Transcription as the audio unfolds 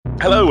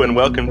Hello and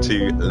welcome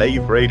to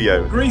Lave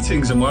Radio.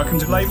 Greetings and welcome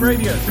to Lave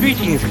Radio.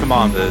 Greetings,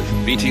 Commanders.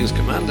 Greetings,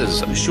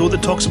 Commanders. The show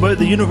that talks about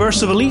the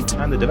universe of Elite.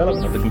 And the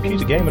development of the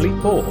computer game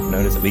Elite 4,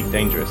 known as Elite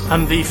Dangerous.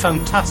 And the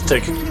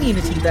fantastic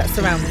community that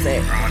surrounds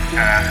it.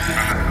 Broadcast from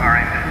the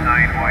Orange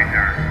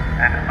Sidewinder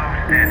and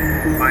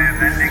hosted by a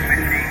vending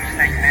machine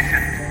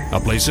technician. A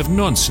place of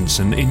nonsense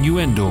and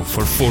innuendo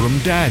for forum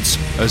dads.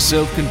 A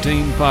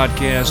self-contained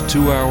podcast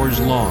 2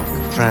 hours long.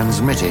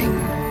 Transmitting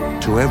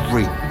to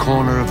every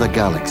corner of the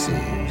galaxy.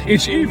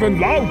 It's even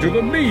louder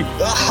than me.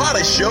 The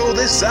hottest show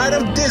this side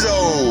of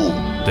Dizzo.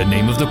 The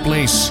name of the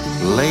place.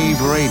 Lave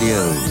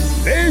Radio.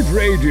 Lave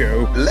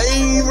Radio.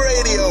 Lave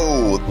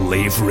Radio.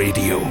 Lave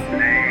Radio.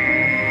 Lave Radio.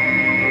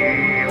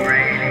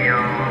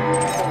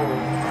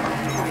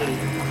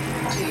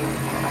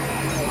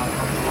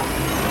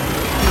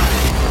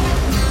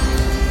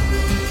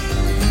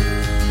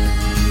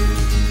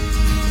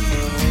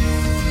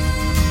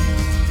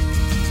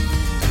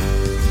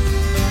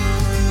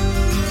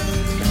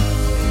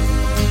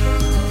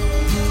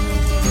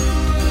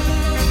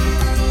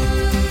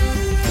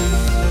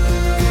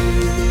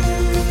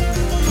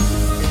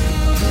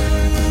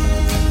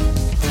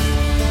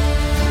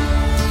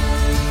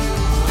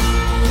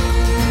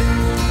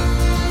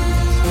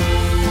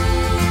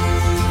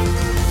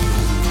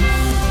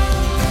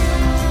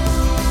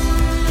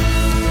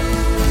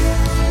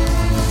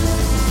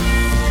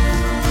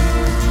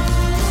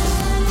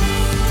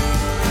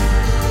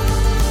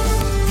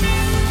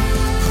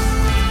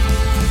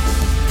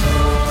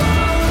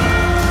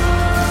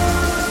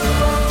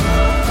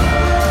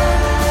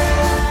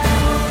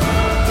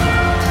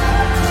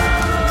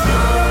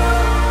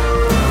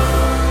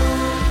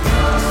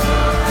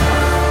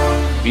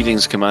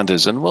 Greetings,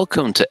 Commanders, and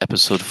welcome to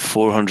episode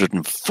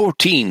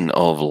 414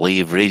 of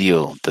Lave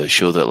Radio, the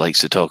show that likes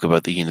to talk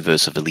about the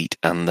universe of Elite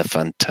and the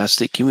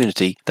fantastic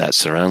community that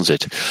surrounds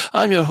it.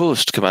 I'm your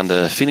host,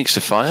 Commander Phoenix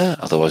Defire,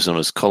 otherwise known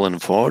as Colin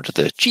Ford,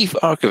 the Chief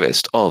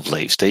Archivist of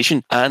Lave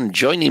Station, and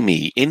joining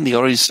me in the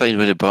Orange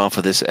Sidewinder bar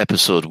for this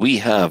episode, we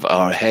have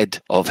our Head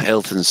of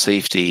Health and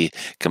Safety,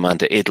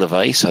 Commander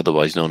Edelweiss,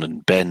 otherwise known as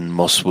Ben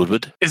Moss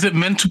Woodward. Is it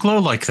meant to glow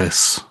like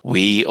this?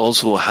 We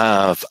also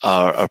have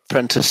our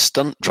apprentice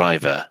stunt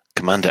driver,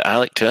 Commander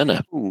Alec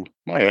Turner. Ooh,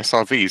 my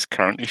SRV is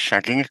currently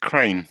shagging a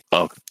crane.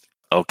 Oh,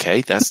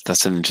 okay,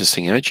 that's an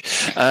interesting image.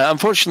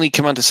 Unfortunately,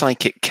 Commander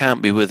Psychic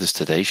can't be with us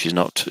today. She's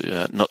not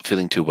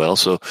feeling too well,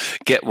 so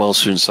get well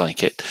soon,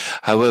 Psychic.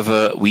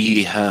 However,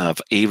 we have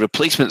a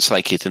replacement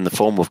Psychic in the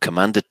form of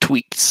Commander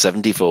Tweet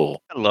 74.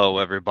 Hello,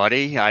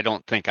 everybody. I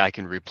don't think I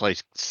can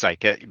replace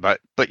Psychic, but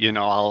you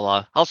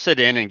know, I'll sit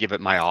in and give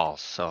it my all.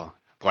 So.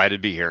 Glad to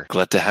be here.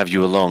 Glad to have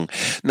you along.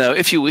 Now,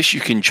 if you wish,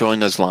 you can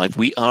join us live.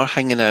 We are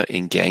hanging out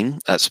in game.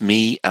 That's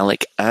me,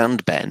 Alec,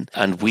 and Ben,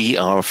 and we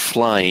are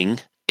flying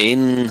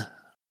in.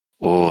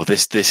 Oh,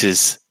 this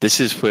is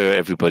where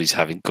everybody's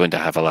going to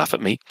have a laugh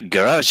at me.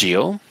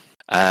 Garagio,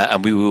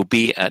 and we will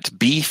be at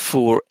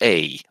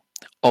B4A,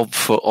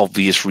 for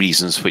obvious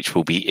reasons, which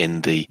will be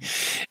in the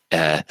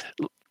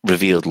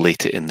revealed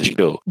later in the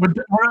show.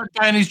 We're at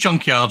Danny's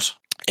junkyard.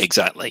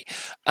 Exactly.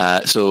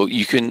 So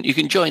you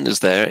can join us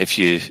there if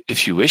you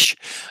wish.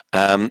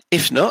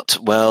 If not,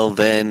 well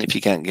then, if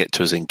you can't get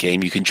to us in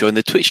game, you can join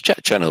the Twitch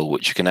chat channel,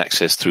 which you can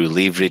access through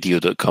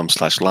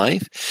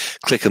laveradio.com/live.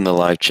 Click on the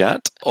live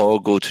chat, or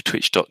go to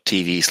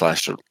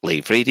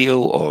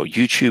twitch.tv/laveradio, or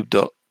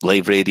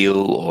youtube.laveradio,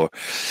 or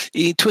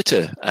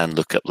Twitter and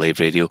look up Lave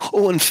Radio.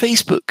 Oh, and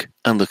Facebook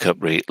and look up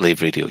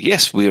Lave Radio.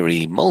 Yes, we're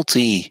a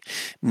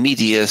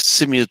multimedia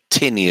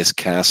simultaneous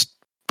cast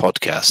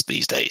podcast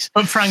these days.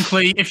 But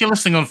frankly, if you're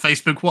listening on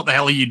Facebook, what the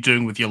hell are you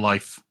doing with your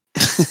life?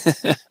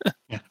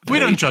 Yeah. We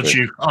don't judge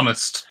you,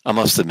 honest. I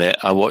must admit,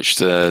 I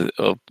watched,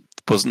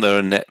 wasn't there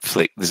a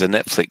Netflix, there's a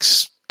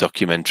Netflix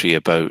documentary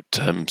about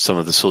some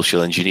of the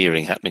social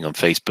engineering happening on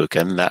Facebook,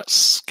 and that's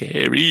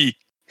scary.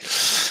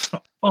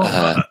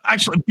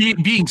 Actually,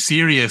 being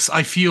serious,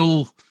 I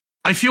feel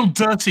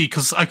dirty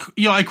because I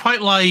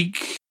quite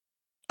like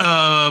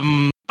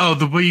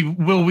the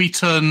Will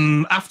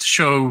Wheaton after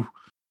show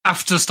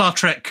after Star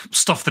Trek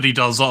stuff that he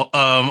does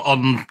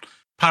on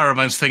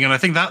Paramount's thing, and I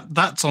think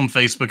that's on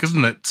Facebook,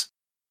 isn't it?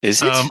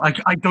 Is it? I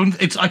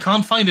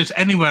can't find it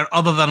anywhere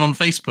other than on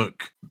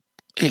Facebook.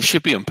 It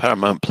should be on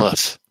Paramount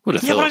Plus. Would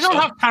have thought. But I don't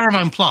have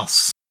Paramount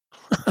Plus.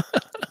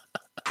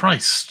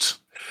 Christ!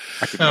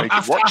 I could maybe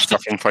watch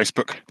stuff on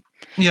Facebook.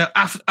 Yeah,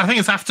 I think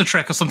it's After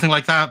Trek or something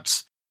like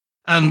that.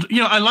 And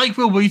I like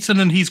Will Wheaton,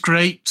 and he's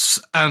great,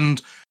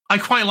 and I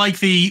quite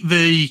like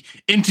the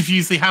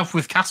interviews they have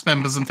with cast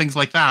members and things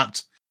like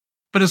that.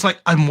 But it's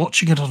like, I'm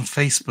watching it on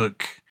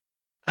Facebook.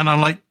 And I'm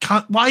like,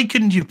 why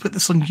couldn't you put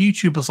this on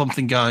YouTube or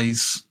something,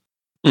 guys?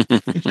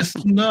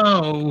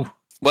 No.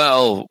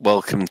 Well,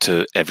 welcome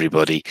to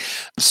everybody.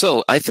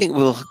 So I think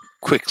we'll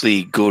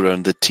quickly go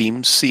around the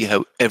team, see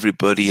how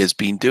everybody has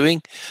been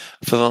doing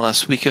for the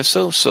last week or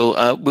so.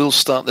 So we'll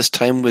start this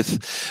time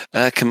with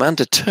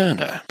Commander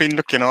Turner. Been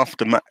looking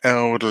after my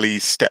elderly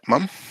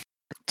stepmom.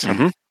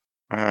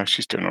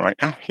 She's doing all right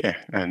now, yeah.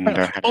 And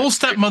all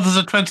stepmothers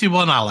are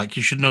 21, Alec.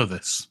 You should know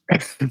this.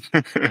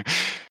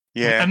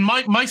 Yeah. And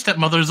my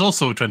stepmother is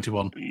also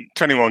 21.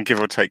 21, give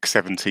or take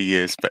 70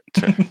 years, but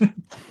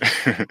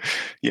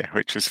yeah,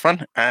 which was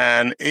fun.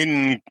 And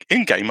in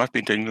game, I've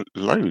been doing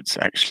loads,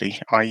 actually.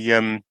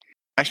 I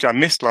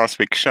missed last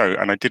week's show,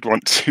 and I did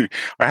want to.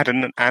 I had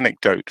an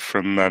anecdote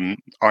from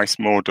Ice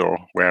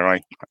Mordor where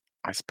I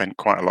spent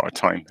quite a lot of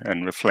time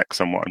and reflects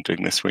on what I'm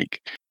doing this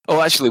week.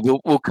 Oh, actually,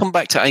 we'll come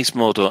back to Ice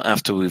Mordor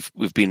after we've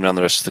been around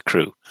the rest of the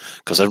crew,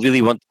 because I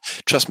really want.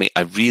 Trust me,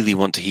 I really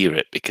want to hear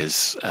it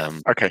because.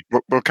 Okay,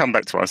 we'll come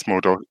back to Ice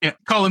Mordor. Yeah,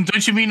 Colin,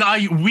 don't you mean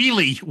I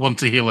really want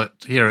to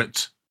hear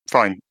it?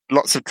 Fine.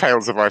 Lots of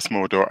tales of Ice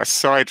Mordor.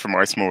 Aside from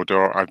Ice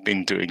Mordor, I've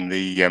been doing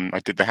the. I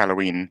did the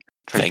Halloween.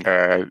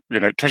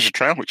 Treasure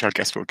trail, which I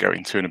guess we'll go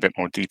into in a bit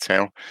more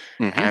detail.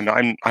 Mm-hmm.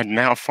 And I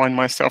now find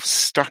myself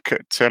stuck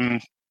at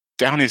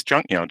Downey's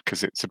Junkyard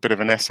because it's a bit of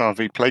an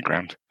SRV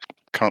playground.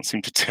 Can't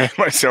seem to tear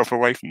myself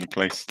away from the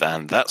place.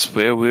 And that's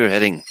where we're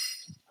heading.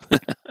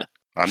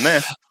 I'm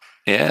there.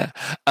 Yeah.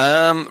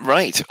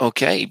 Right.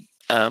 Okay.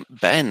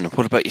 Ben,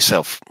 what about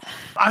yourself?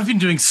 I've been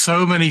doing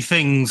so many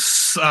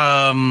things.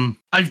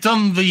 I've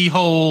done the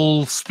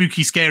whole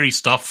spooky, scary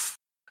stuff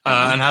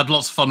and had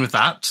lots of fun with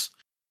that.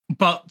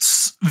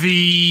 But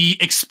the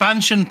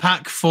expansion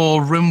pack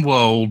for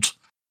RimWorld,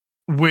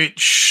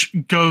 which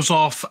goes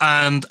off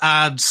and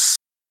adds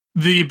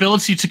the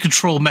ability to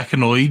control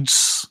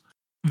mechanoids,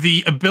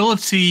 the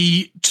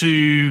ability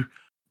to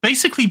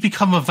basically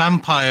become a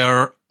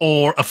vampire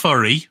or a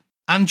furry,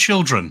 and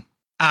children.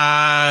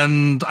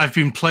 And I've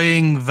been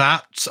playing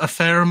that a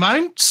fair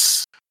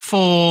amount.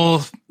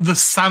 For the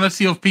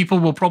sanity of people,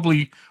 we're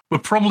probably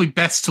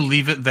best to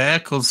leave it there,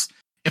 because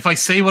if I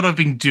say what I've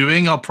been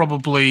doing, I'll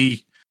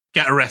probably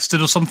get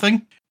arrested or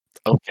something.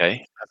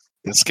 Okay,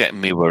 that's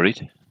getting me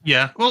worried.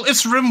 Yeah, well,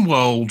 it's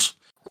RimWorld,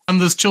 and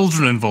there's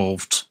children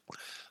involved.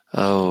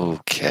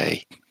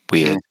 Okay,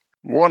 weird.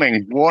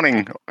 Warning.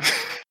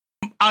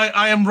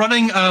 I am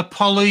running a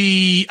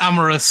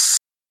polyamorous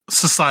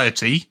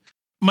society.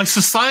 My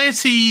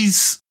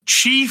society's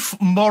chief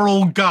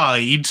moral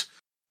guide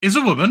is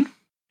a woman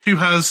who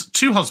has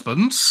 2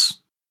 husbands,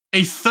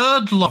 a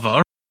third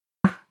lover.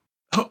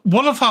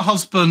 One of her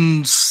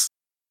husbands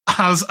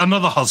has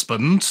another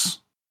husband.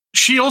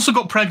 She also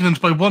got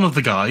pregnant by one of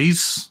the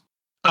guys.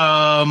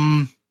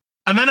 And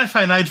then I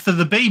found out that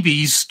the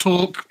babies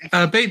talk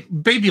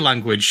baby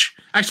language.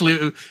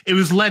 Actually, it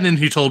was Lennon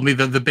who told me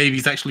that the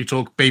babies actually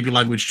talk baby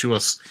language to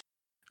us.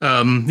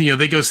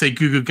 They go say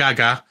goo goo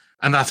gaga,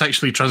 and that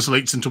actually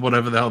translates into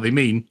whatever the hell they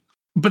mean.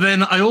 But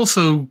then I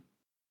also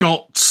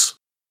got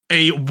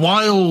a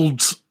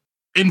wild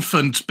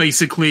infant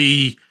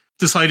basically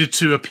decided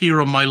to appear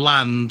on my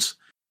land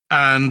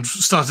and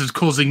started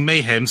causing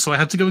mayhem, so I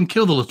had to go and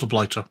kill the little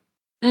blighter.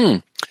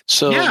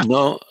 So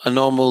a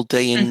normal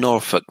day in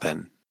Norfolk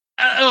then?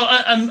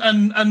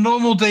 A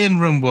normal day in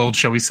RimWorld,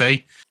 shall we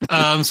say.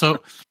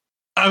 So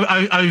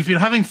I've been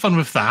having fun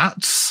with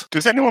that.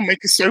 Does anyone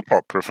make a soap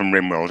opera from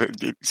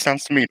RimWorld? It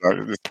sounds to me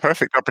like the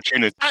perfect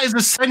opportunity. That is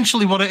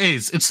essentially what it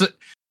is.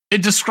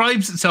 It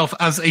describes itself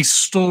as a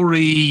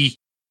story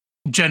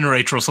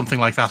generator or something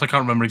like that. I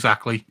can't remember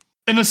exactly.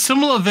 In a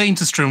similar vein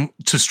to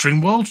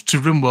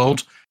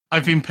RimWorld,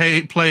 I've been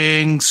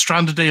playing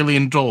Stranded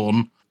Alien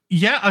Dawn.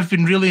 Yeah, I've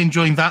been really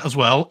enjoying that as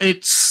well.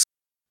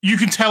 You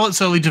can tell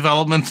it's early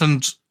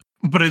development,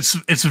 but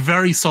it's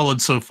very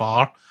solid so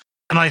far.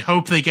 And I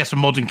hope they get a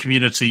modding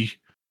community,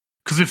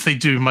 because if they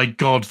do, my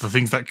God, the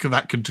things that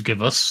could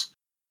give us.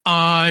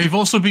 I've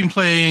also been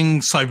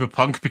playing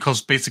Cyberpunk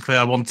because basically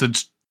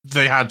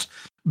they had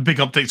big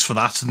updates for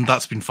that, and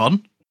that's been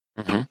fun.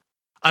 Mm-hmm.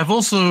 I've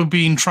also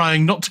been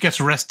trying not to get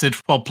arrested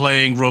while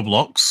playing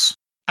Roblox.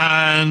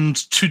 And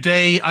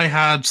today I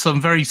had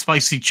some very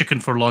spicy chicken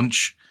for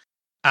lunch.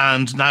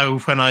 And now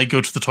when I go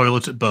to the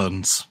toilet, it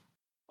burns.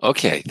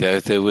 Okay,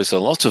 there was a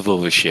lot of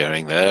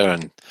oversharing there,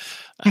 and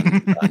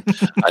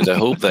I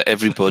hope that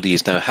everybody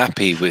is now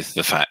happy with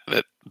the fact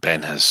that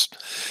Ben has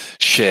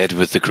shared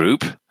with the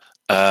group.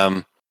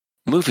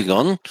 Moving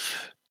on,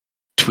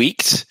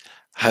 Tweaked,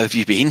 how have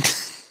you been?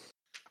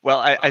 Well,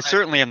 I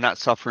certainly am not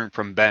suffering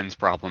from Ben's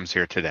problems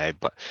here today,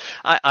 but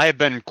I have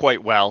been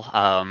quite well.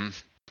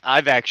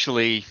 I've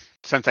actually,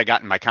 since I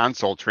got my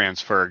console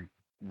transfer,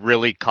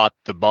 really caught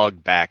the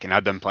bug back, and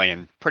I've been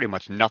playing pretty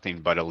much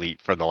nothing but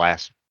Elite for the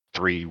last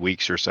 3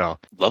 weeks or so.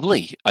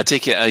 Lovely. I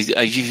take it,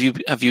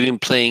 have you been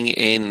playing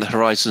in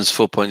Horizons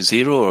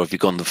 4.0, or have you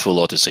gone the full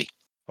Odyssey?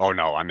 Oh,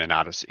 no, I'm in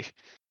Odyssey.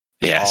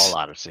 Yes. All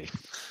Odyssey.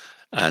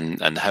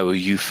 And how are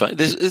you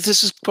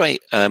this is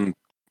quite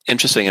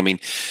interesting. I mean,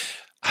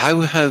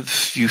 how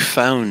have you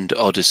found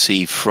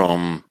Odyssey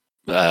from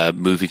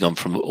moving on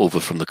from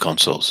the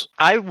consoles?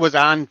 I was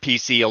on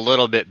PC a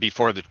little bit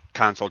before the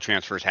console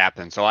transfers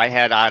happened, so I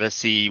had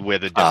Odyssey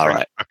with a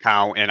different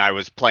account, and I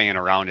was playing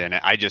around in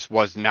it. I just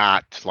was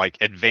not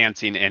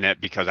advancing in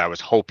it because I was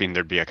hoping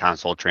there'd be a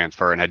console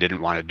transfer, and I didn't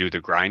want to do the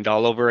grind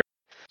all over it.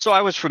 So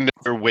I was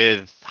familiar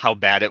with how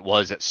bad it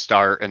was at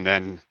start, and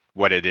then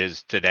what it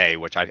is today,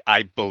 which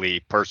I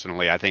believe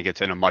personally, I think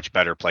it's in a much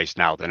better place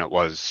now than it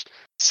was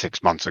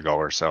 6 months ago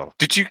or so.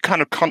 Did you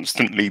kind of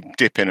constantly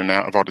dip in and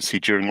out of Odyssey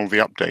during all the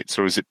updates,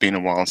 or has it been a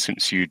while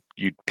since you'd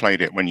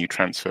played it when you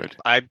transferred?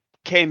 I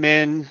came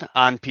in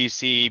on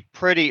PC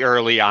pretty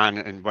early on,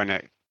 and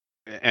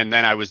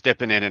then I was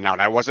dipping in and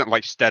out. I wasn't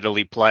like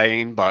steadily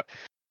playing, but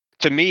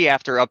to me,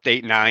 after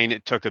Update 9,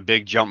 it took a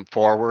big jump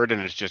forward,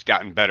 and it's just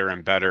gotten better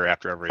and better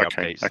after every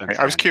update. Okay.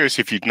 I was curious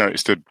if you'd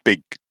noticed a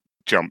big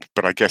jump,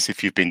 but I guess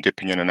if you've been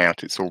dipping in and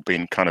out, it's all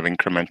been kind of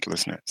incremental,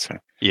 isn't it? So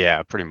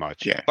yeah, pretty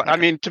much. Yeah. But I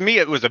mean, to me,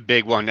 it was a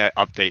big one at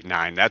Update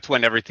 9. That's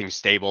when everything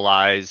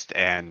stabilized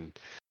and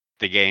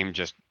the game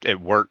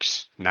it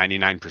works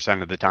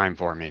 99% of the time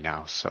for me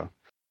now. So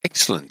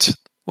Excellent.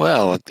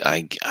 Well,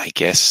 I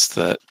guess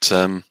that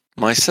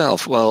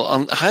myself,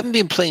 I haven't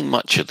been playing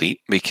much Elite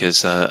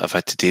because I've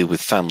had to deal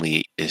with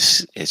family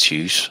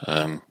issues.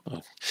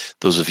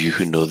 Those of you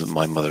who know that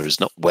my mother is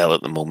not well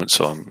at the moment,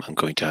 so I'm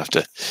going to have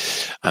to.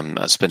 I'm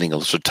spending a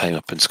lot of time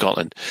up in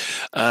Scotland.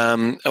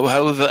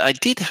 However, I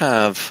did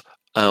have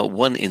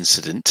one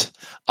incident.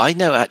 I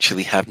now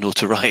actually have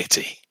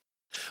notoriety.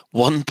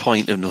 1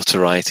 point of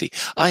notoriety.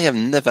 I have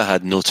never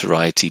had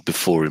notoriety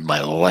before in my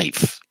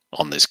life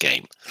on this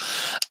game,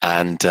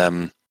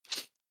 and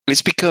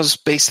it's because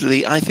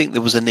basically I think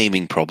there was a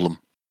naming problem.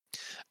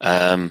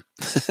 I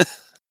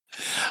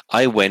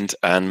went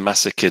and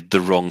massacred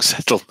the wrong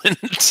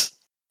settlement,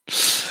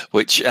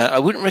 which I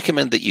wouldn't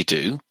recommend that you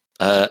do.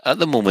 At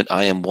the moment,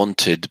 I am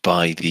wanted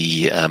by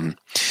the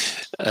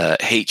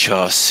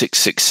HR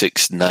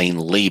 6669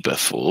 Labour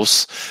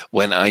Force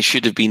when I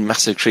should have been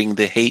massacring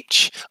the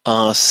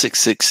HR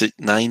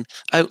 6669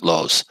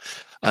 Outlaws.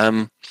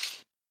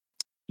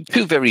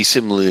 Two very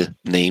similar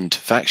named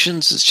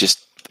factions. It's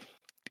just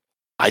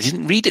I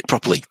didn't read it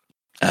properly.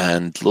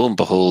 And lo and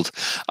behold,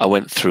 I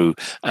went through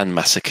and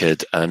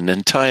massacred an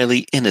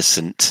entirely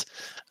innocent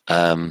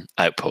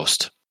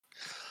outpost.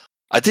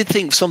 I did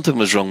think something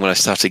was wrong when I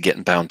started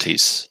getting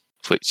bounties,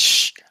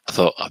 which I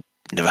thought I've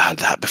never had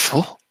that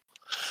before.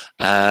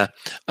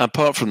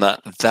 Apart from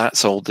that,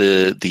 that's all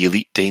the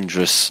Elite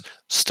Dangerous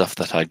stuff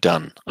that I've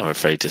done, I'm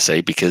afraid to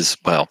say, because,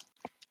 well,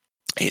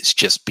 it's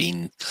just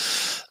been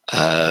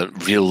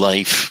real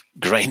life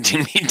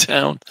grinding me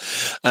down.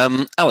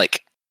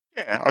 Alec.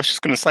 Yeah, I was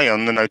just going to say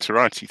on the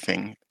notoriety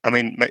thing. I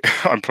mean,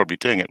 I'm probably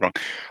doing it wrong.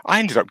 I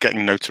ended up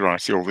getting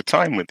notoriety all the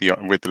time with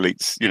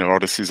Elites,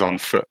 Odysseys on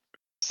foot.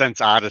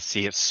 Since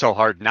Odyssey, it's so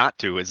hard not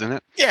to, isn't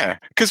it? Yeah,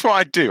 because what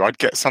I'd do, I'd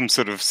get some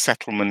sort of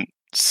settlement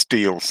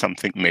steal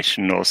something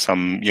mission or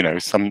some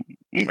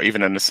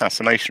even an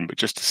assassination, but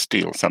just to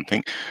steal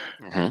something.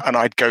 Mm-hmm. And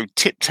I'd go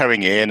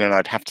tiptoeing in and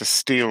I'd have to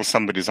steal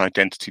somebody's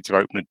identity to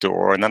open a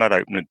door, and then I'd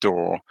open a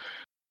door.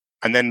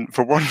 And then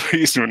for one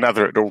reason or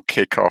another, it'd all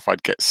kick off.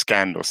 I'd get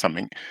scanned or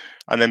something.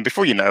 And then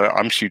before you know it,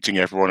 I'm shooting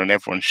everyone and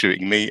everyone's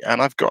shooting me,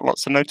 and I've got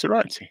lots of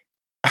notoriety.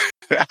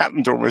 It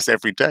happened almost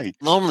every day.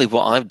 Normally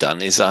what I've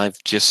done is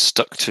I've just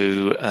stuck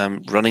to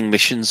running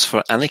missions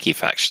for Anarchy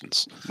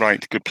factions.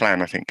 Right, good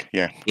plan, I think,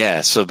 yeah.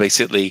 Yeah, so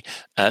basically,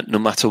 no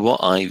matter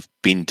what I've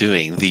been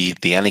doing, the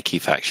Anarchy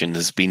faction,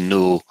 there's been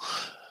no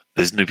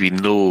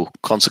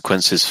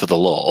consequences for the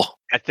law.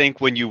 I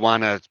think when you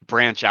want to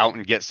branch out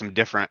and get some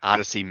different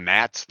Odyssey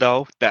mats,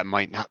 though, that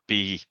might not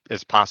be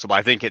as possible.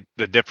 I think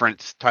the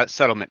different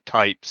settlement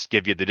types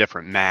give you the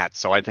different mats,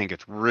 so I think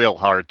it's real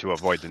hard to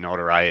avoid the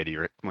notoriety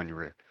when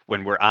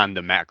we're on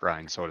the mat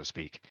grind, so to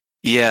speak.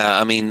 Yeah,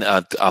 I mean,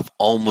 I've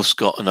almost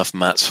got enough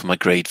mats for my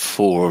grade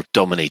 4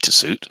 Dominator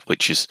suit,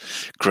 which is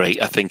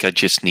great. I think I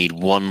just need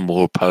one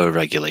more power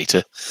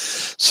regulator.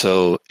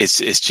 So it's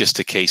just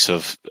a case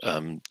of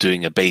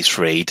doing a base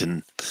raid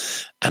and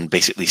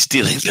basically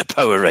stealing the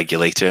power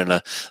regulator,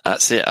 and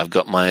that's it. I've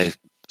got my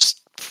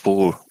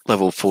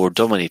level 4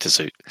 Dominator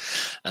suit,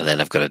 and then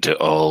I've got to do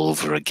it all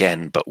over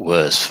again, but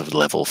worse for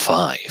level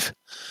 5.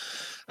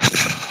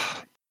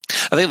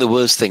 I think the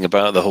worst thing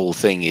about the whole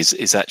thing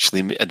is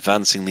actually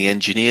advancing the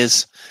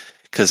engineers,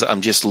 because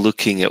I'm just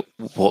looking at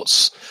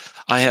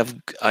I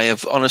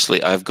have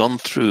honestly, I've gone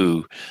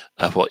through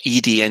what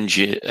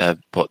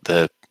what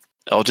the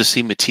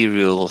Odyssey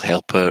Material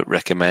Helper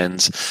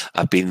recommends.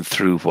 I've been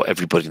through what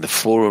everybody in the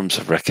forums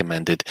have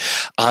recommended.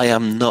 I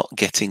am not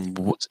getting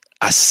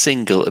a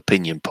single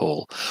opinion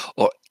poll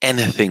or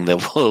anything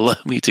that will allow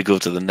me to go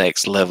to the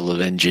next level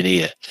of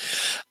engineer.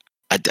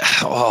 I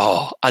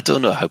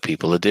don't know how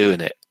people are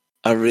doing it.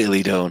 I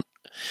really don't.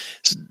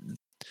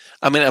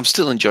 I mean, I'm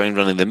still enjoying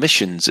running the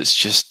missions. It's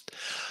just,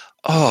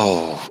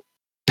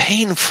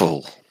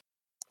 painful.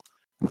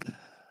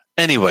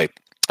 Anyway,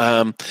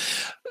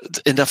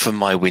 enough of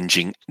my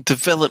whinging.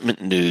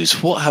 Development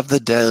news. What have the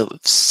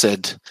devs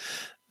said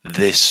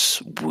this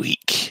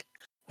week?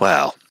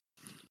 Well,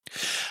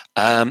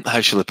 how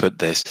shall I put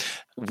this?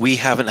 We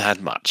haven't had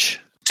much.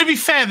 To be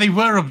fair, they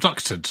were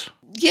abducted.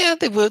 Yeah,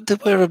 they were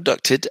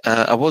abducted.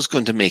 I was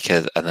going to make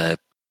an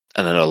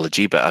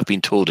analogy, but I've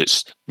been told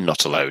it's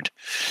not allowed.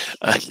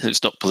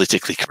 It's not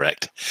politically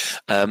correct.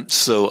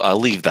 So I'll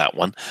leave that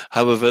one.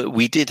 However,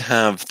 we did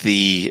have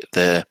the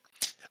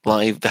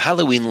the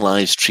Halloween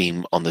live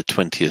stream on the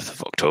 20th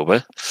of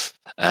October.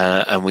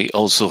 And we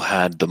also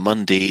had the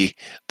Monday,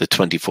 the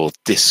 24th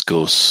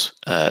Discos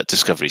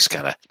Discovery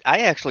Scanner. I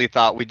actually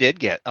thought we did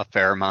get a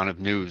fair amount of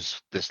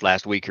news this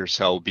last week or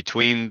so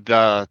between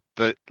the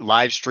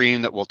live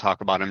stream that we'll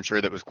talk about. I'm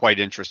sure that was quite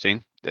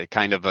interesting.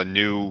 Kind of a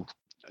new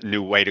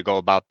way to go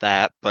about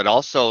that. But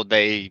also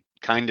they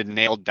kind of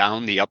nailed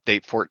down the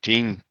update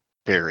 14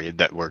 period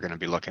that we're going to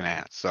be looking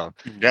at. So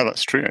yeah,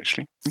 that's true,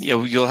 actually.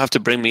 Yeah, you'll have to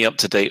bring me up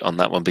to date on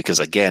that one, because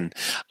again,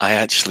 I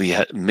actually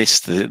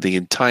missed the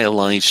entire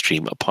live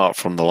stream apart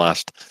from the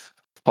last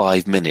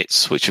 5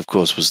 minutes, which of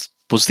course was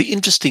the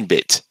interesting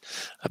bit.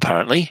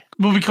 Apparently,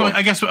 we'll be coming.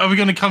 I guess are we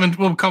going to come in?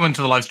 We'll come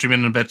into the live stream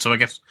in a bit. So I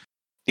guess.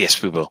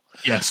 Yes, we will.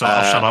 Yeah, so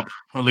I'll shut up.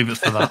 I'll leave it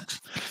for that.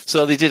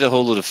 So they did a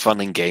whole lot of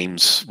fun and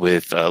games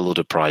with a load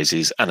of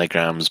prizes,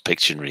 anagrams,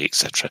 Pictionary,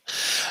 etc.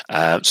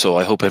 So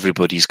I hope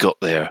everybody's got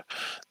their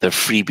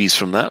freebies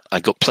from that.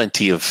 I got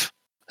plenty of.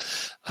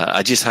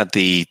 I just had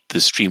the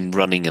stream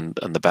running in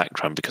the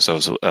background because I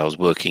was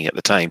working at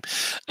the time.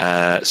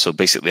 So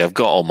basically, I've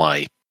got all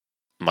my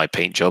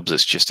paint jobs.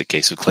 It's just a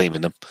case of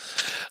claiming them.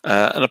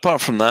 And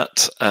apart from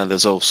that,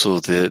 there's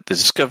also the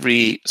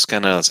Discovery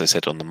Scanner, as I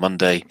said, on the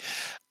Monday.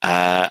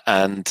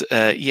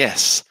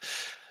 Yes,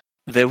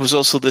 there was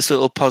also this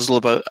little puzzle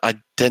about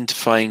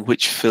identifying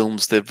which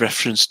films they've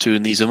referenced to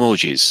in these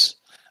emojis.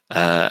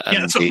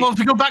 If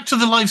we go back to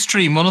the live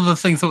stream, one of the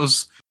things that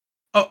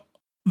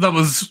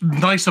was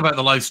nice about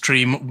the live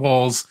stream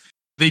was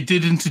they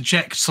did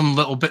interject some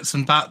little bits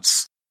and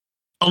bats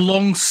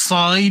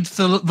alongside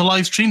the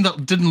live stream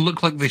that didn't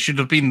look like they should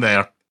have been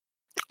there.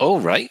 Oh,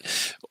 right.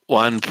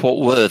 And what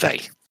were they?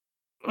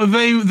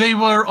 They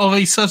were of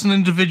a certain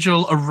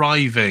individual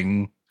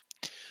arriving.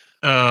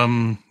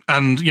 And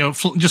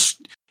it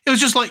was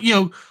just like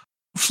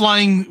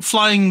flying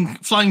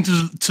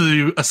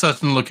to a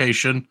certain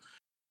location,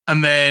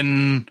 and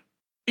then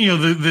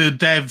the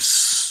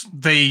devs,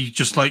 they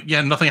just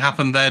nothing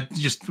happened there,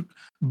 just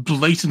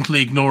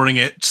blatantly ignoring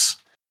it,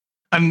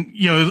 and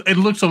it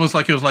looked almost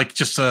like it was like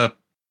just it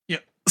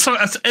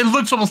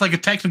looked almost like a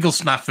technical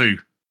snafu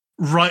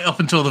right up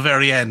until the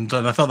very end,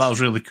 and I thought that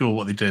was really cool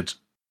what they did.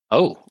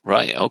 Oh,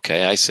 right,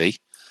 okay, I see.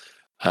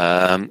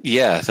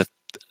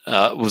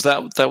 Was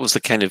that was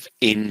the kind of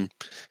in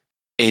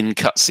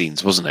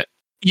cutscenes, wasn't it?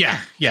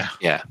 Yeah.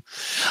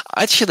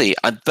 Actually,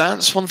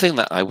 that's one thing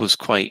that I was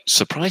quite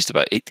surprised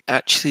about. It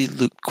actually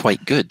looked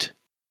quite good.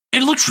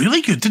 It looked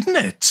really good, didn't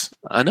it?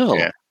 I know.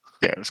 Yeah,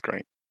 it was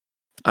great.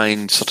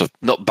 I'm sort of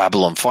not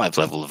Babylon 5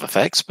 level of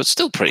effects, but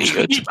still pretty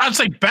good. I'd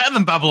say better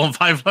than Babylon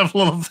 5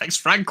 level of effects,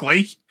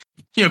 frankly.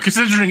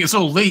 Considering it's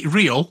all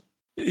real.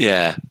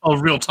 Yeah.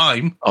 Or real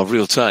time. Or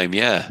real time,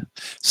 yeah.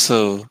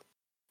 So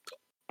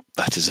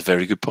that is a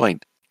very good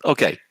point.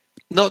 Okay.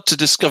 Not to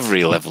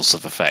Discovery levels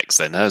of effects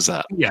then, how's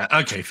that? Yeah,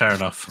 okay, fair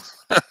enough.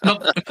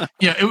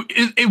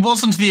 It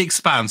wasn't The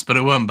Expanse, but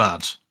it weren't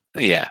bad.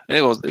 Yeah,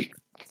 it was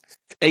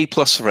A+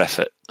 for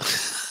effort.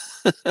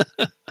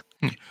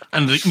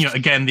 And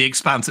again, The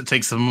Expanse, it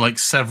takes them like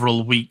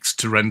several weeks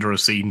to render a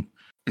scene.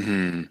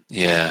 Mm-hmm.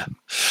 Yeah.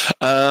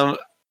 Now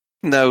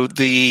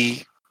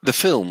the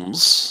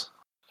films.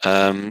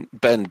 Ben,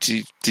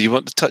 do you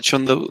want to touch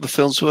on the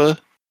films were?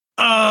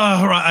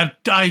 Right.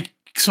 I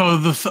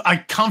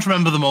can't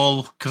remember them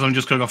all because I'm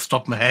just going off the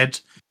top of my head.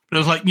 But it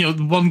was like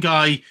one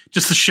guy,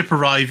 just the ship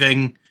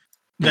arriving,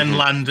 then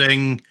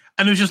landing,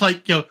 and it was just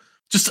like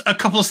just a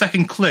couple of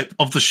second clip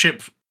of the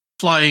ship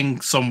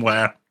flying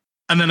somewhere,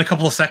 and then a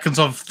couple of seconds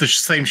of the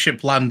same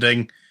ship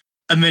landing,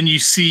 and then you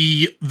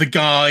see the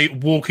guy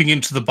walking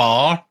into the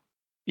bar.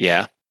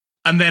 Yeah.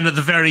 And then at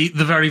the very,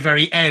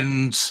 very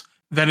end,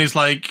 then is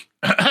like,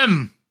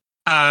 and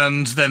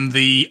then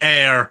the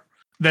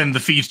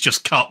feed's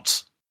just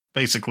cut,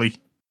 basically.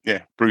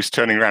 Yeah, Bruce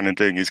turning around and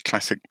doing his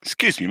classic,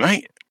 "Excuse me,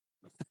 mate.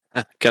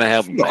 Can I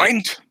help you?"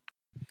 Mind?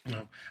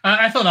 No.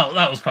 I thought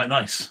that was quite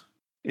nice.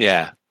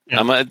 Yeah.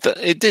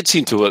 It did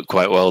seem to work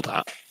quite well,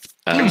 that.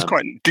 It was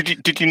quite.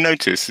 Did you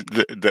notice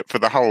that for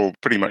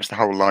pretty much the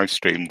whole live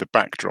stream, the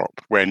backdrop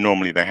where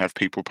normally they have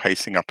people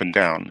pacing up and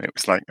down, it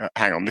was like,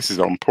 hang on, this is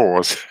on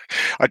pause.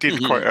 I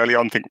did quite early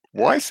on think,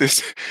 why is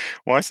this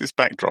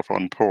backdrop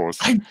on pause?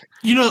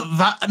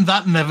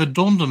 That never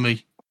dawned on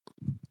me.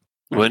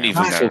 Weren't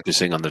even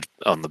focusing on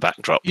the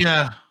backdrop.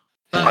 Yeah.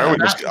 I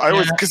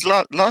always because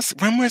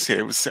last when was it?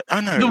 It was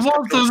there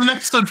was an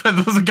episode where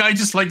there was a guy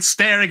just like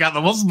staring at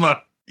them, wasn't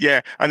there?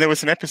 Yeah, and there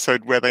was an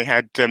episode where they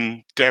had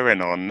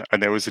Darren on,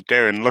 and there was a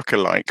Darren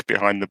lookalike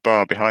behind the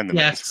bar behind them.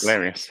 Yes. It was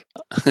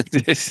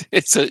hilarious.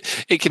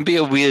 It can be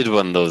a weird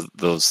one,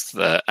 those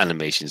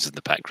animations in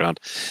the background.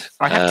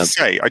 I have to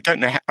say, I don't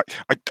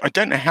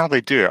know how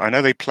they do it. I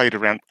know they played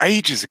around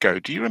ages ago.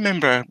 Do you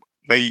remember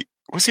it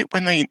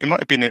might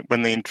have been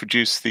when they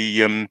introduced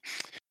the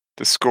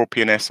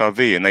Scorpion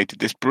SRV, and they did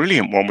this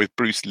brilliant one with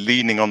Bruce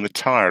leaning on the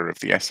tire of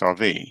the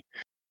SRV.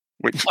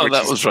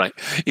 That was right.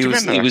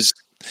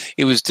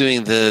 He was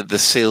doing the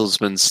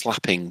salesman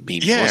slapping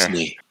meme, wasn't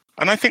he?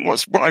 And I think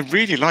what I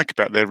really like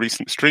about their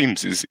recent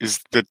streams is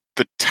the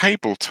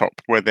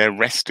tabletop where they're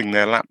resting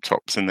their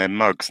laptops and their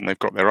mugs and they've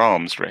got their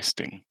arms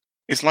resting.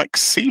 It's like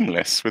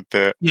seamless with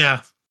the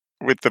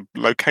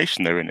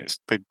location they're in.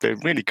 They're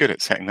really good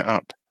at setting that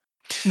up.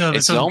 No,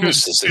 it's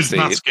almost as if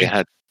they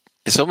had.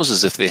 It's almost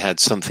as if they had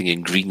something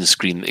in green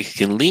screen that you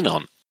can lean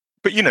on.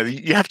 But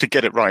you have to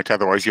get it right,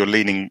 otherwise you're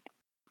leaning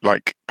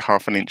like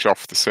half an inch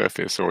off the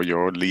surface, or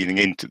you're leaning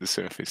into the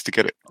surface to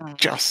get it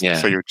just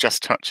so you're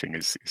just touching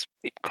is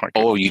quite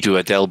good. Or you do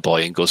a Del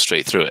Boy and go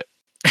straight through it.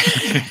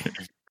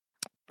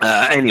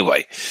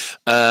 Anyway,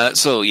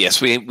 so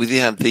yes, we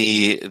had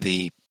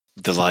the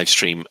live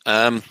stream.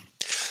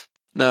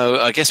 No,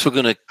 I guess we're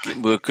gonna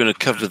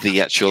cover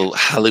the actual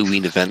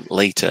Halloween event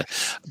later.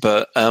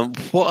 But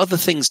what other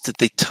things did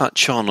they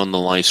touch on the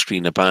live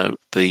screen about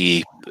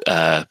the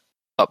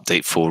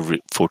update for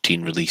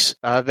 14 release?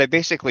 They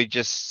basically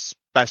just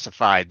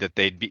specified that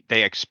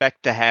they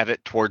expect to have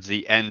it towards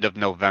the end of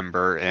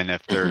November, and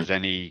if there's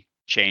any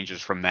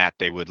changes from that,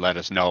 they would let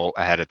us know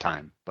ahead of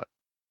time. But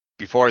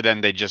before then,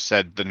 they just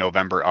said the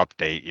November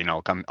update.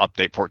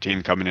 Update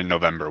 14 coming in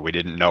November. We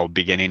didn't know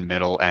beginning,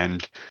 middle,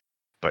 end.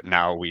 But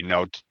now we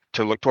know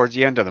to look towards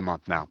the end of the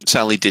month now.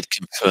 Sally did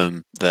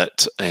confirm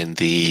that in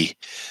the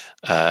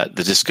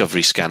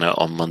Discovery Scanner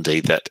on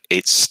Monday that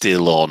it's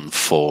still on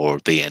for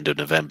the end of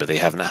November. They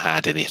haven't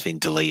had anything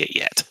delay it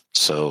yet.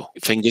 So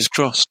fingers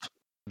crossed.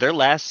 Their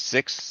last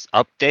 6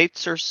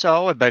 updates or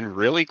so have been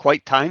really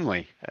quite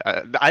timely.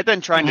 I've been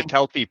trying to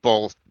tell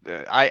people,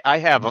 I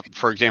have,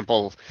 for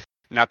example,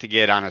 not to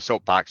get on a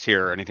soapbox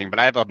here or anything, but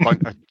I have a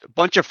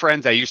bunch of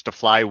friends I used to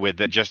fly with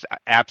that just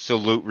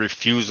absolute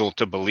refusal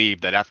to believe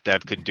that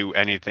FDev could do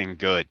anything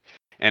good.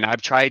 And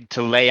I've tried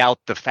to lay out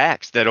the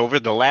facts that over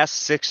the last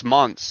 6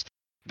 months,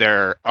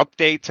 their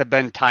updates have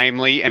been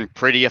timely and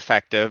pretty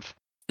effective.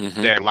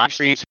 Their live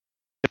streams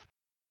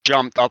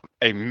jumped up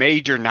a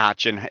major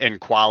notch in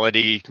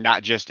quality,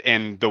 not just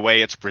in the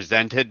way it's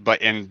presented,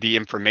 but in the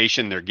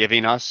information they're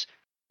giving us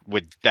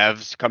with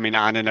devs coming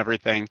on and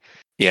everything.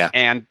 Yeah.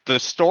 And the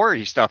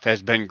story stuff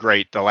has been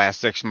great the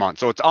last 6 months.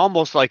 So it's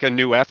almost like a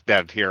new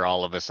FDev here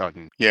all of a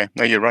sudden. Yeah,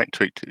 no, you're right,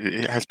 Tweaked.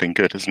 It has been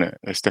good, hasn't it?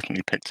 It's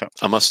definitely picked up.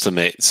 I must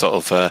admit,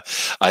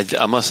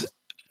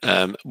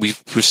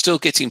 we're still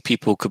getting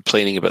people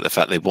complaining about the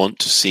fact they want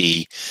to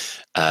see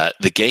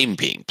the game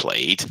being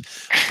played,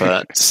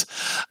 but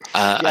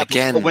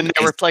again, when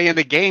they were playing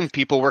the game,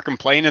 people were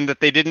complaining that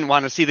they didn't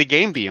want to see the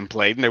game being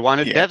played, and they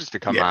wanted devs to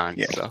come on.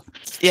 Yeah. So.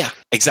 Yeah,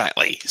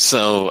 exactly.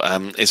 So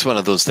it's one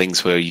of those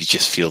things where you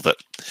just feel that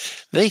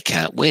they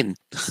can't win.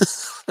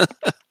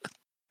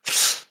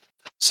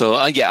 So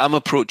I'm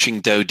approaching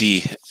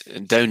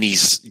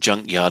Downey's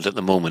junkyard at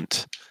the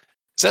moment.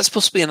 Is that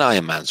supposed to be an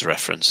Iron Man's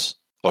reference,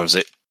 or is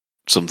it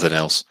something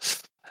else?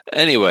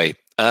 Anyway,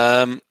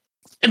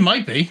 it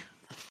might be.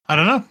 I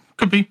don't know.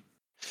 Could be.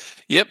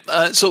 Yep.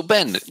 So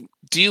Ben,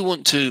 do you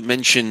want to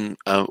mention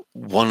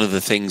one of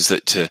the things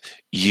that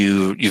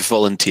you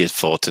volunteered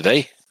for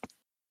today?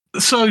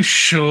 So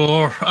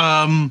sure.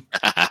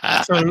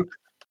 So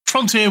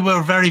Frontier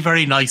were very,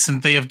 very nice,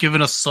 and they have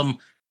given us some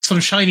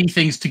shiny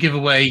things to give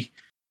away.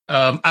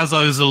 As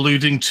I was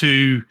alluding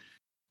to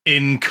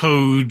in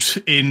code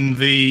in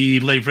the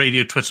Lave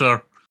Radio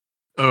Twitter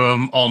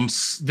on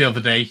the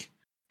other day,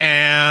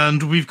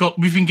 and we've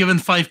been given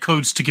 5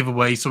 codes to give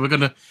away. So we're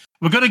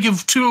gonna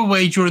give 2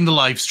 away during the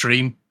live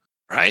stream,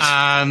 right?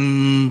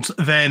 And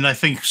then I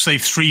think say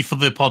 3 for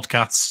the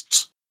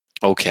podcast.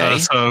 Okay.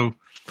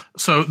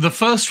 So the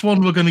first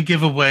one we're going to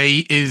give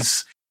away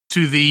is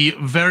to the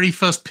very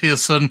first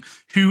person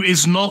who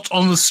is not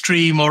on the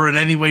stream or in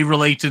any way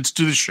related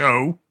to the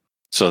show.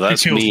 So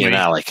that's me and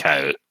Alec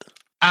out.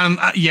 And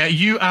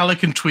you,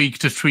 Alec, and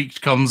Tweaked, if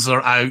Tweaked comes,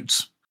 are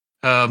out.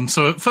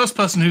 So first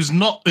person who's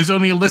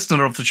only a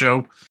listener of the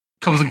show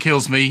comes and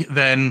kills me,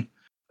 then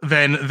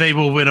they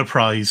will win a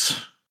prize.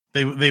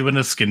 They win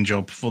a skin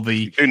job for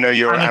the... You know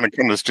your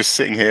anaconda's just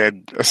sitting here,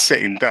 a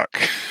sitting duck.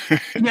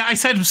 Yeah, I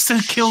said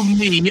kill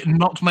me,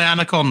 not my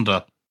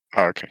anaconda.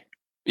 Oh, okay.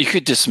 You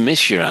could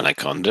dismiss your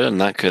anaconda,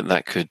 and that could.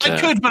 I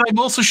could, but I'm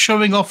also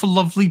showing off a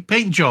lovely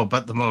paint job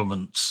at the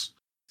moment.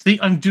 See,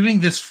 I'm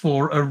doing this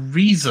for a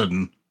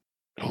reason.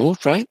 Oh,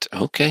 right.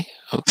 Okay.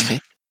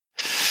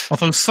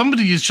 Although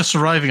somebody is just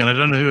arriving, and I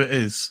don't know who it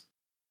is.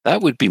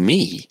 That would be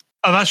me.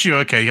 Oh, that's you.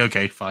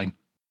 Okay, fine.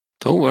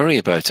 Don't worry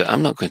about it.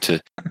 I'm not going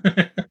to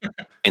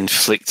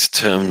inflict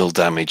terminal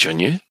damage on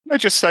you. I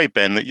just say,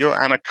 Ben, that your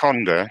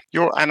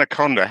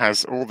anaconda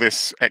has all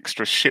this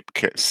extra ship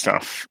kit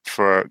stuff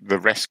for the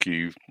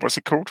rescue. What's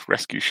it called?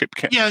 Rescue ship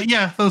kit?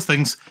 Yeah, those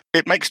things.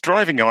 It makes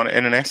driving on it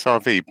in an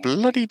SRV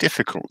bloody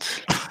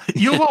difficult.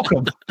 You're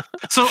welcome.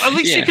 So at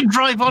least you can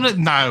drive on it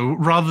now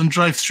rather than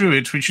drive through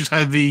it, which is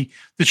how the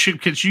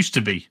ship kits used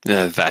to be.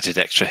 They've added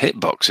extra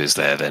hitboxes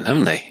there then,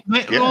 haven't they?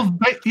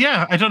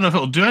 I don't know if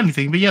it'll do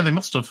anything, but yeah, they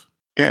must have.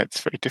 Yeah,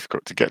 it's very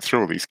difficult to get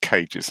through all these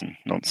cages and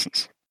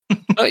nonsense.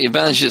 Oh, you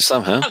managed it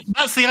somehow.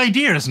 That's the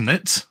idea, isn't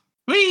it?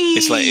 Whee!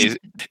 It's like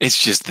it's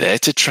just there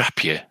to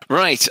trap you.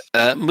 Right,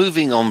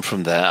 moving on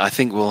from there, I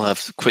think we'll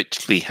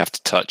quickly have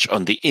to touch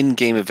on the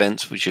in-game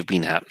events which have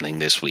been happening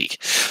this week.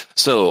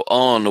 So,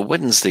 on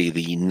Wednesday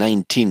the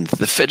 19th,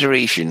 the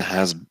Federation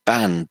has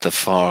banned the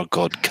Far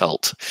God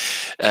cult.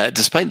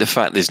 Despite the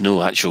fact there's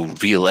no actual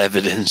real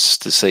evidence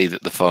to say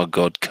that the Far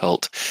God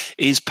cult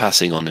is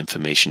passing on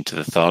information to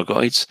the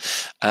Thargoids,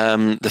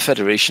 the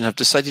Federation have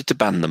decided to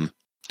ban them.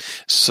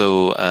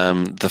 So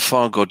the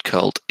Far God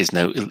cult is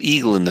now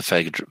illegal in the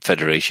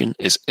Federation,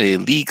 is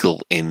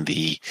illegal in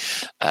the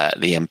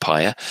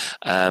Empire.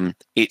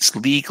 It's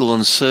legal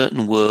on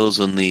certain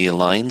worlds on the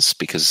Alliance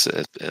because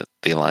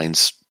the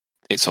Alliance,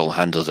 it's all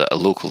handled at a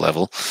local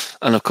level.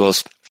 And of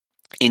course,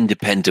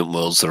 independent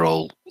worlds are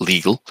all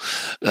legal.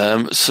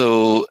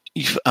 So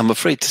I'm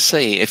afraid to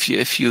say,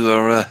 if you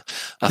are a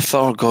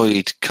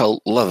Thargoid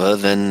cult lover,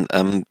 then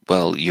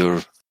well,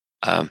 you're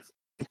an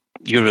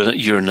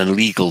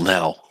illegal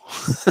now.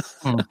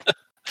 On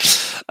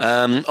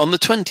the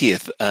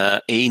 20th,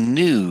 a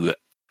new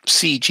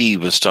CG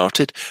was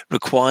started,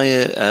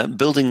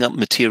 building up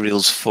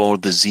materials for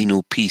the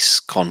Xeno Peace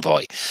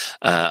convoy.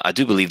 I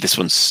do believe this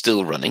one's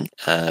still running,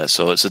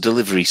 so it's a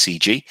delivery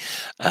CG,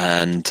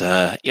 and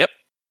yep,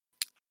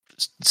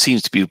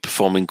 seems to be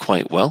performing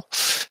quite well.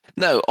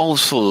 Now,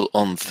 also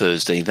on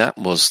Thursday, that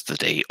was the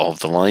day of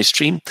the live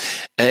stream,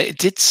 it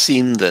did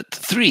seem that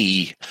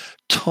 3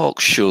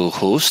 talk show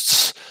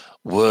hosts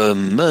were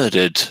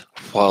murdered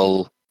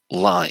while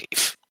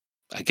live.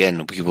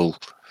 Again, we will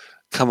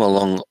come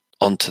along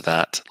onto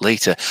that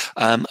later.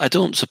 I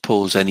don't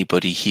suppose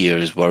anybody here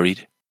is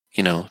worried,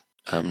 you know.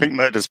 I think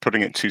murder's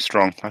putting it too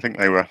strong. I think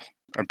they were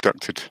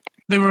abducted.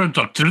 They were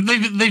abducted.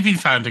 They've been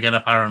found again,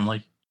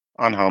 apparently.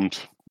 Unharmed.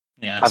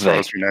 Yeah. As far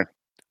as we know.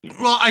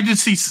 Well, I did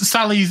see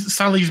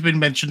Sally's been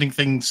mentioning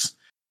things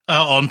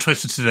on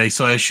Twitter today,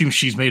 so I assume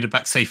she's made it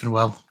back safe and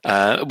well.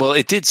 Well,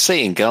 it did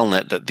say in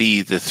Galnet that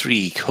the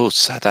 3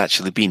 hosts had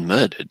actually been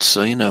murdered,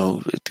 so, you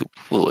know,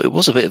 it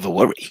was a bit of a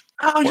worry.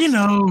 Oh, you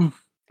know.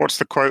 What's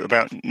the quote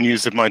about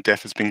news of my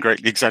death has been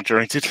greatly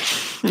exaggerated?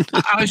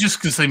 I was just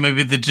going to say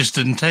maybe they just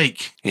didn't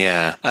take.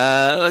 Yeah.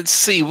 Let's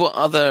see, what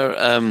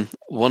other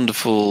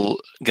wonderful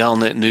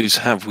Galnet news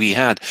have we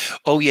had?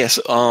 Oh, yes,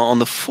 on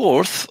the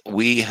 4th,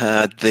 we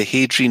had the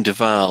Hadrian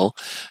Duval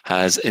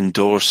has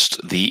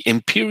endorsed the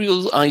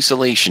Imperial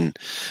Isolation,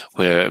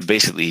 where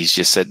basically he's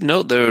just said,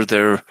 no,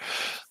 they're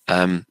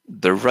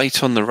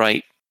right on the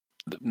right.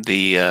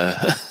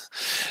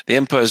 The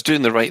Empire is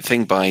doing the right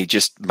thing by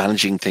just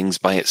managing things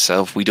by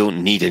itself. We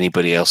don't need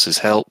anybody else's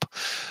help,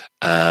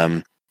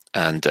 and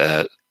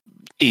I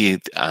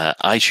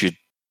should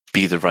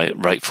be the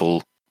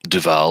rightful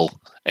Duval,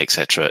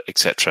 etc.,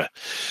 etc.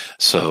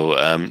 So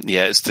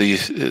yeah, it's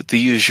the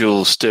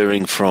usual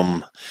stirring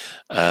from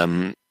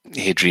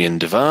Hadrian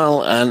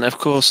Duval, and of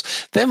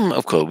course,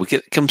 we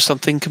get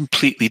something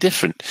completely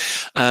different.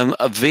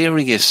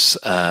 Various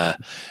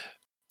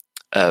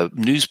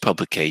news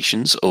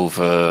publications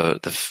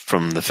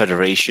from the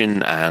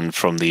Federation and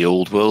from the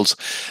old worlds.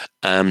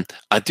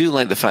 I do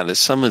like the fact that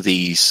some of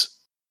these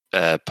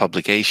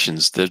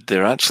publications,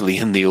 they're actually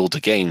in the older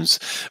games,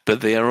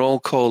 but they are all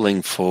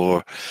calling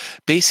for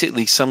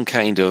basically some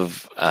kind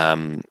of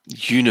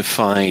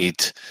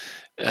unified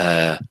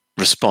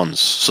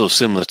response, so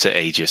similar to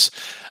Aegis.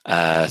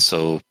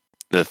 So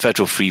the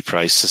Federal Free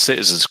Price, the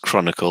Citizens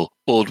Chronicle,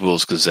 Old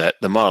Worlds Gazette,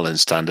 the Marlin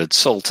Standard,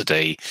 Sol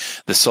Today,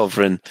 the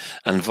Sovereign,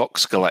 and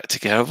Vox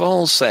Galactica have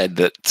all said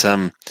that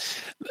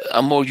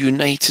a more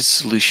united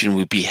solution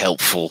would be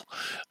helpful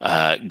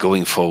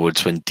going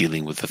forwards when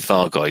dealing with the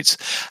Thargoids.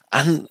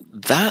 And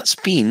that's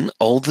been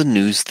all the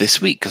news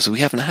this week, because we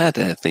haven't had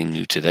anything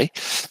new today.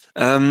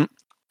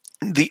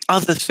 The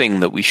other thing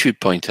that we should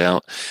point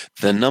out,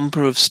 the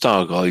number of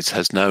Stargoids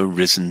has now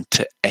risen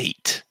to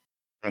 8.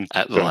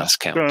 At the last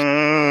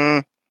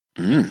count.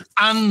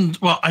 And,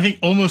 well, I think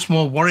almost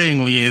more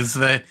worryingly is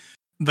that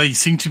they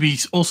seem to be,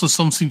 also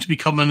some seem to be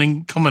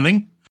commoning.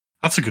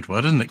 That's a good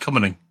word, isn't it?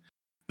 Commoning.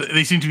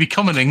 They seem to be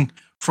commoning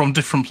from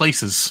different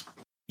places.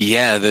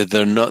 Yeah,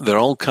 they're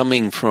all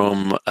coming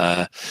from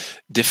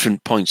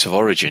different points of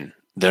origin.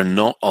 They're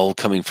not all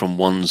coming from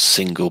one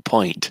single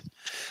point.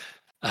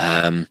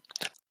 I'm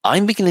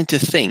beginning to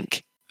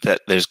think that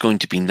there's going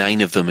to be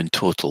 9 of them in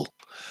total.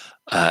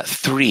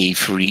 3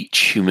 for each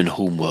human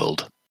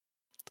homeworld.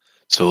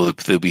 So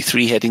there'll be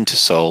 3 heading to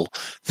Sol,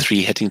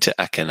 3 heading to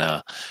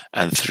Akana,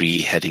 and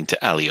 3 heading to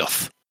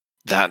Alioth.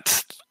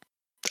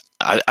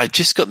 I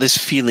just got this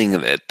feeling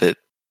that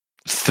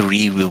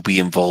 3 will be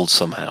involved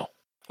somehow,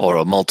 or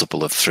a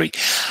multiple of 3.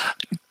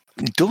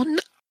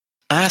 Don't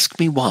ask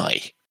me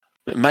why.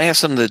 It may have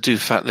something to do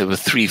with the fact there were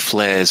 3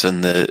 flares in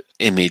the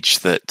image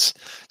that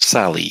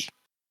Sally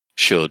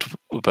showed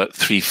about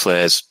 3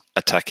 flares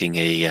attacking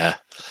a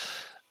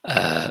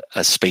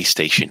space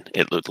station.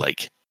 It looked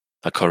like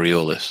a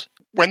Coriolis.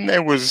 When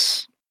there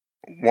was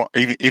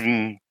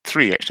even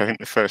 3, actually, I think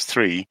the first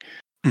 3,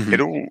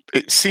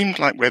 it seemed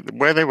like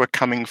where they were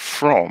coming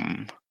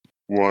from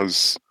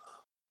was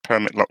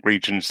permit lock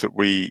regions that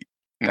we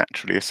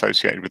naturally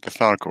associated with the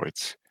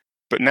Thargoids.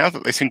 But now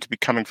that they seem to be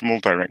coming from all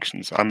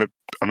directions, I'm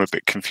a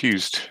bit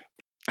confused.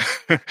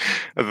 Are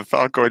the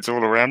Thargoids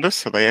all around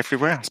us? Are they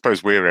everywhere? I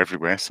suppose we're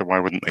everywhere, so why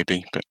wouldn't they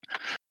be? But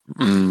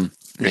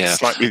it's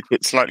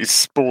slightly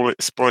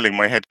spoiling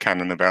my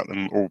headcanon about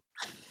them all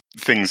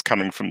things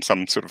coming from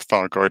some sort of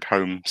Thargoid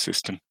home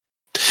system.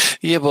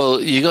 Yeah,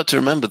 well, you got to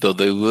remember though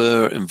they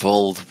were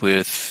involved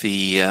with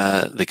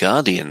the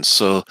Guardians.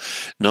 So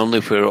normally,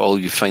 where all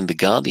you find the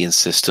Guardian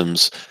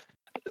systems,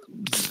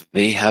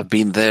 they have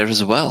been there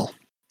as well.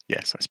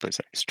 Yes, I suppose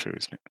that is true,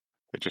 isn't it?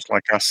 They're just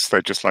like us.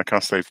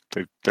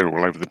 They're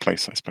all over the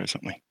place, I suppose,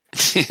 aren't they?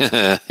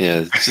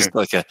 Yeah, it's just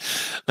like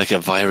a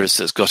virus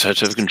that's got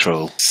out of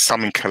control.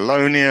 Some in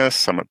Colonia,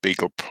 some at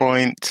Beagle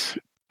Point.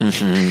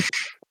 Mm-hmm.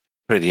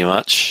 Pretty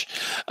much.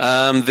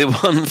 The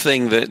one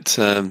thing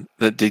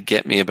that did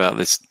get me about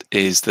this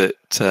is that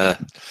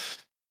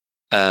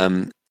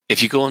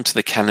if you go onto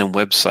the Canon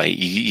website,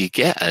 you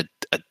get a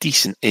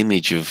decent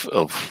image of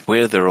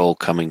where they're all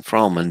coming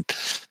from, and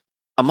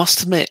I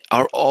must admit,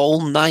 are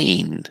all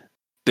 9?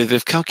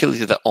 They've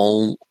calculated that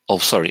all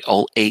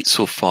 8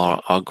 so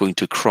far are going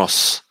to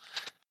cross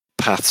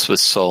paths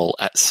with Saul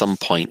at some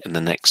point in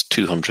the next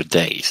 200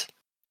 days.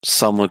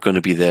 Some are going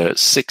to be there at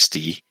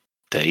 60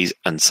 days,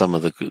 and some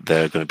of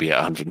they're going to be at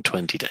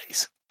 120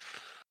 days.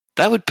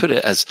 That would put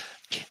it as,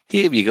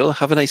 here you go,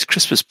 have a nice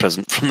Christmas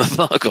present from the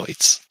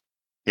Thargoids.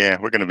 Yeah,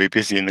 we're going to be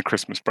busy in the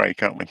Christmas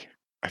break, aren't we?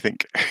 I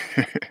think.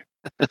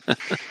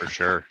 For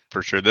sure.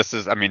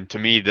 To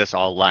me, this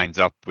all lines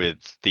up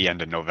with the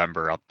end of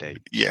November update.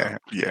 Yeah.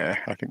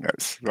 I think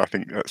that's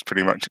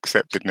pretty much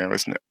accepted now,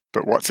 isn't it?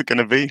 But what's it going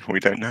to be? We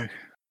don't know.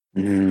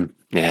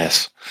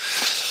 Yes.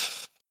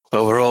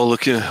 Well, we're all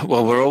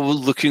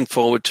looking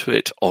forward to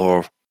it,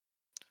 or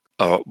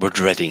we're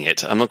dreading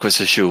it. I'm not quite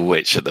so sure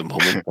which at the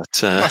moment,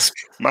 but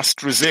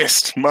must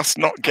resist. Must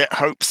not get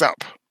hopes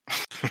up.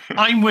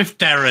 I'm with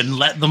Darren.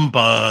 Let them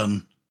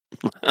burn.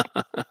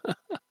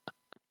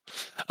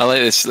 I like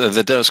this.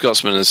 The Dale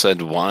Scotsman has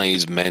said,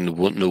 wise men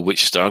won't know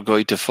which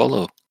Thargoid to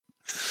follow.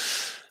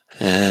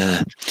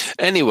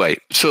 Anyway,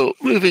 so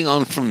moving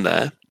on from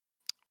there,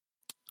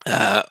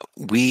 I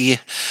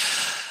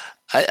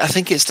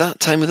think it's that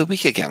time of the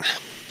week again.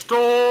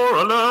 Store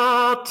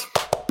alert!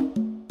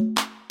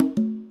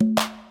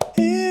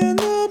 In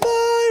the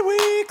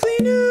bi-weekly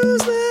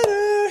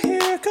newsletter,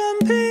 here come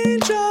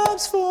paint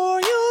jobs for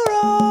your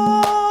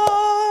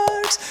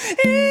art.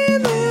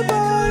 In the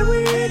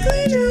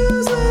bi-weekly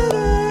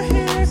newsletter,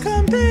 here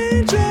come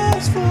paint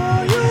jobs for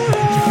your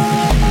art.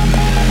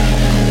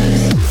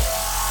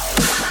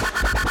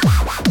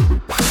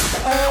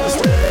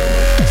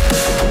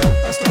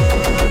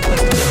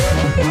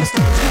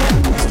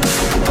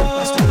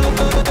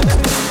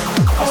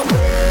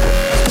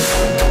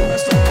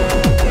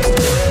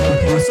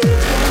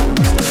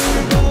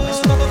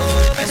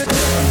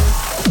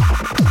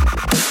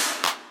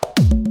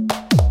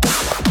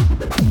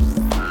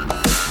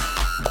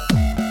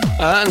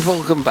 And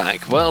welcome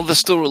back. Well, the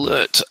Store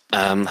Alert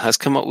has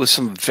come up with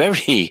some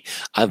very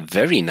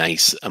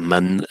nice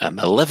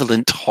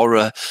malevolent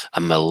horror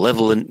and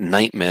malevolent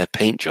nightmare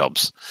paint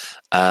jobs.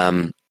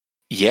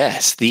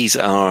 Yes, these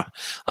are,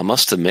 I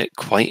must admit,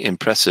 quite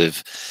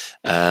impressive.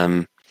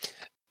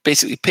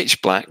 Basically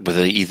pitch black with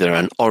either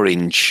an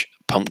orange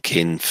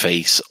pumpkin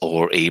face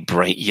or a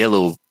bright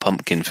yellow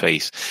pumpkin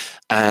face.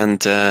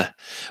 And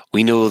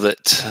we know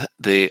that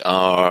they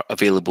are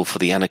available for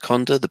the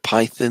Anaconda, the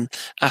Python,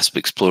 Asp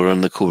Explorer,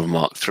 and the Cobra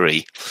Mark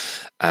III.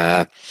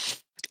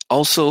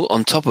 Also,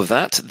 on top of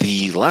that,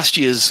 the last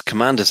year's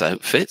Commander's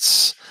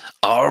outfits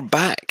are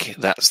back.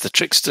 That's the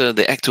Trickster,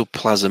 the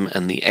Ectoplasm,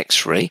 and the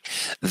X-Ray.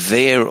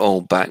 They're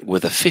all back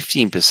with a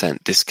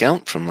 15%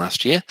 discount from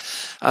last year.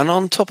 And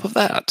on top of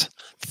that,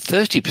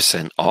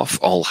 30% off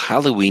all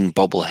Halloween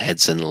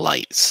bobbleheads and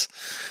lights.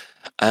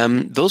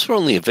 Those were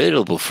only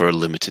available for a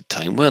limited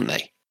time, weren't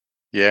they?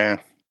 Yeah.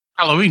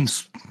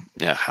 Halloween's.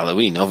 Yeah,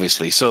 Halloween,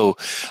 obviously. So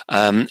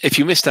if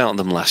you missed out on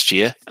them last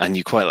year and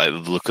you quite like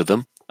the look of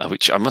them,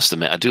 which I must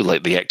admit, I do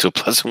like the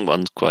Ectoplasm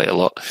ones quite a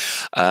lot,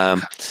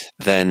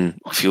 then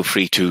feel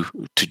free to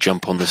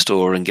jump on the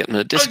store and get them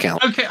at a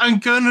discount. Okay, I'm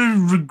going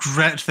to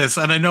regret this,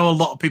 and I know a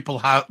lot of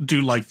people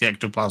do like the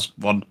Ectoplasm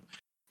one.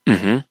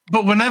 Mm-hmm.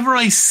 But whenever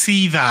I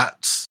see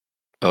that,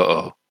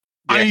 yes.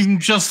 I'm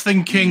just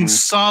thinking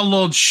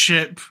Star-Lord's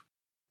ship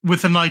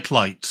with a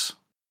nightlight.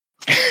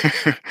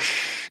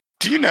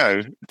 Do you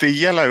know the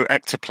yellow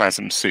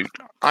Ectoplasm suit?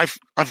 I've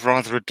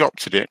rather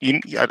adopted it.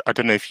 I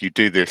don't know if you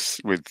do this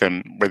with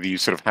them, whether you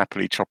sort of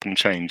happily chop and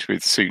change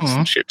with suits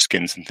and ship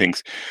skins and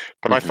things.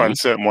 But I find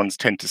certain ones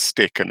tend to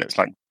stick, and it's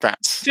like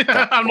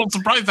I'm not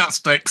surprised that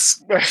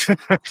sticks.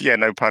 Yeah,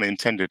 no pun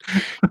intended.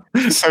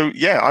 So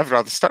yeah, I've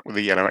rather stuck with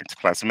the yellow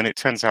Ectoplasm, and it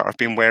turns out I've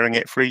been wearing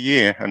it for a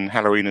year, and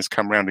Halloween has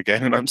come round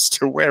again, and I'm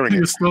still wearing it.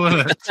 You're still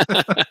in it.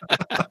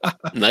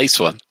 Nice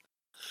one.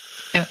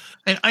 Yeah,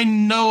 I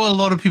know a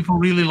lot of people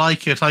really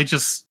like it. I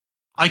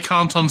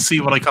can't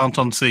unsee what I can't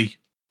unsee.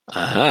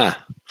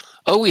 Aha.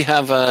 Oh, we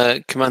have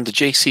Commander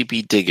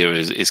JCB Digger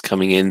is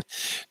coming in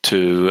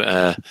to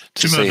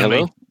say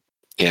hello.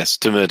 Yes,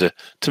 to murder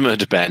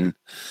Ben,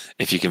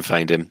 if you can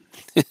find him.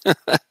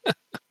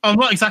 I'm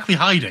not exactly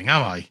hiding,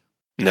 am I?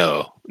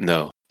 No.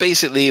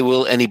 Basically,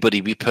 will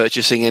anybody be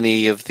purchasing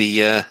any of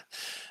the?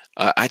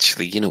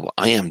 Actually, you know what?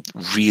 I am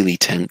really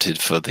tempted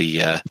for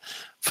the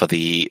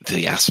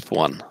Asp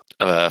one,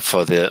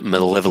 for the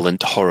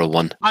malevolent horror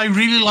one. I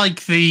really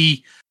like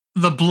the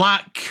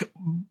black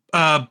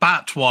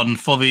bat one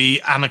for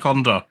the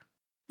Anaconda.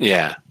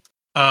 Yeah.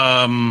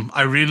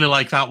 I really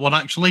like that one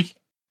actually,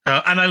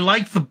 and I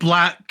like the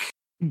black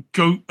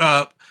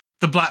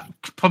the black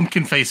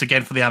pumpkin face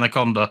again for the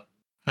Anaconda.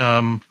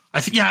 I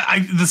think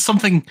there's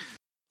something.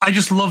 I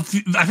just love.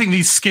 I think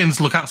these skins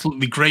look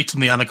absolutely great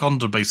on the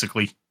Anaconda.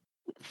 Basically,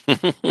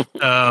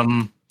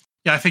 I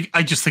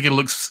just think it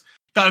looks.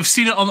 I've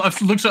seen it on.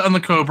 I've looked at it on the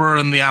Cobra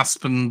and the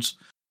Asp, and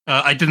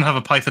I didn't have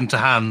a Python to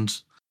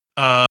hand.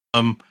 I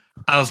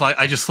was like,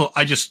 I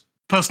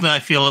personally, I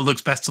feel it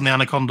looks best on the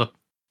Anaconda.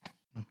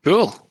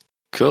 Cool.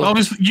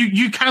 Obviously,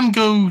 you can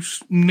go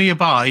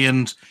nearby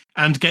and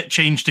get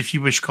changed if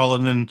you wish,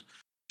 Colin, and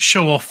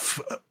show off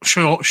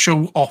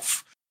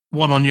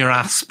one on your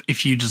Asp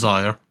if you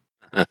desire.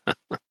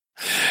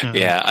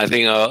 Yeah, I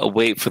think I'll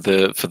wait for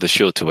the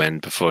show to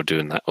end before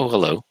doing that. Oh,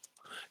 hello.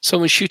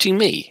 Someone's shooting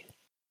me.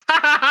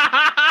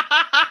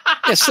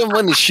 Yeah,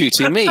 someone is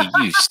shooting me.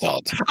 You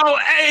start. Oh,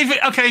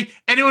 okay.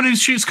 Anyone who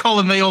shoots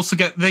Colin, they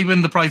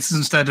win the prizes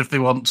instead if they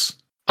want.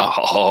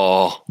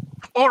 Oh.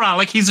 Or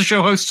Alec, he's a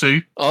show host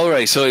too. All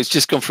right, so it's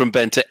just gone from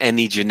Ben to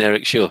any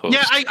generic show host.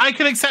 Yeah, I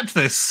can accept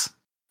this.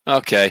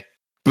 Okay.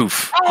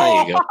 Boof.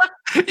 Oh, there you go.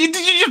 Did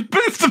you just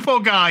boof the poor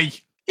guy?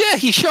 Yeah,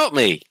 he shot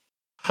me.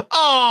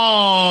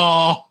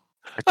 Oh.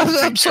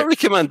 I'm sorry,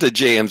 Commander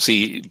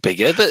JMC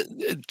Bigger, but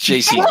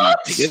JCB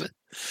Bigger.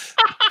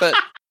 But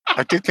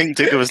I did think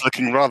Digger was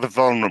looking rather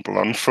vulnerable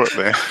on foot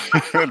there.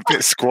 A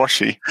bit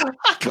squashy.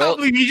 I can't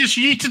believe you just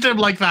yeeted him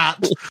like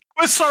that.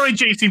 We're sorry,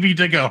 JCB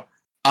Digger.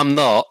 I'm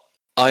not.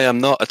 I am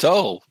not at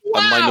all.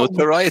 Wow. And my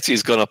notoriety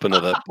has gone up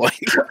another point.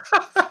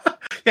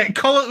 Yeah,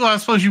 Colin, well, I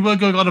suppose you were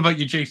going on about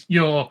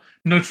your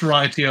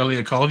notoriety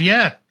earlier, Colin.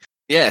 Yeah.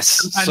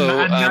 Yes.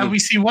 And now we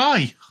see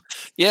why.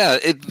 Yeah,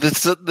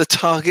 the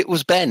target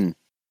was Ben.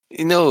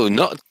 No,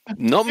 not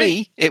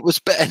me. It was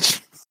Ben.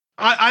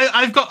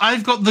 I've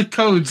got the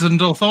codes,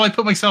 and although I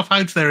put myself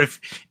out there,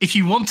 if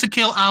you want to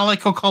kill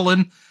Alec or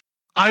Colin,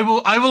 I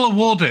will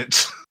award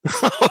it.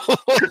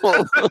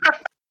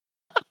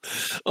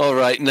 All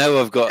right, now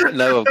I've got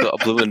a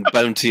blooming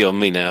bounty on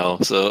me now.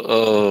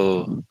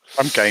 So,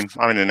 I'm game.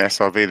 I'm in an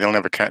SRV. They'll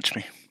never catch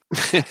me.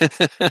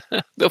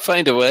 They'll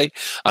find a way.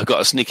 I've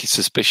got a sneaky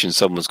suspicion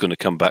someone's going to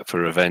come back for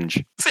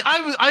revenge. See,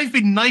 I've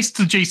been nice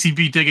to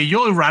JCB Digger.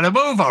 You ran him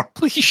over.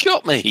 Well, he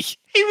shot me.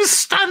 He was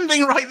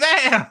standing right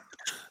there.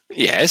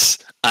 Yes,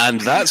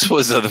 and that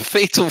was the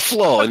fatal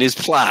flaw in his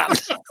plan.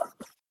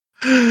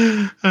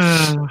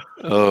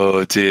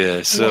 Oh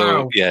dear.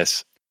 So, wow.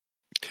 Yes.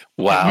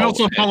 Wow. We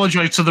also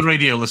apologise to the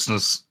radio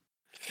listeners.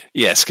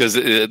 Yes, because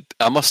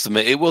I must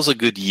admit, it was a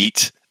good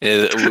yeet.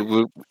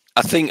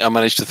 I think I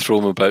managed to throw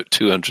him about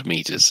 200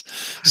 meters.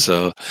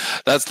 So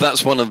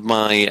that's one of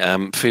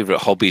my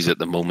favourite hobbies at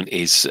the moment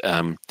is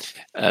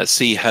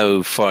see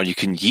how far you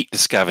can yeet the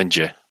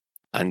scavenger.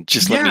 And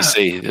just let me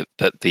say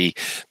that the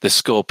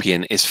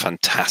Scorpion is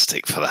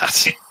fantastic for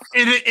that.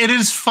 It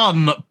is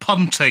fun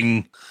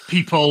punting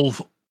people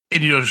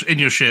in your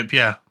ship,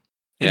 in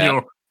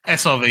your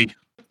SRV.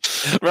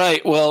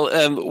 Right. Well,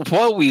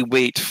 while we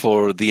wait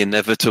for the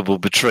inevitable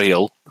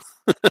betrayal,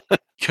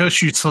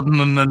 curse you, sudden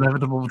and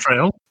inevitable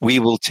betrayal, we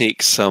will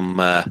take some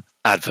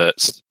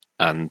adverts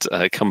and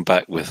come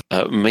back with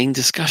a main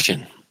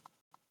discussion.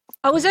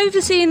 I was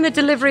overseeing the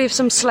delivery of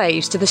some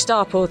slaves to the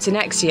starport in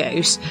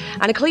Exios,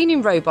 and a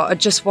cleaning robot had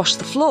just washed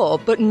the floor,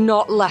 but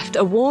not left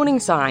a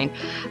warning sign.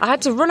 I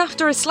had to run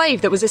after a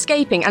slave that was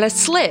escaping, and I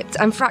slipped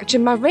and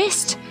fractured my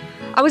wrist.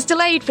 I was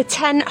delayed for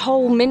 10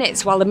 whole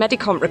minutes while the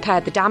Medicomp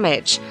repaired the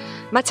damage.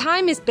 My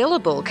time is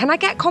billable. Can I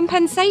get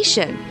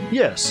compensation?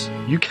 Yes,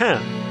 you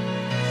can.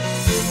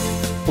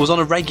 I was on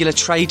a regular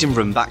trading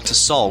run back to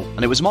Sol,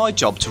 and it was my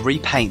job to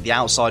repaint the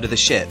outside of the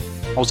ship.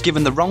 I was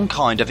given the wrong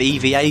kind of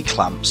EVA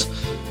clamps.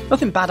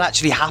 Nothing bad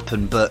actually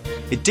happened, but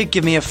it did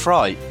give me a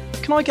fright.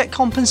 Can I get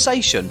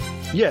compensation?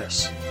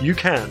 Yes, you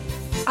can.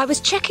 I was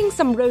checking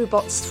some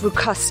robots through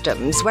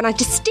customs when I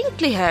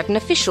distinctly heard an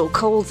official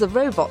call the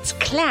robots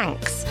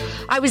clanks.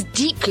 I was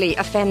deeply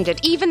offended,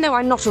 even though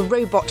I'm not a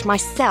robot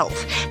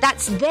myself.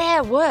 That's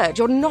their word.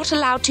 You're not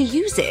allowed to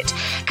use it.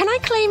 Can I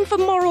claim for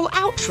moral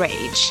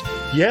outrage?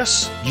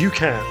 Yes, you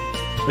can.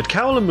 At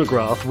Cowell and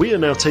McGrath, we are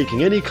now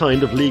taking any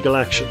kind of legal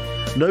action.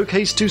 No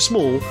case too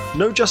small,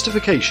 no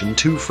justification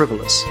too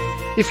frivolous.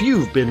 If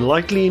you've been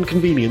lightly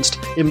inconvenienced,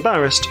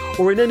 embarrassed,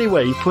 or in any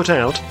way put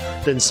out,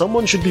 then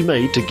someone should be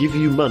made to give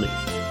you money.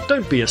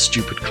 Don't be a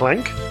stupid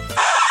clank.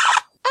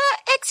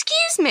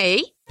 Excuse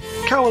me?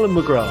 Cowell and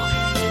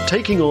McGrath,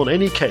 taking on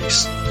any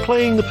case,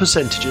 playing the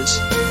percentages.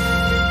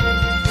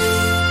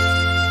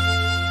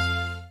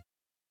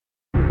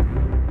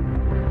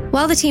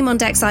 While the team on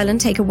Dex Island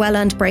take a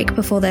well-earned break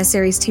before their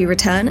Series 2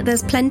 return,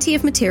 there's plenty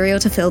of material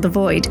to fill the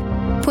void.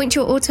 Point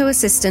your auto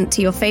assistant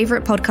to your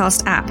favourite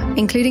podcast app,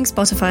 including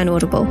Spotify and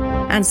Audible,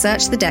 and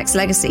search The Dex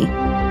Legacy.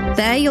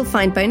 There you'll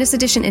find bonus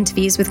edition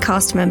interviews with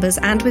cast members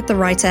and with the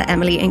writer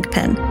Emily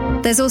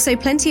Inkpen. There's also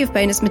plenty of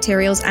bonus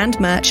materials and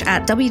merch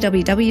at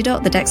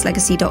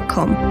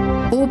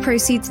www.thedexlegacy.com. All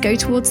proceeds go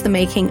towards the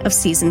making of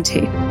Season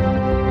 2.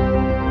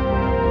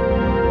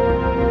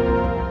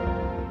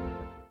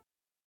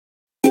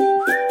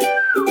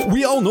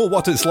 We all know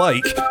what it's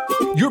like.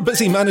 You're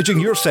busy managing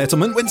your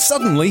settlement when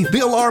suddenly the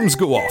alarms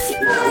go off.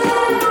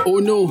 Oh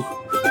no,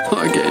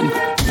 not again.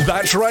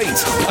 That's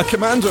right. A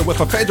commander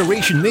with a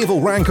Federation naval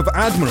rank of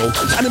Admiral,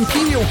 an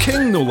Imperial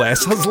King no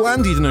less, has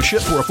landed in a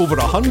ship worth over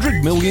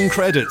 100 million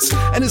credits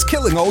and is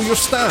killing all your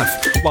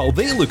staff, while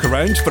they look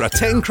around for a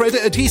 10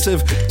 credit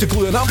adhesive to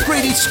glue an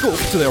upgraded scope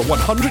to their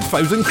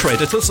 100,000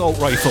 credit assault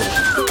rifle.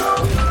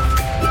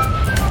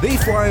 They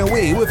fly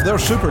away with their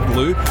super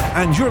glue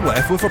and you're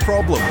left with a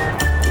problem.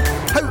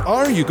 How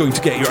are you going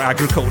to get your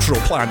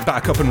agricultural plant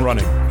back up and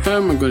running? How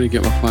am I going to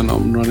get my plant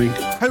up and running?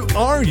 How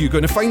are you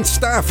going to find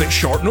staff at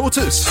short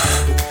notice?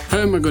 How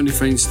am I going to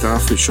find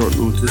staff at short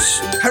notice?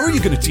 How are you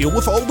going to deal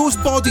with all those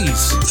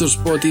bodies? There's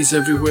bodies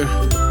everywhere.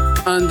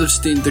 And they've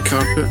stained the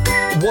carpet.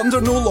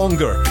 Wonder no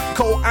longer.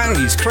 Call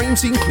Aries Crime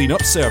Scene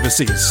Cleanup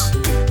Services.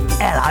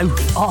 Hello,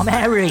 I'm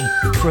Harry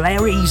from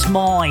Harry's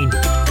Mine.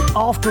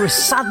 After a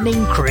sudden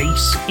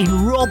increase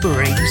in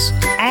robberies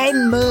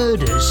and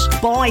murders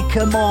by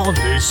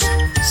commanders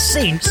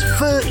since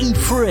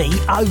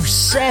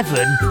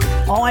 3307,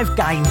 I've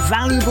gained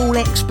valuable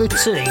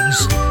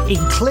expertise in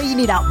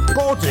cleaning up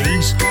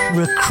bodies,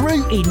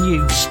 recruiting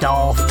new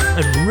staff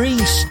and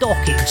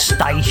restocking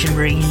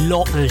stationary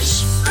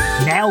lockers.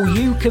 Now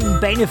you can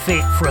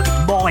benefit from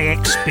my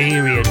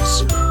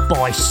experience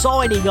by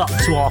signing up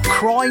to our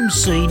Crime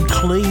Scene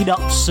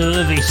Cleanup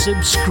Service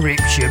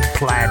subscription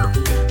plan.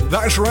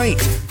 That's right.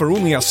 For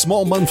only a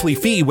small monthly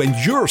fee, when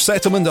your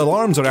settlement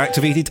alarms are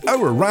activated,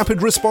 our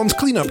rapid response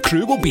cleanup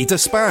crew will be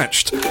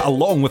dispatched,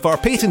 along with our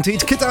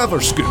patented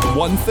Cadaver Scoop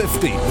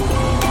 150.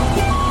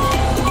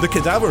 The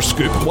Cadaver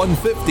Scoop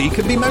 150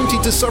 can be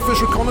mounted to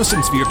surface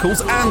reconnaissance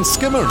vehicles and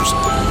skimmers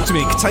to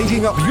make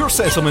tidying up your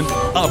settlement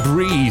a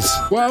breeze.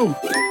 Wow,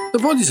 the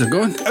bodies are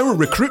gone. Our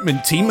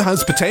recruitment team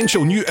has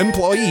potential new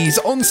employees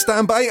on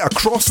standby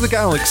across the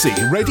galaxy,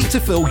 ready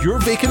to fill your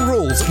vacant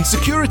roles in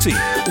security,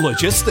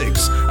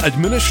 logistics,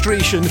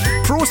 administration,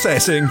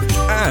 processing,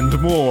 and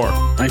more.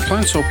 My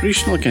plant's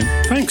operational again.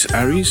 Thanks,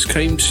 Aries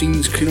Crime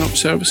Scenes Cleanup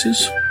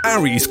Services.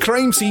 Aries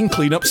Crime Scene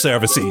Cleanup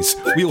Services.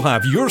 We'll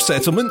have your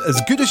settlement as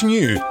good as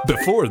new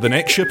before the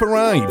next ship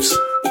arrives.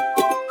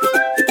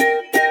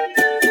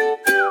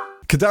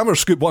 Cadaver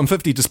Scoop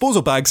 150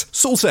 disposal bags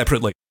sold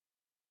separately.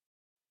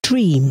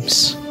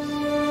 Dreams.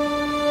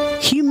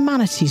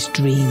 Humanity's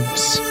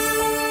dreams.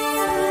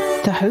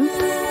 The hope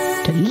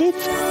to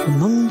live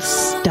among the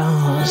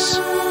stars.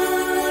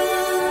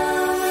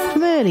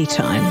 From early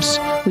times,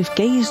 we've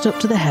gazed up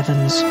to the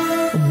heavens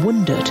and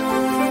wondered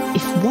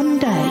if one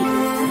day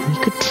we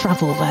could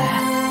travel there.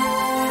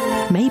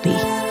 Maybe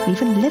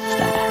even live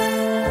there.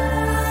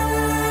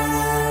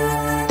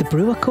 The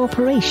Brewer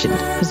Corporation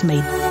has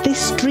made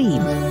this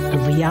dream a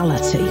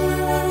reality.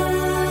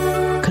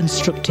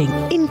 Constructing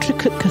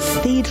intricate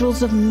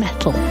cathedrals of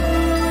metal,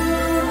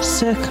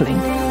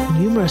 circling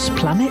numerous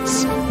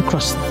planets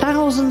across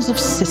thousands of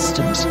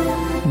systems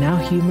in our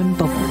human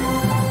bubble.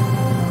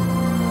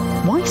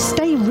 Why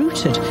stay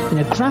rooted in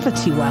a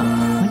gravity well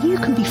when you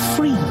can be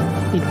free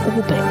in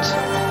orbit,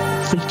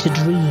 free to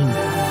dream,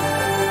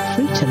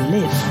 free to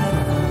live,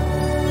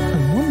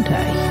 and one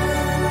day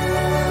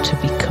to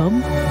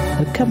become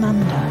a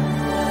commander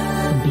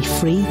and be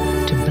free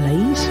to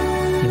blaze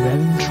your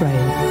own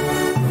trail?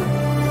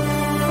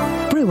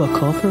 Brewer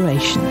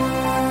Corporation,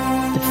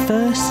 the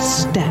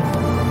first step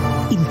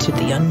into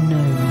the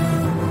unknown.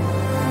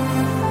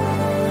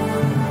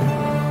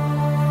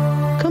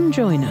 Come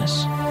join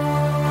us.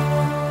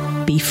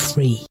 Be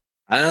free.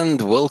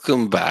 And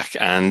welcome back.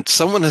 And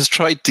someone has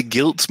tried to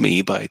guilt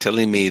me by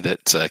telling me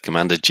that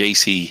Commander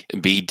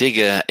JCB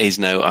Digger is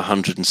now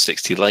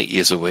 160 light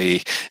years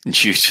away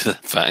due to the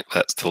fact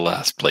that's the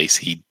last place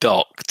he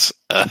docked.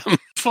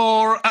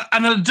 For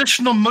an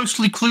additional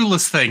mostly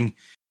clueless thing,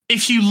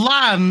 if you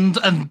land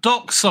and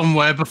dock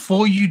somewhere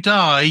before you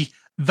die,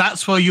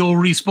 that's where you'll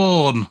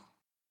respawn.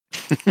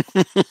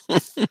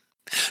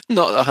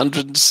 Not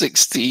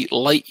 160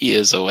 light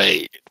years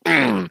away.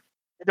 You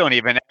don't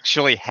even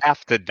actually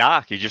have to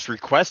dock. You just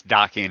request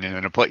docking and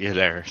it'll put you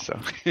there. So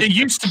it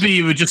used to be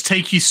it would just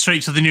take you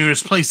straight to the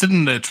nearest place,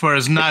 didn't it?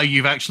 Whereas now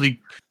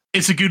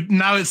it's a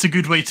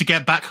good way to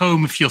get back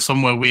home if you're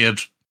somewhere weird.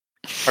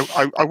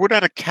 I would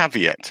add a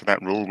caveat to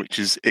that rule, which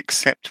is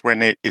except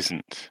when it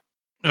isn't.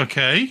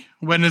 Okay,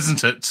 when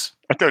isn't it?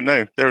 I don't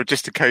know. There are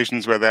just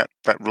occasions where that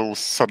rule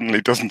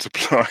suddenly doesn't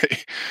apply.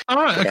 All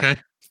right, okay.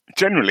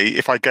 Generally,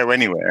 if I go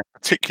anywhere,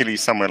 particularly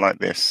somewhere like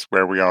this,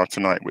 where we are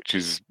tonight, which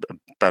is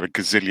about a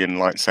gazillion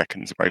light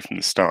seconds away from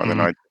the star, then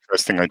the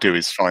first thing I do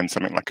is find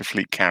something like a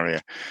fleet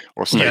carrier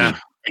or station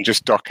and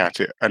just dock at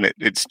it. And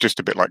it's just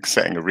a bit like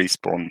setting a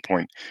respawn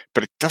point.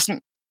 But it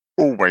doesn't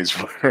always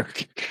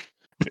work.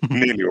 It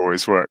nearly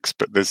always works,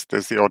 but there's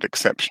the odd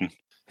exception.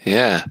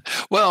 Yeah.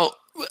 Well,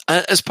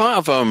 as part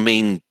of our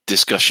main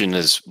discussion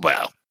as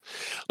well,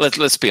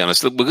 let's be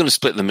honest, we're going to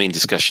split the main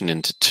discussion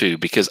into two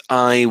because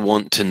I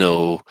want to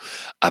know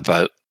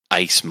about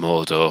Ice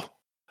Mordor.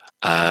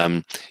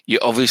 You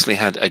obviously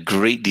had a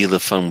great deal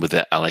of fun with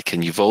it, Alec,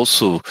 and you've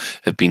also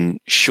have been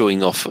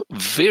showing off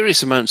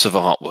various amounts of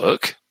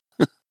artwork.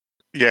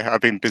 Yeah,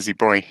 I've been busy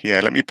boy.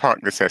 Yeah, let me park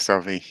this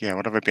SRV. Yeah,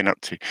 what have I been up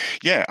to?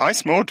 Yeah,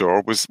 Ice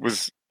Mordor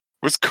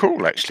was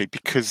cool actually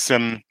because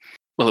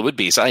well, it would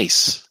be, it's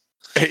ice.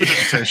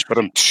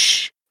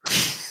 But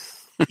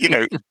you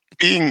know,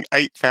 being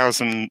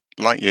 8,000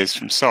 light years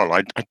from Sol,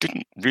 I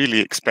didn't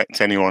really expect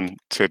anyone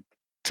to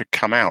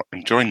come out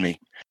and join me.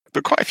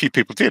 But quite a few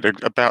people did.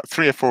 About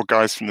 3 or 4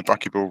 guys from the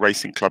Buckyball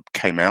Racing Club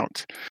came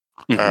out.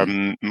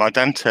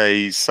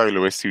 Mardante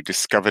Soloist, who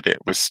discovered it,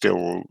 was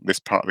still this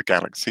part of the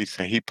galaxy,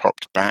 so he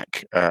popped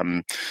back.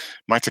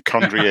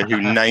 Mitochondria,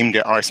 who named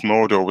it Ice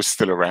Mordor, was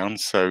still around,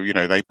 so, you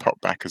know, they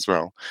popped back as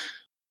well.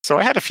 So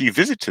I had a few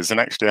visitors, and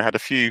actually I had a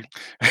few...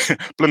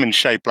 Bloomin'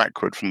 Shay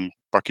Blackwood from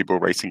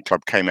Buckyball Racing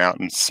Club came out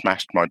and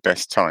smashed my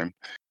best time,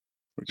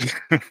 which,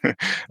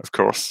 of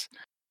course.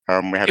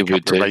 We had a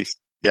couple of races.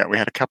 Yeah, we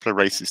had a couple of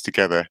races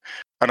together.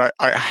 And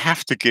I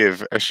have to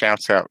give a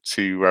shout out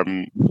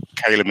to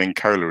Caleb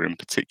Mincola in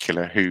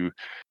particular,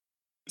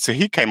 so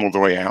he came all the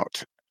way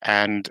out,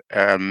 and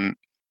I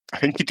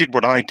think he did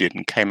what I did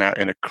and came out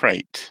in a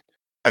crate,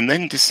 and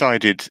then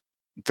decided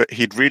that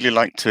he'd really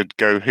like to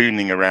go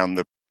hooning around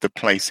the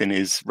place in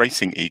his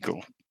Racing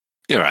Eagle.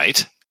 You're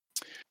right.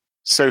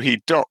 So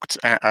he docked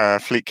at a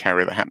fleet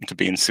carrier that happened to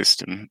be in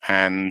system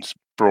and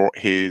brought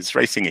his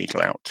Racing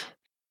Eagle out.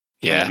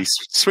 Yeah. And he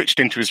switched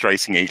into his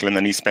Racing Eagle, and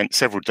then he spent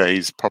several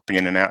days popping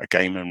in and out of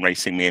game and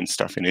racing me and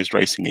stuff in his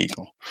Racing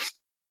Eagle.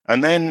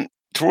 And then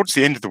towards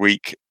the end of the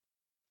week,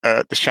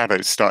 the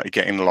shadows started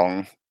getting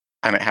long,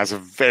 and it has a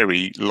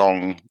very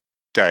long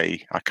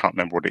day. I can't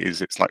remember what it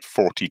is. It's like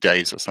 40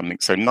 days or something.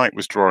 So night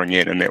was drawing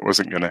in, and it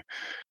wasn't going to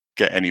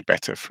get any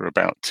better for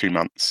about 2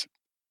 months.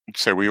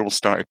 So we all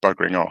started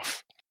buggering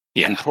off.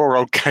 Yeah. And poor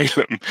old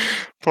Caleb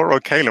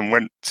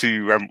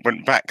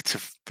went back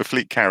to the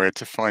fleet carrier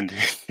to find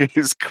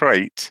his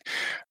crate.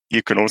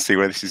 You can all see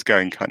where this is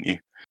going, can't you?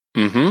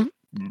 Mm-hmm.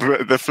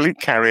 But the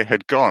fleet carrier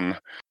had gone,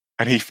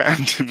 and he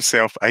found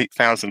himself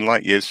 8,000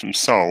 light years from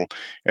Sol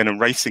in a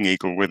Racing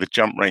Eagle with a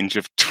jump range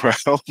of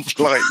 12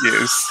 light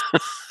years.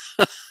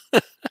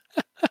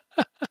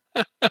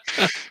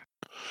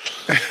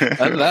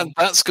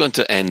 That's going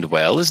to end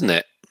well, isn't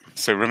it?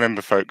 So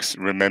remember, folks.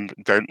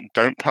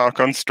 Don't park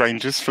on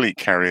strangers' fleet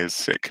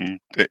carriers. It can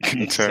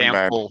turn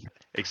bad.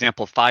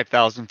 Example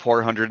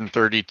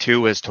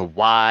 5,432 as to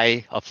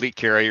why a fleet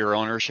carrier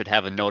owner should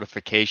have a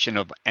notification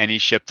of any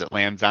ship that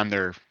lands on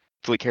their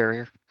fleet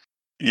carrier.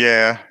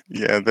 Yeah.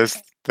 There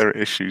are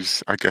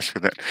issues, I guess,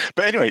 with it.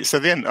 But anyway, so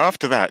then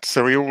after that,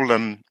 so we all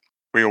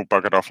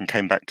buggered off and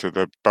came back to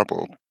the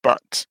bubble.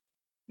 But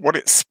what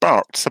it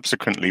sparked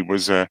subsequently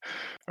was a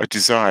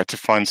desire to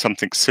find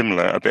something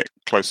similar a bit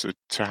closer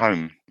to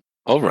home.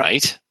 All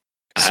right.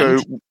 So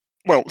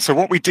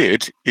what we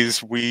did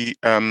is we,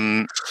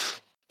 in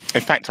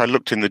fact, I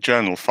looked in the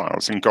journal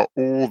files and got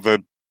all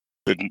the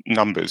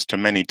numbers to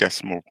many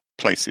decimal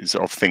places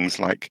of things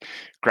like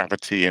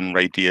gravity and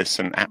radius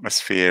and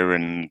atmosphere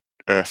and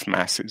Earth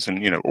masses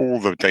and, you know,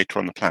 all the data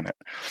on the planet.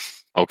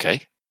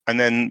 Okay. And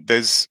then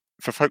there's,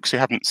 for folks who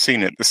haven't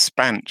seen it, the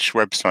Spanch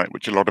website,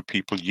 which a lot of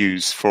people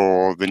use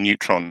for the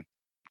neutron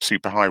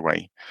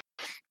superhighway,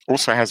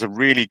 also has a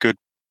really good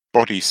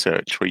body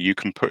search where you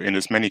can put in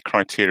as many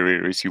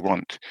criteria as you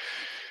want.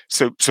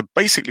 So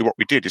basically what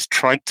we did is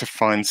tried to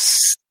find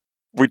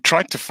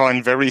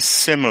very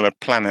similar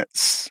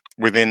planets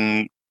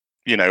within,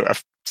 you know,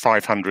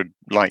 500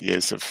 light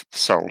years of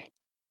Sol.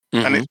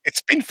 Mm-hmm. And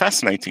it's been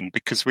fascinating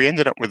because we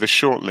ended up with a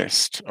short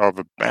list of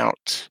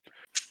about,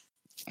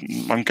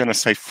 I'm going to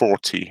say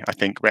 40. I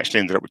think we actually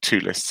ended up with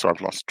 2 lists, so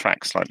I've lost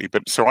track slightly.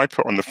 But so I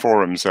put on the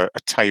forums a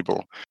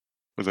table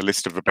with a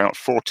list of about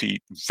 40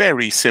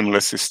 very similar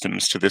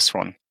systems to this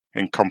one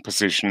in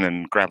composition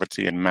and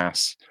gravity and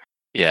mass.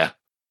 Yeah.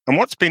 And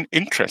what's been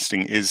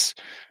interesting is,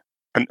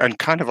 and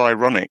kind of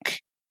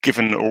ironic,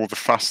 given all the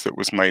fuss that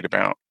was made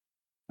about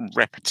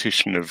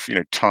repetition of, you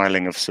know,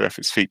 tiling of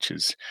surface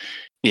features,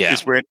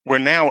 is we're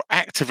now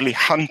actively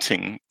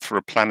hunting for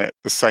a planet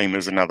the same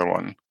as another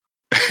one.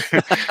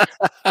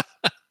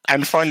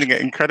 And finding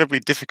it incredibly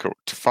difficult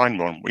to find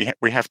one.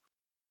 We have,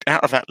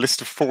 out of that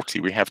list of 40,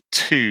 we have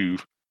 2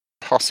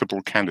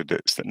 possible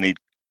candidates that need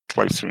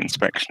closer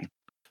inspection.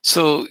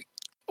 So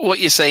what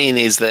you're saying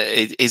is that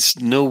it's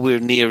nowhere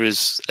near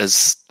as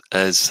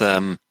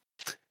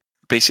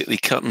basically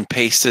cut and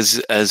paste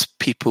as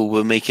people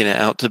were making it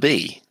out to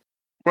be.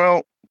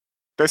 Well,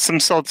 there's some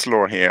sod's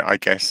law here, I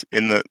guess,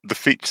 in that the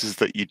features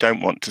that you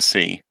don't want to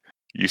see,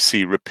 you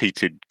see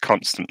repeated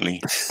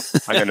constantly.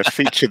 And then a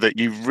feature that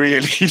you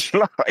really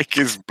like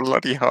is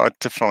bloody hard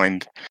to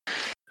find.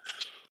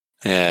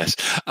 Yes.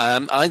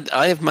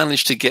 I have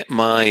managed to get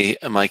my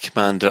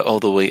commander all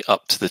the way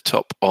up to the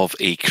top of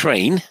a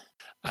crane.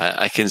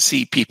 I can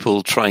see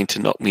people trying to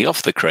knock me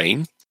off the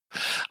crane.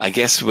 I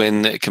guess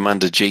when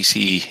Commander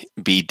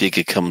JCB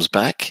Digger comes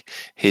back,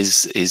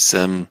 his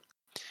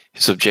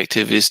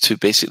objective is to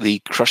basically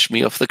crush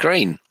me off the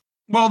crane.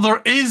 Well,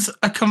 there is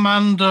a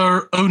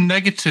Commander O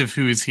Negative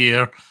who is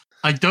here.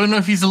 I don't know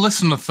if he's a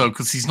listener though,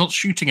 because he's not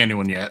shooting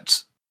anyone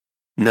yet.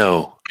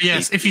 No.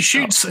 Yes, if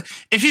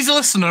he's a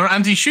listener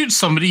and he shoots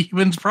somebody, he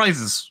wins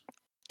prizes.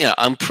 Yeah,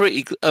 I'm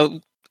pretty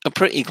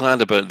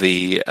glad about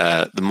the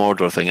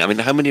Mordor thing. I mean,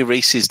 how many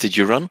races did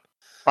you run?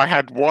 I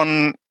had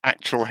one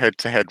actual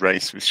head-to-head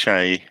race with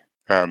Shay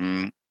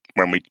when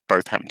we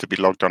both happened to be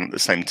logged on at the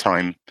same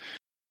time.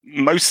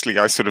 Mostly,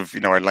 I sort of,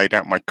 I laid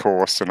out my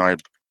course and I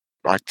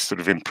sort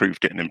of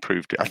improved it.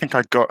 I think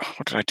I got,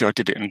 what did I do? I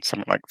did it in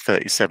something like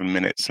 37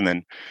 minutes, and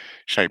then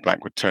Shay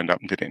Blackwood turned up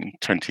and did it in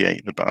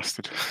 28, the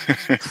bastard.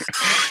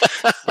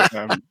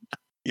 But,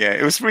 yeah,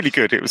 it was really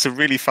good. It was a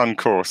really fun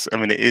course. I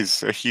mean, it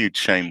is a huge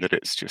shame that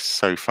it's just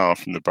so far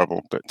from the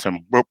bubble, but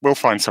we'll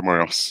find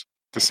somewhere else.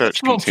 The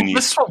search continues.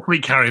 This is what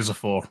fleet carriers are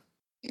for.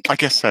 I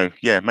guess so.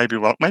 Yeah, maybe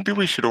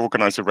we should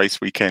organise a race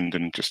weekend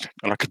and just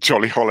like a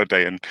jolly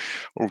holiday and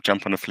all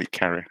jump on a fleet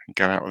carrier and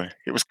go out there.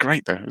 It was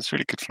great though. It was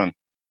really good fun.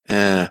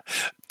 Yeah.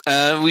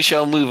 We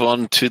shall move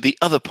on to the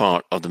other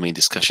part of the main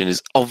discussion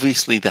is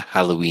obviously the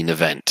Halloween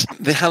event.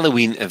 The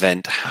Halloween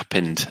event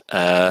happened,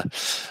 and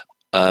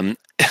I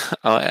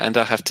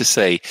have to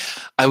say,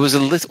 I was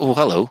a little... Oh,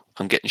 hello,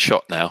 I'm getting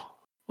shot now.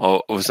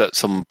 Or was that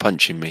someone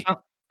punching me?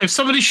 If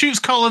somebody shoots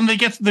Colin, they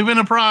win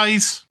a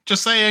prize.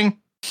 Just saying.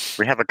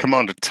 We have a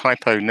Commander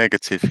Typo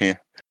Negative here,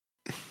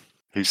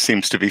 who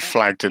seems to be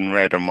flagged in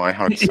red on my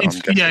HUD. So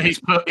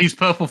he's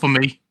purple for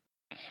me.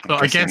 So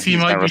I guess he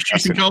might be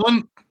shooting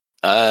Colin.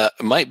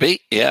 Might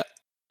be, yeah.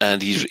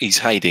 And he's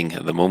hiding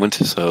at the moment.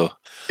 So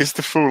is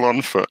the fool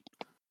on foot?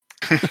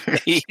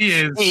 He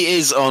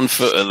is on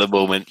foot at the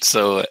moment.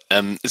 So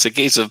it's a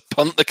case of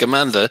punt the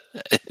commander.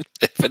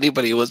 If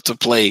anybody wants to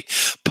play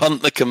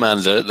punt the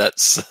commander,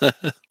 that's.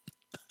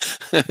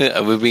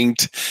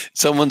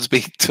 Someone's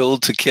being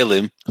told to kill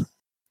him.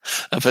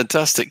 A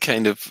fantastic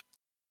kind of.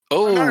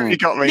 Oh, no, he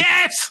got me.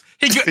 Yes,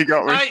 he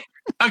got me. Right.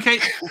 Okay.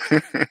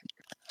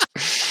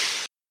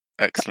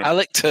 Excellent.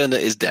 Alec Turner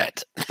is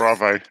dead.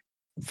 Bravo.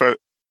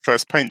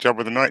 First paint job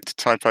of the night to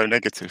Typo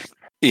Negative.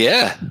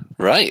 Yeah,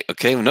 right.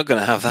 Okay, we're not going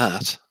to have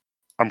that.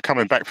 I'm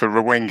coming back for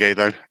Rwenge,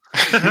 though.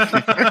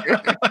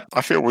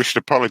 I feel we should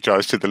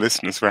apologise to the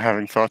listeners for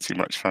having far too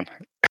much fun.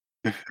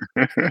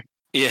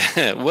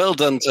 Yeah, well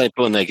done,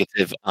 Typo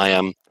Negative. I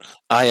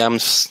am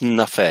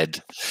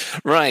snuffed.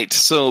 Right,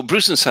 so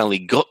Bruce and Sally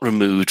got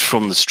removed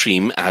from the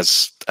stream,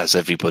 as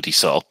everybody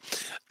saw,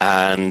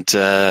 and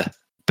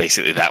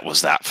basically that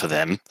was that for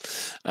them.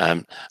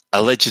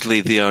 Allegedly,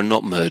 they are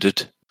not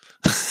murdered.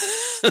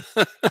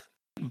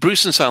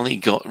 Bruce and Sally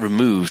got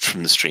removed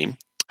from the stream,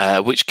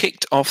 which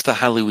kicked off the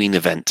Halloween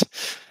event.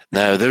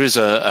 Now, there is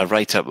a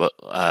write-up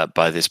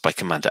by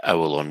Commander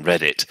Owl on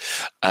Reddit,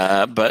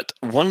 but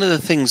one of the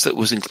things that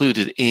was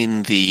included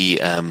in the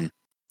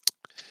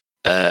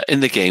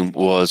game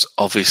was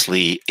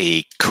obviously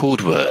a code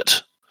word.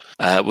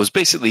 Was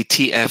basically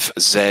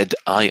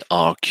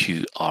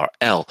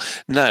TFZIRQRL.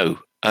 Now,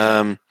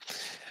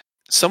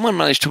 someone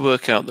managed to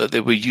work out that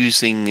they were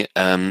using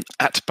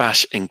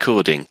 @bash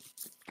encoding,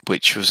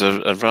 which was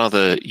a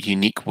rather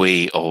unique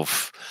way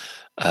of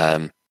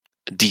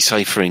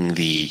deciphering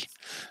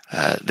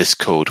this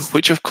code,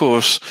 which of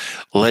course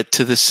led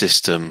to the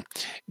system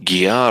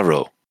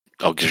Giaro.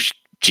 Or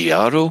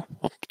Giaro?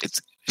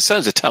 It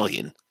sounds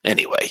Italian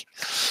anyway.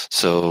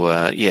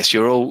 So yes,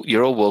 you're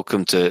all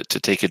welcome to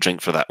take a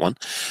drink for that one.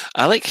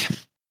 Alec?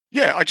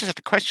 Yeah, I just had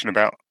a question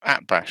about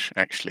 @bash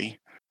actually.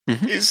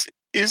 Mm-hmm.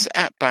 Is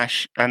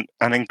 @bash an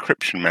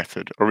encryption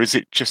method, or is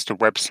it just a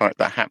website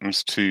that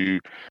happens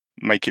to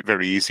make it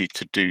very easy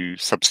to do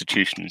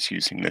substitutions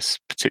using this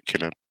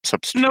particular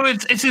substitution? No,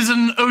 it is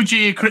an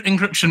OG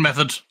encryption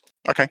method.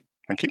 Okay,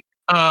 thank you.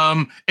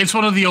 It's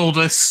one of the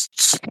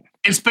oldest.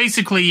 It's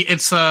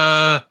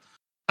a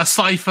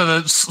cipher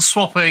that's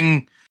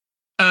swapping.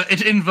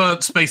 It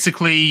inverts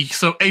basically,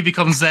 so A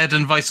becomes Z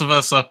and vice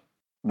versa.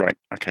 Right.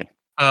 Okay.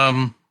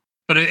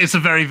 But it's a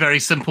very, very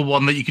simple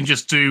one that you can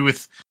just do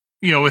with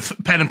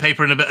pen and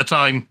paper in a bit of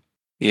time.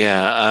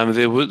 Yeah.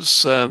 There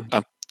was.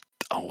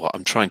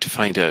 I'm trying to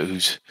find out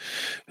who's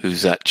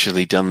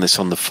actually done this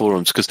on the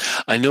forums, because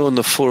I know on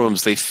the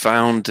forums they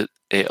found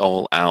it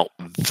all out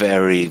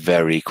very,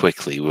 very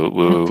quickly. We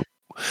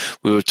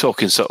were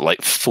talking sort of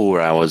like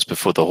 4 hours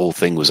before the whole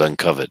thing was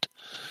uncovered.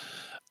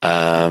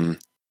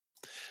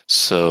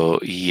 So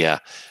yeah,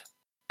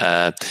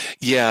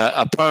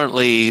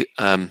 Apparently,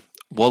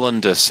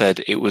 Wallander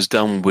said it was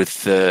done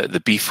with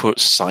the Beaufort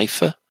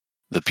cipher.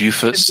 The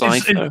Beaufort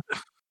cipher.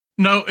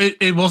 No,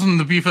 it wasn't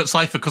the Beaufort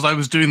cipher, because I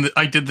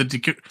did the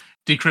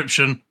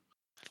decryption.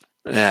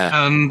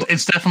 Yeah, and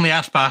it's definitely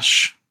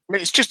 @bash. I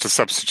mean, it's just a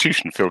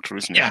substitution filter,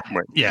 isn't it? Yeah,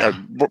 yeah.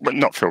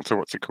 Not filter.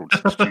 What's it called?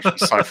 Substitution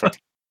cipher.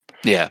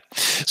 Yeah.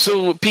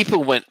 So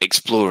people went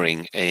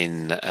exploring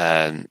in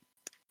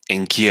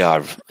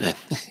Kiev.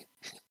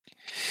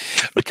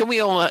 But can we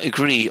all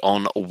agree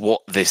on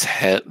what this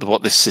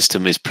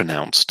system is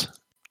pronounced?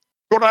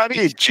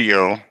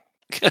 Correggio.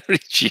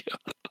 Correggio.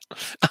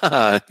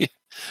 Ah,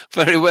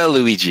 very well,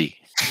 Luigi.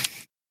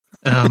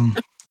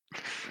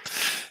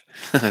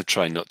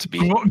 Try not to be.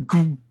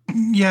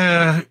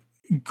 Yeah,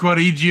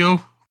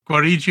 Guarigio.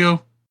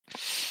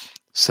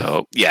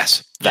 So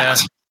yes,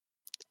 that. Yeah.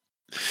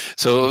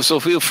 So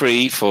feel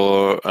free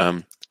for.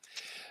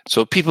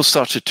 So people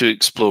started to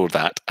explore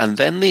that, and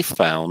then they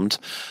found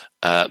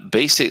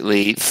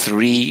basically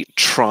 3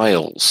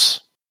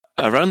 trials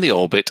around the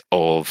orbit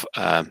of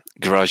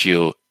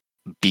Garagio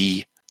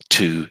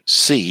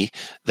B2C.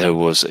 There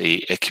was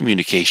a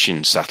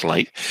communication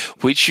satellite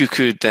which you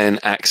could then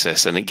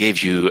access, and it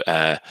gave you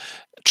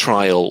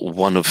trial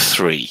 1 of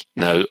 3.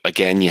 Now,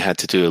 again, you had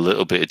to do a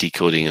little bit of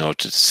decoding in order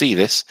to see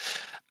this,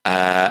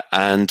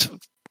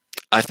 and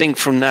I think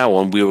from now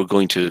on we were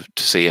going to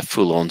say a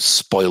full-on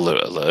spoiler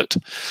alert.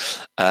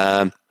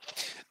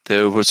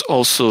 There was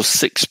also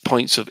 6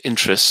 points of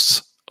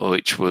interest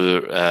which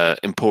were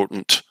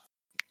important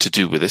to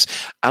do with this.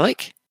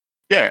 Alec?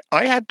 Yeah,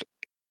 I had.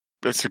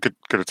 That's a good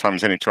a time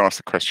as any to ask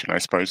the question, I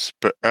suppose.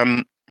 But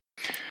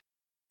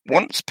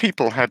once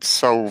people had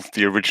solved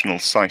the original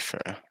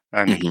cipher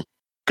and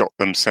got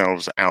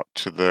themselves out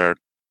to the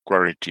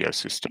Guarigio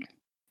system.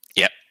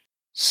 Yep.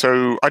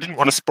 So I didn't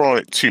want to spoil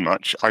it too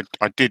much. I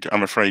did,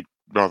 I'm afraid,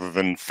 rather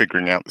than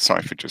figuring out the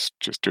cipher, just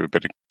do a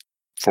bit of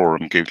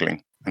forum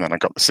Googling. And then I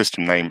got the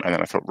system name, and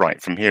then I thought, right,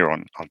 from here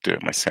on, I'll do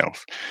it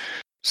myself.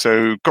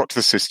 So got to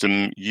the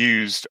system,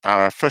 used,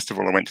 first of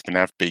all, I went to the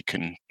nav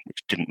beacon,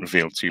 which didn't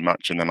reveal too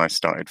much, and then I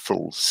started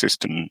full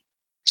system.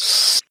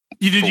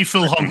 You did your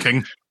full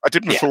honking? I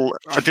did my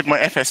I did my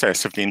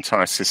FSS of the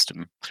entire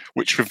system,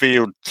 which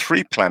revealed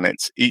 3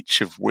 planets,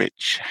 each of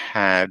which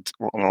had,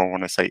 what do I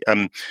want to say?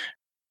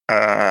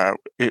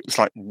 It was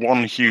like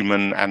 1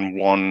 human and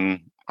 1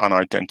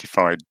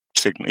 unidentified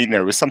signal. You know,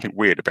 there was something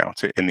weird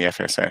about it in the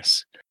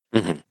FSS.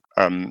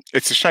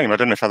 It's a shame. I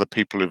don't know if other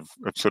people have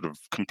sort of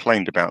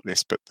complained about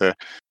this, but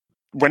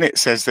when it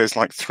says there's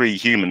like 3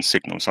 human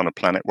signals on a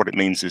planet, what it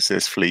means is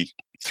there's 3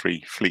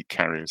 fleet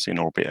carriers in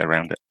orbit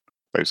around it.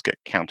 Those get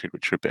counted,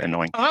 which are a bit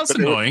annoying. Oh, that's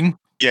annoying.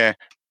 Yeah,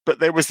 but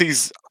there was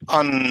these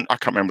I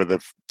can't remember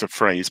the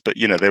phrase, but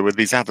you know, there were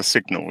these other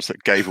signals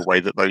that gave away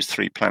that those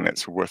 3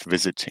 planets were worth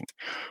visiting.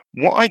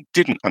 What I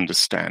didn't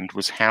understand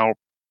was how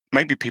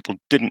maybe people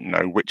didn't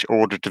know which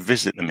order to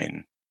visit them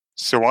in.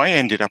 So I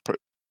ended up at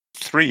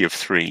 3 of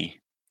 3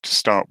 to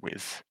start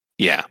with.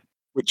 Yeah,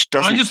 which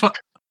doesn't.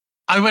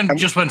 I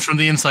just went from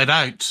the inside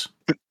out.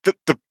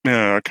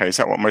 Okay, is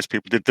that what most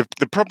people did?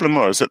 The problem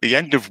was at the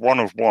end of 1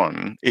 of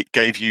 1, it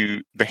gave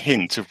you the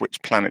hint of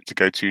which planet to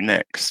go to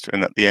next,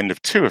 and at the end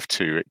of 2 of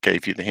 2, it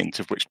gave you the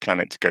hint of which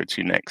planet to go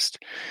to next.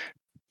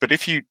 But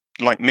if you,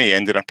 like me,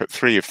 ended up at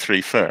 3 of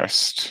 3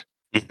 first,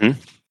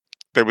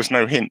 there was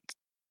no hint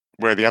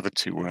where the other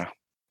 2 were.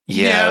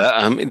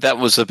 Yeah, that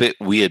was a bit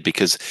weird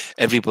because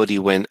everybody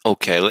went,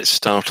 okay, let's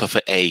start off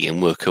at A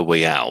and work our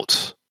way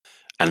out,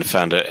 and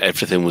found out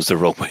everything was the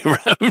wrong way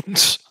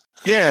around.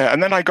 Yeah,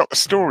 and then I got the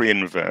story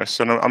in reverse.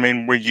 And I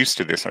mean, we're used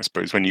to this, I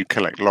suppose, when you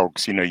collect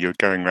logs. You know, you're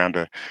going around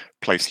a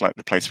place like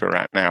the place we're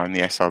at now in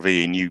the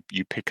SRV, and you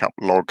pick up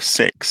log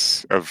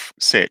 6 of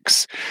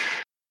 6,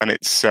 and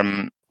it's you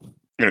know,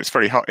 it's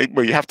very hard.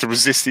 Well, you have to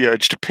resist the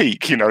urge to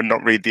peek, you know, and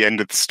not read the end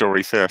of the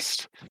story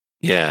first.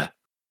 Yeah,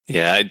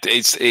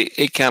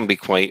 it can be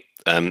quite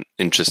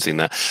interesting.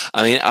 That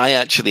I mean, I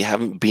actually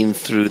haven't been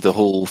through the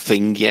whole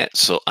thing yet,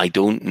 so I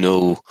don't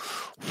know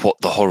what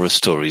the horror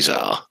stories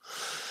are.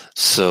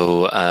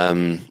 So,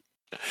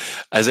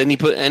 has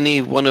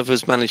any one of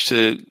us managed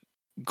to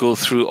go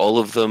through all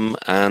of them?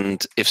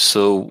 And if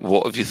so,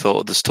 what have you thought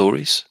of the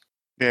stories?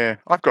 Yeah,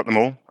 I've got them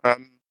all.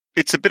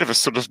 It's a bit of a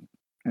sort of,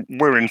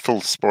 we're in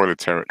full spoiler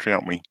territory,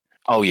 aren't we?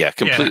 Oh yeah,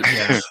 completely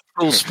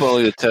full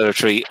spoiler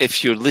territory.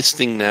 If you're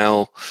listening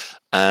now,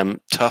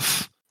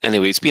 tough.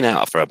 Anyway, it's been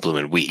out for a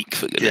blooming week,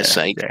 for goodness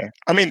sake. Yeah.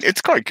 I mean,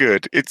 it's quite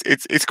good.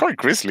 It's quite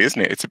grisly,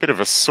 isn't it? It's a bit of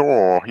a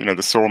Saw, you know,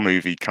 the Saw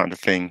movie kind of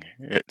thing.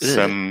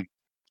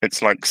 It's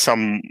like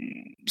some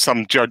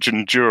judge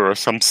and juror,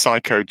 some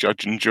psycho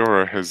judge and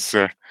juror has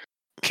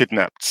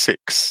kidnapped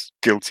 6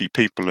 guilty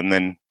people, and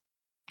then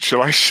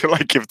shall I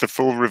give the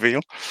full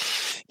reveal?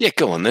 Yeah,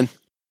 go on then.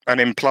 And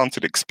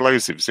implanted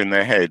explosives in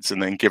their heads,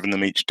 and then given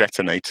them each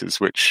detonators,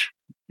 which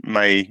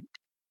may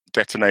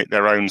detonate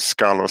their own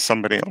skull or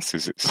somebody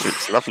else's.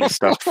 It's lovely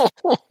stuff.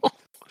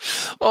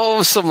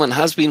 Oh, someone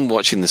has been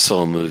watching the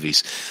Saw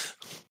movies.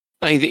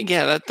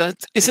 Yeah,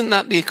 that isn't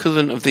that the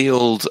equivalent of the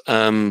old.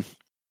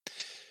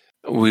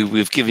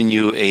 We've given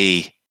you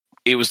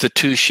it was the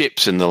 2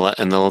 ships in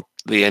the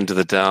end of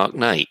the Dark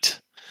Knight,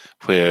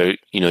 where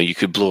you know you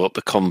could blow up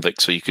the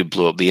convicts or you could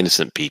blow up the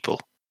innocent people.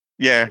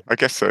 Yeah, I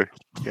guess so.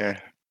 Yeah.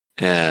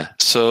 Yeah.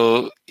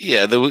 So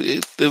there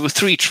were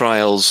 3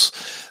 trials.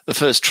 The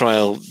first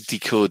trial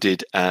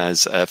decoded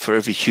as for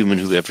every human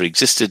who ever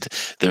existed,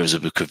 there is a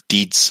book of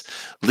deeds,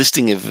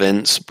 listing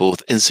events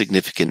both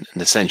insignificant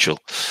and essential.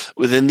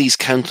 Within these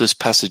countless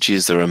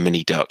passages, there are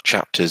many dark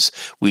chapters.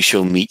 We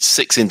shall meet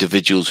 6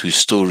 individuals whose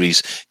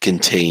stories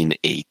contain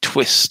a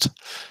twist.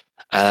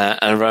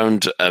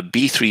 Around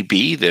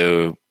B3B,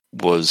 there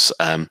was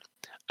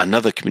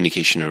another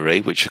communication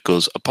array which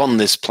goes, upon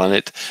this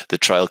planet, the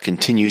trial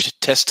continued,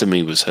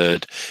 testimony was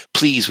heard,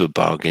 pleas were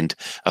bargained,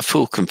 a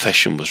full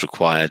confession was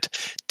required,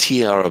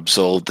 TR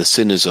absolved the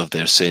sinners of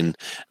their sin,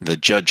 the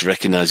judge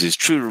recognizes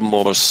true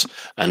remorse,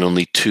 and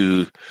only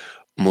 2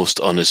 most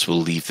honest will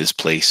leave this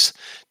place.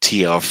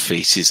 TR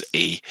faces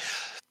a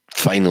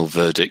final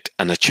verdict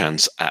and a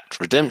chance at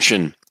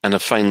redemption. And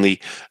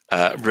finally,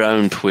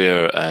 round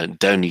where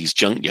Downey's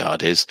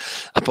junkyard is,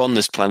 upon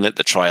this planet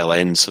the trial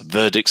ends,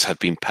 verdicts have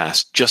been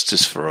passed,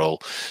 justice for all.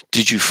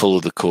 Did you follow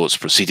the court's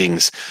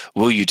proceedings?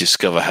 Will you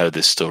discover how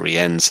this story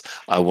ends?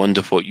 I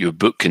wonder what your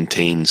book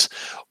contains.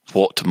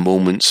 What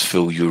moments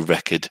fill your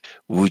record?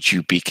 Would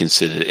you be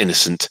considered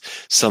innocent?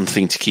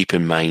 Something to keep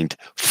in mind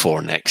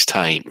for next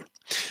time.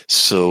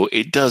 So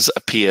it does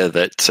appear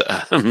that...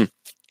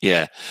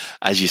 yeah,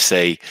 as you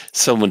say,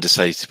 someone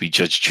decided to be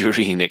judge,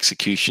 jury, and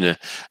executioner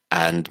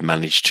and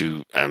managed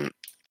to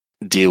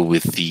deal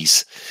with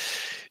these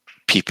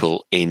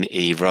people in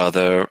a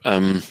rather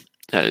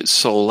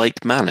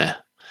Saul-like manner.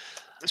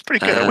 It's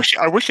pretty good.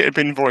 I wish it had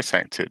been voice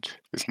acted.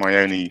 Is my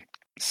only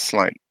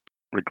slight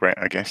regret,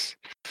 I guess.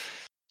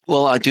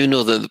 Well, I do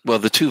know that,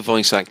 the 2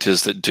 voice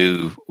actors that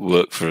do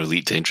work for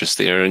Elite Dangerous,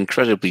 they are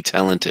incredibly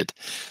talented.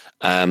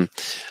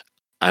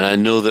 And I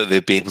know that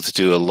they'd be able to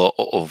do a lot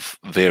of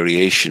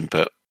variation,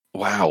 but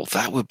wow,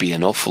 that would be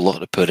an awful lot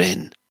to put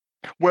in.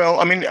 Well,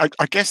 I mean,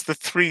 I guess the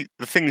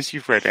things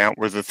you've read out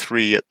were the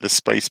 3 at the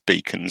space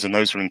beacons, and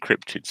those are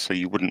encrypted, so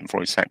you wouldn't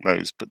voice act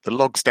those. But the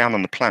logs down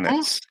on the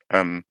planets,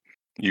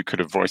 you could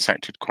have voice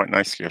acted quite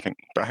nicely, I think.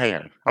 But hey,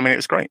 I mean, it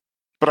was great.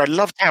 But I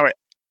loved how it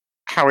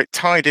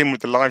tied in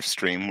with the live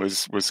stream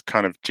was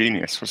kind of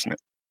genius, wasn't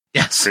it?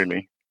 Yes,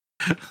 really.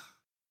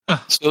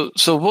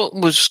 So what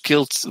was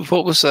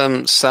What was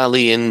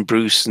Sally and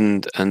Bruce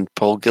and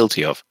Paul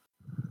guilty of?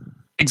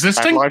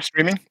 Existing? Live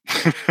streaming?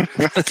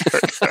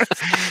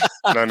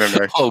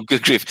 No. Oh,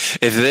 good grief!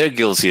 If they're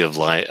guilty of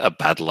a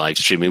bad live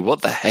streaming,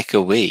 what the heck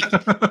are we?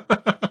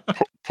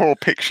 Poor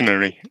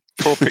Pictionary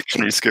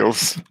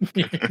skills.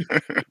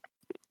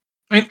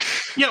 I mean,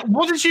 yeah.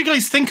 What did you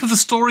guys think of the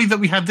story that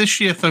we had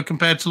this year, though,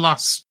 compared to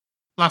last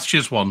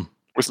year's one?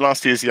 Was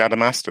last year's the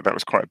Adamastor? That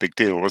was quite a big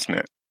deal, wasn't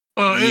it?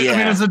 Well, I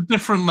mean, it's a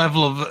different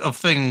level of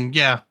thing,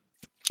 yeah.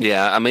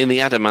 Yeah, I mean, the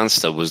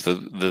Adamastor was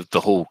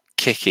the whole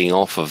kicking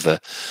off of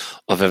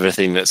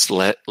everything that's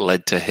led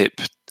to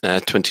HIP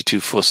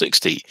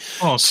 22460.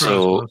 Oh,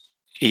 so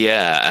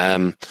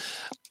yeah,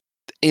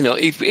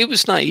 it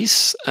was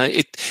nice.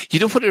 You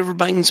know what it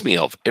reminds me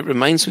of? It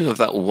reminds me of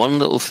that one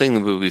little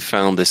thing where we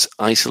found this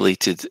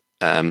isolated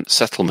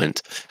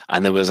settlement,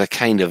 and there was a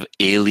kind of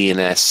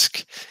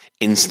alien-esque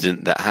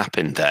incident that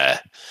happened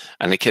there.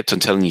 And it kept on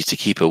telling you to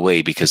keep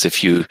away because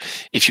if you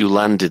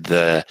landed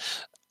there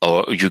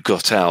or you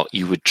got out,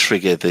 you would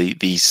trigger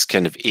these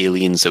kind of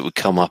aliens that would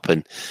come up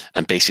and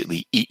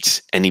basically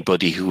eat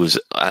anybody who was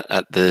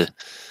at the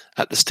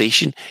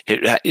station.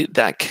 It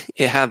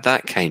had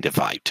that kind of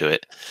vibe to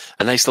it.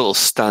 A nice little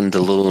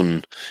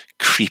standalone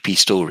creepy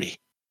story.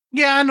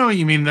 Yeah, I know what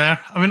you mean there.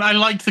 I mean, I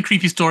liked the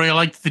creepy story. I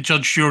liked the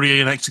judge,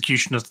 jury, and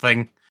executioner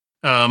thing.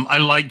 I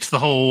liked the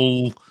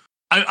whole.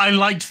 I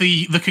liked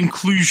the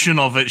conclusion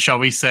of it, shall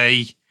we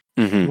say,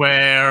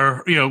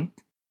 where,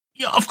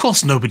 of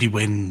course nobody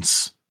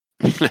wins.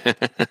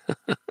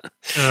 It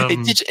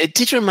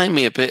did remind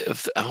me a bit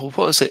of, what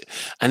was it?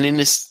 I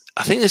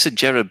think there's a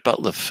Gerard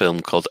Butler film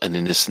called An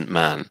Innocent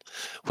Man,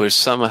 where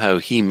somehow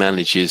he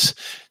manages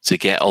to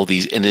get all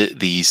these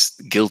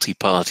guilty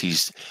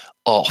parties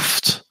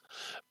offed,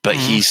 but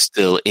he's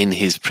still in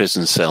his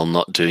prison cell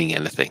not doing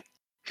anything.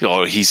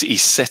 Or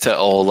he's set it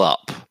all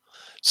up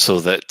so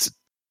that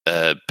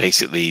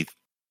basically,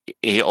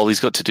 all he's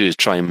got to do is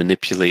try and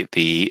manipulate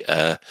the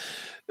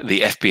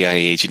FBI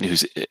agent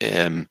who's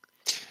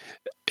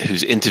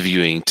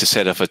interviewing to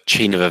set off a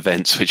chain of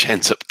events, which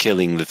ends up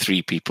killing the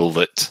 3 people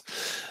that.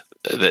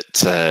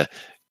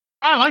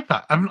 I like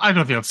that. I don't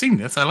know if you've seen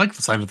this. I like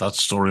the side of that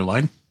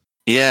storyline.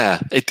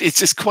 Yeah,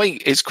 it's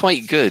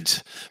quite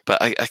good,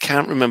 but I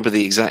can't remember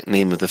the exact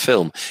name of the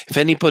film. If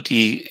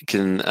anybody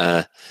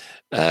can.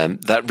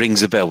 That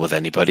rings a bell with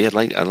anybody. I'd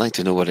like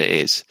to know what it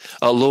is.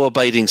 Oh, Law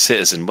Abiding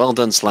Citizen. Well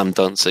done, Slam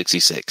Dunk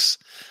 66.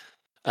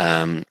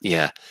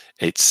 Yeah,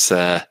 it's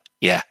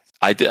yeah.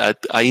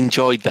 I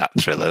enjoyed that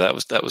thriller.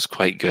 That was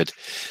quite good.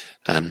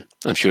 I'm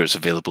sure it's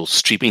available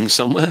streaming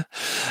somewhere.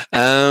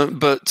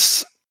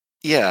 But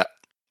yeah,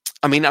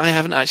 I mean, I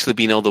haven't actually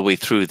been all the way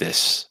through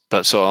this,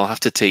 but so I'll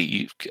have to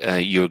take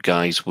your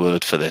guys'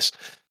 word for this.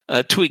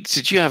 Tweak,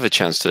 did you have a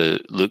chance to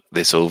look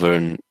this over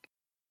and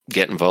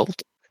get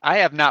involved? I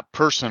have not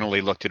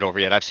personally looked it over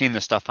yet. I've seen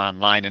the stuff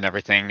online and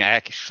everything. I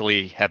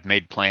actually have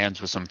made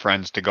plans with some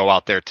friends to go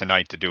out there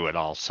tonight to do it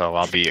all. So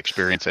I'll be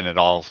experiencing it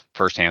all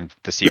firsthand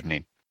this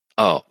evening.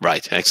 Oh,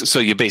 right. So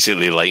you're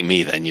basically like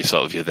me then.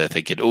 You're there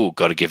thinking, oh,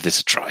 got to give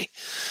this a try.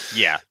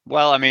 Yeah.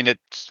 Well, I mean,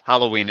 it's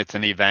Halloween. It's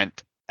an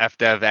event.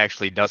 FDev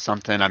actually does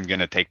something, I'm going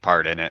to take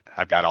part in it.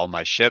 I've got all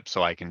my ships,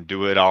 so I can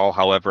do it all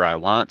however I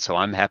want. So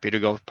I'm happy to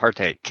go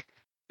partake.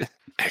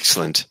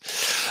 Excellent.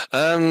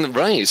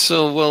 Right.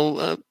 So,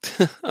 well,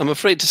 I'm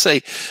afraid to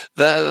say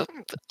that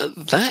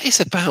that is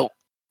about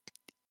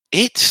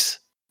it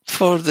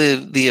for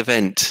the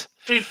event.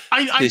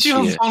 I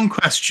do have one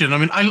question. I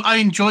mean, I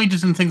enjoyed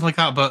it and things like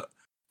that, but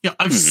yeah,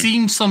 I've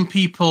seen some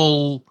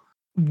people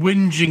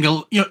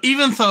whinging.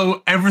 Even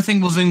though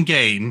everything was in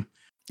game,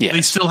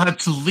 they still had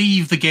to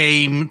leave the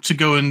game to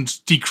go and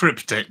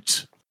decrypt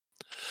it.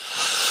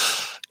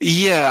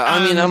 Yeah,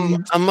 I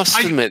mean, I must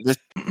admit that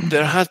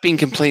there have been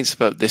complaints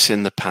about this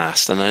in the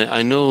past, and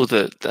I know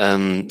that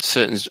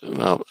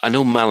I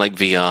know Malik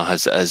VR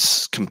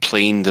has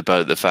complained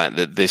about the fact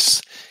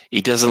that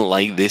he doesn't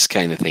like this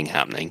kind of thing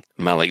happening.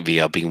 Malik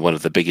VR being one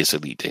of the biggest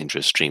Elite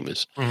Dangerous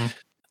streamers. Mm-hmm.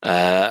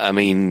 I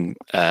mean,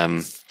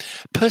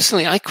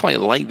 personally, I quite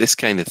like this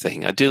kind of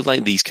thing. I do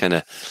like these kind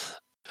of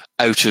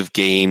out of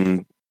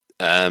game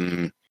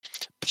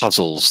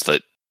puzzles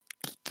that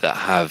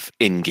have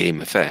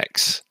in-game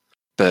effects.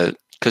 But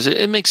because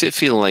it makes it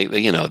feel like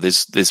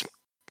there's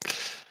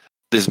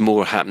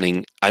more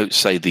happening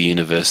outside the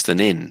universe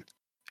than in.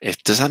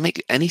 Does that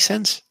make any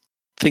sense?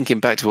 Thinking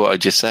back to what I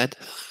just said.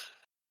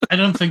 I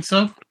don't think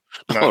so.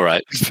 No. All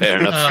right, fair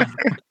enough.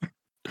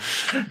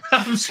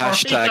 I'm sorry.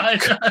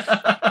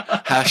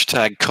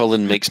 Hashtag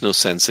Colin makes no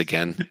sense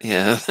again.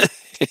 Yeah,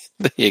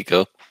 there you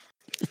go.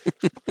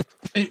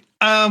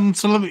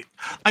 So let me.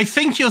 I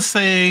think you're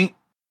saying.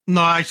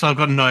 No, actually, I've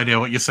got no idea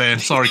what you're saying.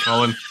 Sorry,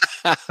 Colin.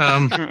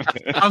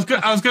 I was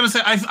going to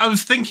say. I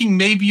was thinking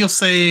maybe you're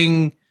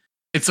saying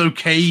it's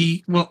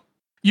okay. Well,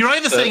 you're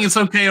either saying it's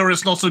okay or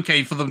it's not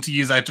okay for them to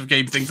use out of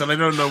game things, and I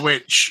don't know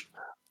which.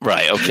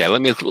 Right. Okay.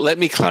 Let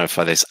me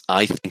clarify this.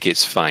 I think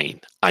it's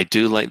fine. I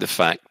do like the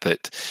fact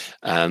that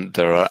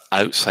there are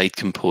outside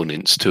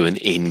components to an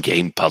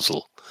in-game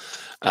puzzle.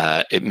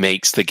 It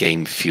makes the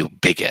game feel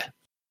bigger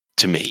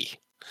to me,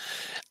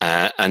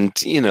 and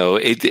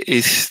it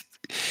is.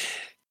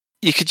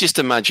 You could just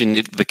imagine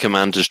the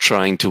commanders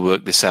trying to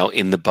work this out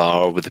in the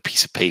bar with a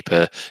piece of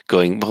paper,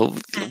 going, "Well,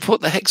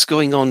 what the heck's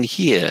going on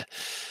here?"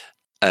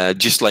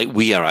 Just like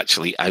we are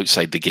actually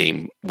outside the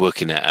game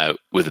working it out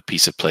with a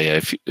piece of paper.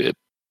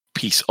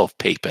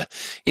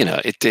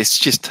 It's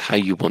just how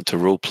you want to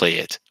role play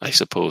it, I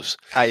suppose.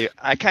 I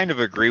kind of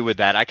agree with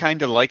that. I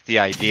kind of like the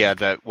idea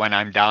that when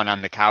I'm down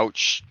on the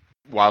couch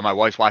while my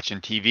wife's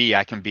watching TV,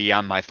 I can be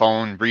on my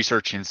phone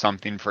researching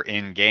something for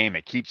in-game.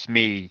 It keeps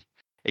me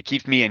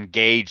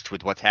engaged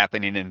with what's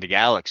happening in the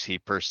galaxy,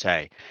 per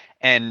se.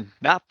 And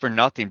not for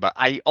nothing, but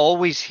I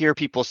always hear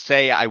people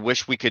say, I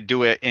wish we could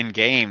do it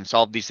in-game,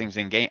 solve these things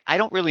in-game. I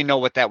don't really know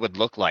what that would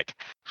look like.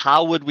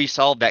 How would we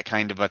solve that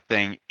kind of a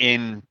thing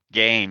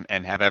in-game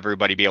and have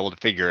everybody be able to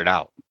figure it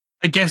out?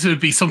 I guess it would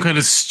be some kind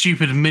of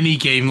stupid mini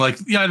game, like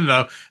I don't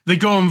know. They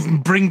go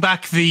and bring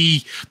back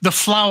the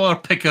flower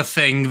picker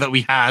thing that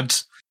we had,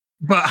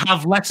 but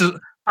have letters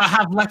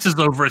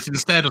over it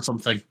instead or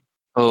something.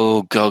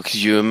 Oh God! Could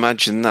you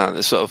imagine that?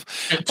 The sort of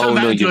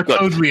you've got a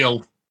code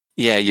wheel.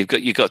 Yeah, you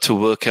got to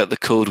work out the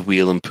code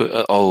wheel and put.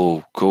 That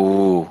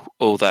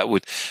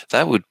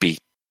would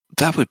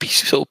be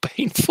so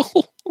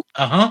painful.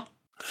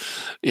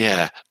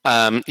 Yeah.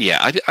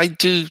 I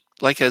do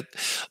like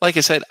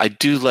I said, I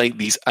do like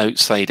these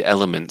outside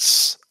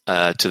elements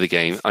to the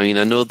game. I mean,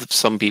 I know that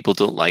some people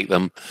don't like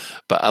them,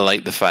 but I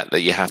like the fact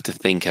that you have to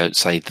think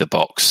outside the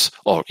box,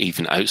 or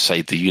even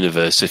outside the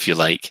universe, if you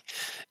like,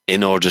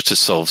 in order to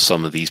solve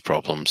some of these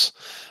problems.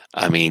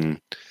 I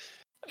mean,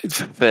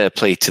 fair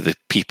play to the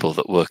people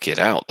that work it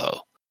out,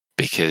 though,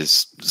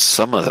 because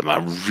some of them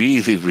are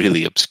really,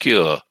 really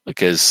obscure.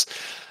 Because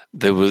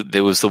there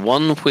was the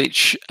one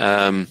which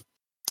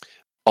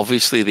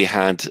obviously they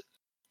had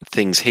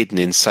things hidden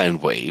in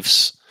sound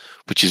waves,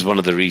 which is one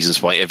of the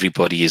reasons why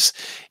everybody is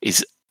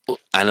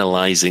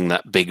analyzing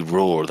that big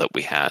roar that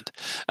we had.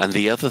 And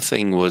the other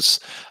thing was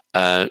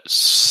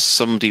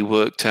somebody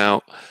worked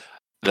out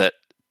that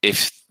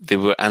if they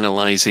were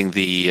analyzing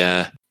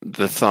the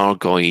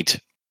Thargoid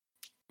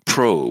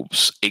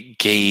probes, it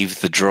gave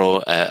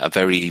the a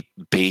very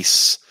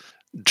base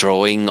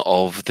drawing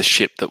of the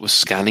ship that was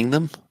scanning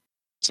them.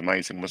 It's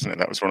amazing, wasn't it?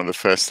 That was one of the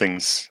first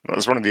things. That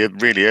was one of the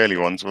really early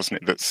ones,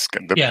 wasn't it? That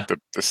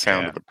the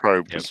sound of the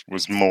probe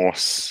was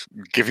Morse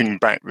giving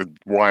back the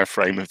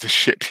wireframe of the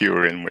ship you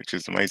were in, which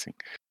is amazing.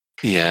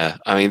 Yeah,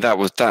 I mean that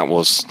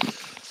was.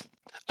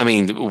 I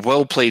mean,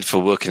 well played for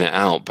working it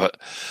out, but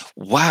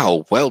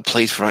wow, well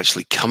played for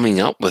actually coming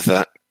up with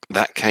that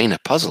kind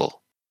of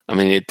puzzle. I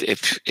mean,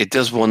 it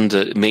does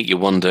make you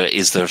wonder: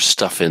 is there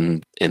stuff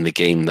in the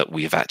game that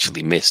we've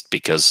actually missed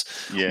because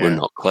we're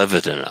not clever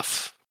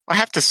enough? I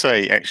have to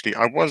say, actually,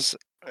 I was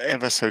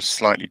ever so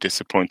slightly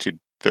disappointed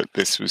that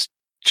this was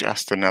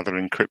just another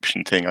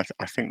encryption thing.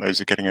 I think those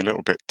are getting a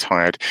little bit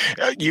tired.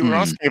 You were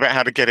asking about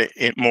how to get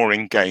it more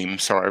in game.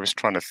 Sorry, I was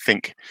trying to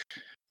think.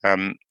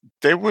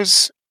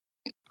 It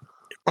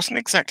wasn't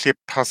exactly a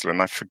puzzle,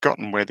 and I've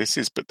forgotten where this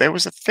is, but there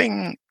was a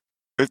thing.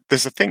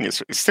 There's a thing,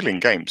 it's still in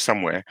game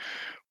somewhere,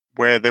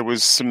 where there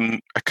was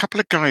a couple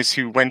of guys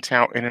who went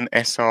out in an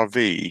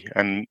SRV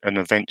and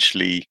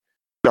eventually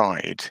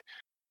died.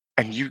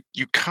 And you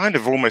kind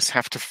of almost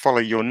have to follow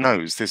your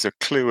nose. There's a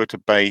clue at a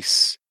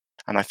base,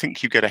 and I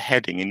think you get a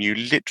heading, and you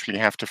literally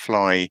have to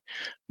fly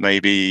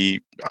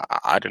maybe,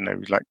 I don't know,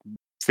 like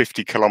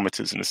 50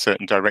 kilometers in a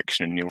certain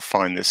direction, and you'll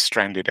find this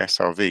stranded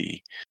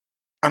SRV.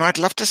 And I'd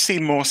love to see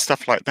more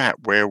stuff like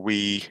that, where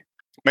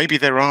maybe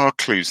there are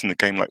clues in the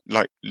game,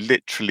 like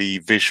literally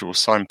visual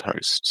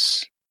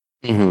signposts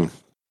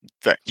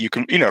that you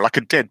can, like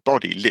a dead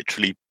body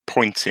literally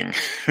pointing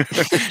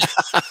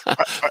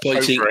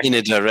in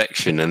a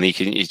direction, and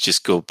you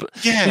just go.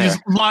 Yeah, he's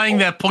lying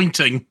there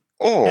pointing.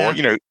 Or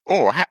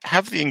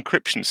have the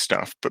encryption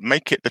stuff, but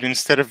make it that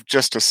instead of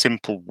just a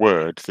simple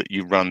word that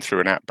you run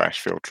through an app bash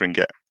filter and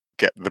get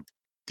the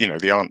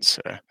the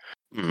answer.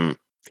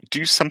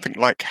 Do something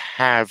like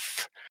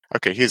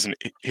here's an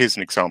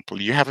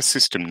example. You have a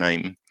system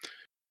name.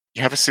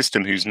 You have a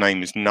system whose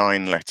name is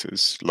 9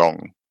 letters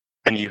long,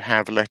 and you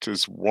have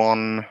letters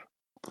 1,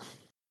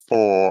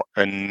 4,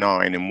 and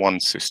 9 in one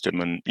system,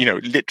 and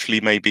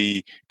literally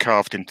maybe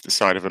carved into the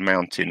side of a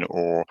mountain,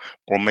 or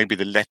maybe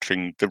the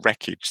lettering, the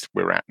wreckage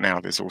we're at now.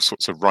 There's all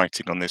sorts of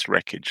writing on this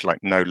wreckage,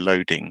 like no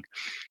loading,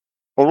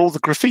 or all the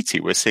graffiti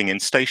we're seeing in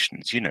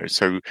stations.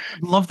 So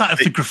love that if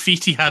the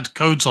graffiti had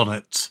codes on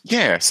it.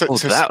 Yeah, so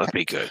that would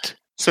be good.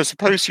 So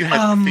suppose you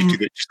had graffiti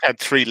that just had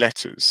 3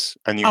 letters,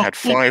 and you had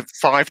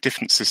five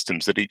different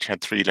systems that each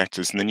had 3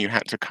 letters, and then you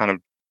had to kind of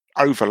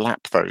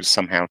overlap those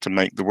somehow to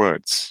make the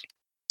words.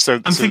 So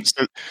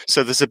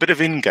there's a bit of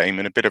in-game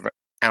and a bit of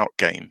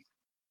out-game,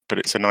 but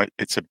it's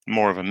a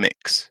more of a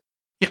mix.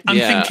 Yeah, I'm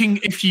thinking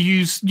if you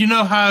use,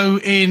 how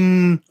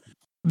in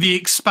The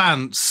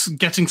Expanse,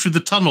 getting through the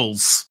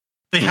tunnels,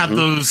 they had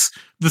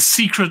the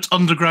secret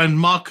underground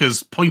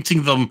markers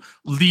pointing them,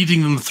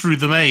 leading them through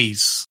the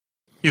maze.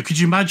 Could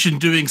you imagine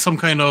doing some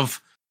kind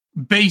of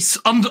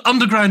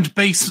underground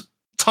base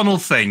tunnel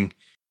thing,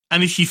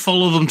 and if you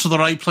follow them to the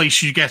right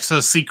place, you get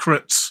a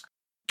secret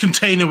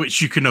container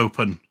which you can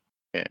open.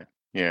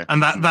 Yeah.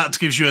 And that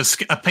gives you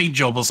a paint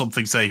job or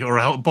something, say, or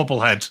a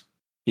bobblehead.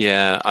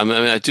 Yeah, I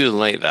mean, I do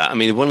like that. I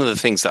mean, one of the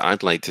things that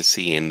I'd like to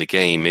see in the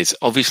game is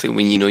obviously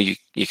when you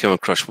come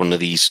across one of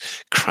these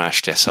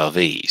crashed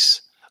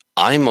SRVs,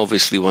 I'm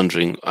obviously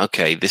wondering,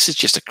 okay, this is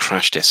just a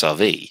crashed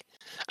SRV,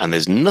 and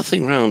there's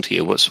nothing around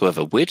here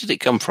whatsoever. Where did it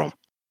come from?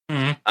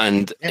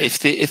 And if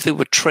there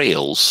were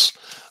trails,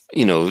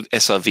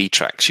 SRV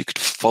tracks, you could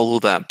follow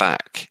that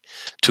back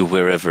to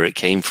wherever it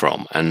came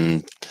from,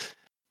 and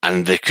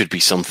there could be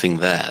something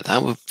there.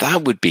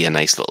 That would be a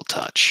nice little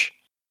touch.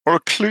 Or a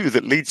clue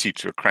that leads you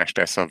to a crashed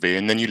SRV,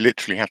 and then you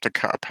literally have to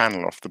cut a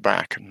panel off the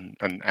back,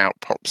 and out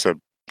pops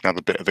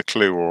another bit of the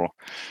clue. Or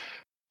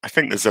I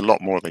think there's a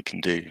lot more they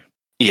can do.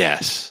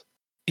 Yes.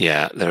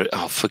 Yeah.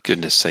 For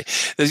goodness sake.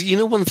 There's,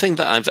 one thing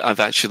that I've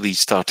actually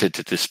started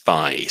to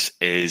despise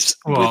is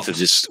with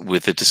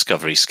the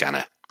Discovery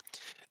scanner.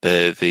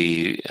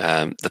 The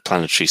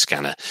planetary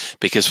scanner,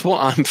 because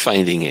what I'm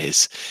finding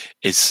is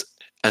as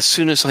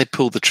soon as I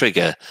pull the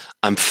trigger,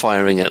 I'm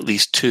firing at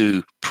least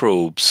 2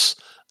 probes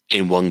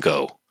in one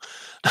go,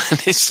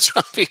 and it's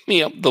driving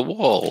me up the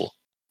wall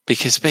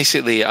because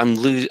basically I'm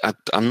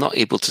not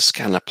able to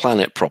scan a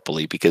planet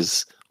properly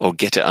or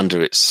get it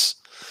under its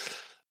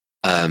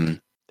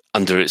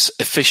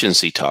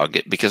efficiency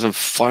target because I'm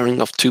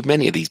firing off too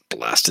many of these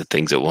blasted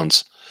things at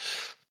once.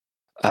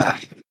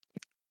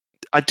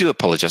 I do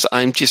apologize.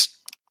 I'm just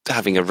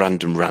having a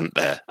random rant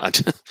there. I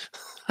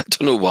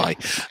don't know why,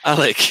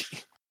 Alec.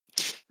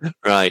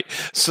 Right.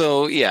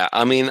 So yeah,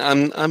 I mean,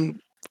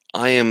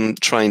 I am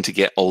trying to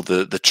get all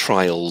the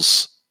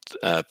trials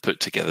put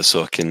together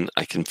so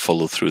I can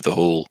follow through the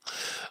whole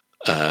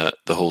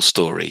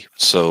story.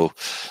 So,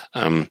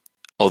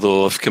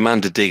 although if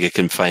Commander Digger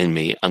can find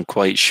me, I'm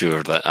quite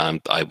sure that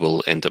I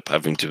will end up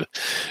having to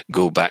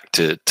go back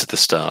to the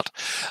start.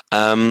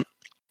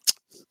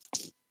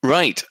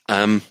 Right.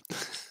 Now,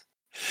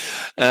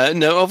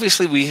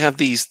 obviously, we have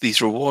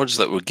these rewards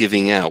that we're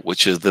giving out,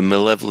 which are the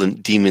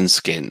malevolent demon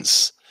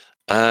skins.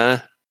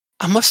 I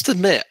must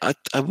admit,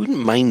 I wouldn't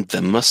mind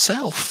them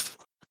myself.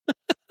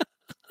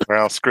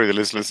 Well, screw the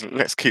Lizzlers.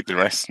 Let's keep the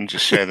rest and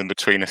just share them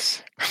between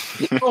us.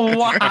 Oh,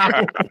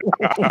 wow.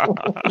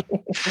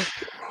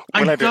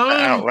 We'll edit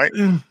that out, right?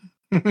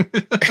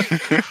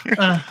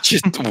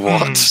 Just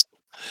what?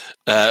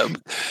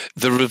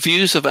 The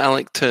reviews of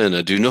Alec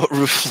Turner do not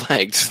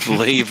reflect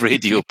Lave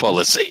Radio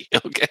policy,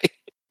 okay?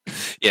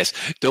 Yes,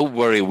 don't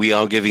worry, we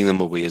are giving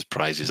them away as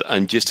prizes.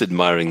 I'm just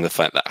admiring the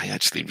fact that I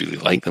actually really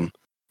like them.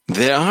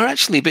 They are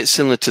actually a bit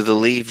similar to the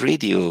Lave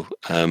Radio.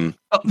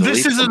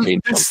 This is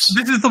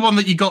the one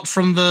that you got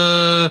from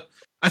the...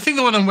 I think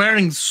the one I'm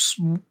wearing...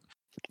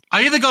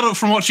 I either got it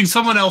from watching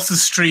someone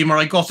else's stream or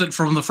I got it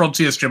from the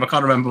Frontier stream. I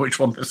can't remember which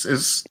one this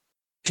is.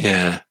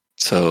 Yeah.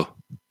 So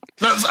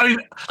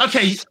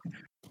okay.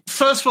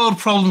 First world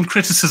problem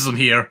criticism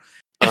here.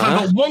 If I've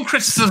got one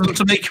criticism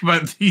to make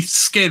about these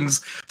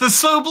skins, there's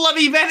so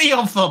bloody many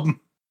of them.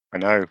 I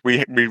know.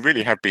 We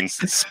really have been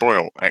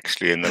spoiled,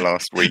 actually, in the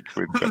last week.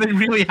 With They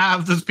really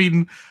have. There's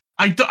been...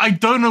 I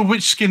don't know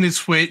which skin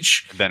is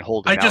which. And then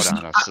holding out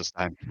on us this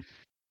time.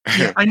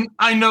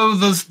 I know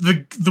there's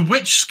the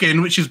witch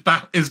skin, which is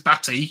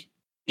Batty.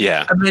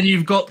 Yeah. And then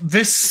you've got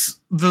this...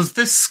 There's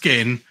this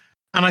skin,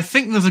 and I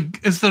think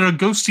is there a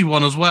ghosty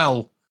one as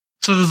well?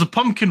 So there's a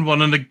pumpkin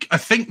one, and I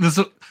think there's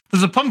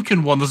a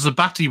pumpkin one, there's a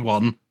Batty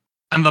one,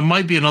 and there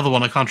might be another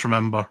one, I can't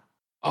remember.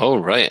 Oh,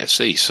 right, I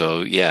see.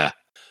 So, yeah.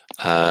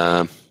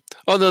 Oh,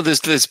 no,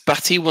 there's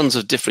Batty ones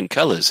of different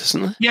colours,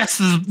 isn't there? Yes,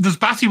 there's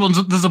Batty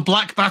ones. There's a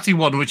black Batty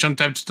one, which I'm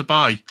tempted to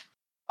buy.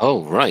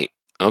 Oh, right.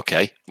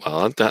 Okay.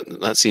 Well,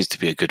 that seems to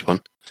be a good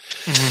one.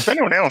 Does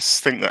anyone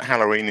else think that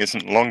Halloween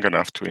isn't long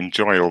enough to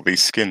enjoy all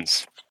these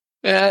skins?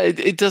 Yeah,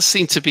 it does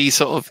seem to be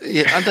sort of...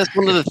 Yeah, and that's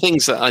one of the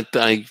things that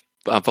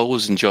I've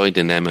always enjoyed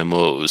in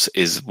MMOs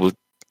is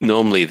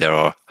normally there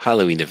are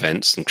Halloween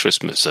events and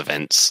Christmas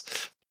events,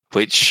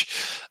 which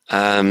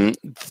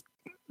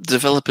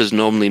developers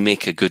normally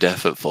make a good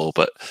effort for.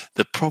 But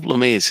the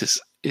problem is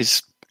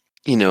it's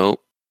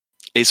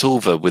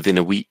over within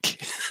a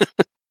week.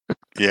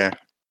 Yeah,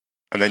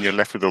 and then you're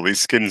left with all these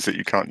skins that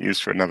you can't use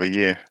for another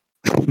year.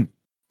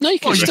 No, you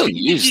can still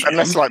use them.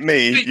 Unless, like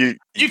me,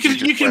 you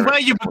can wear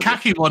your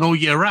Bukaki one all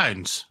year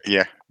round.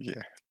 Yeah.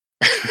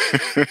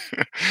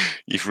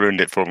 You've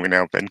ruined it for me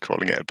now, Ben,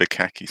 calling it a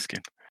Bukaki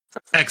skin.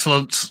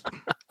 Excellent.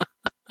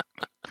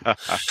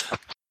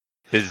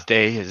 His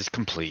day is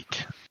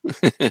complete.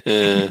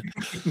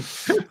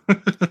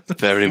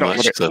 Very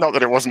much so. Not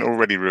that it wasn't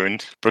already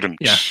ruined, but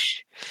yeah.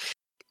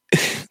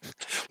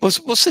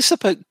 What's this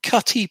about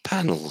cutty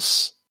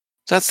panels?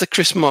 That's the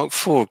Chris Mark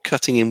IV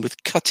cutting in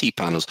with cutty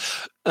panels.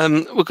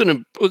 We're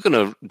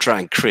gonna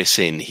drag Chris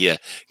in here.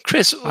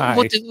 Chris,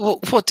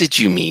 what did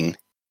you mean?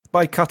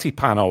 By cutty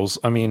panels,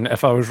 I mean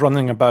if I was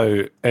running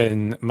about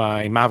in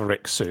my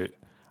Maverick suit,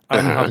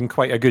 I'm having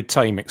quite a good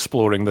time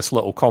exploring this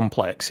little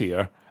complex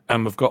here,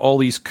 and we've got all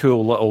these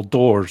cool little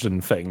doors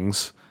and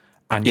things,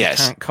 and you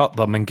can't cut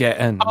them and get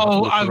in.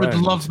 Oh, I would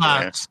love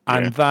that.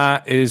 And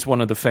that is one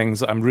of the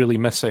things that I'm really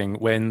missing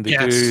when they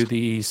do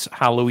these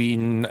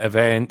Halloween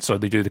events or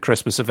they do the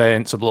Christmas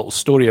events or the little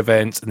story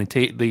events, and they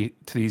take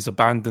to these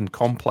abandoned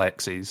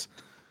complexes.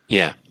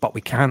 Yeah. But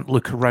we can't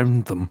look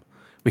around them.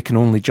 We can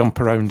only jump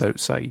around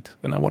outside,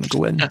 and I want to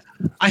go in.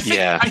 I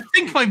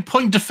think my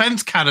point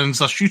defense cannons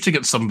are shooting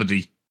at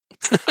somebody.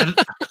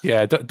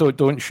 Yeah,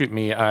 don't shoot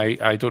me.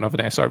 I don't have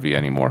an SRV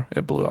anymore.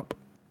 It blew up.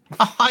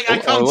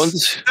 I can't.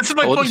 This is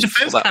my point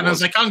defense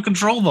cannons. I can't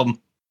control them.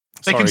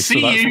 They can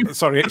see you.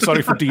 Sorry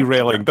for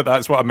derailing, but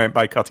that's what I meant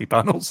by cutty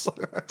panels.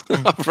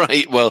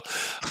 Right. Well,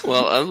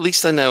 at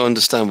least I now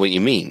understand what you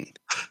mean.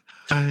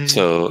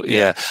 So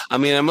yeah, I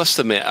mean, I must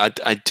admit,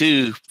 I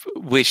do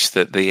wish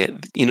that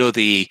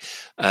the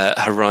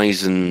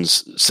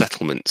Horizons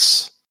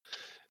settlements,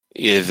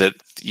 that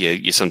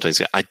you sometimes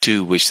get. I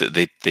do wish that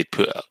they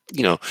put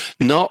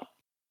not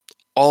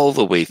all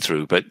the way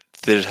through, but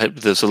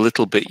there's a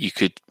little bit you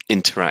could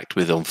interact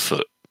with on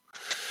foot.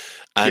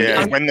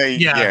 And,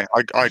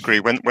 I agree.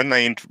 When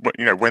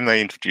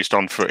they introduced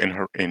on foot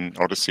in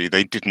Odyssey,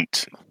 they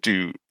didn't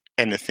do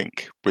anything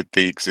with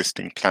the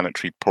existing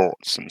planetary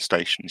ports and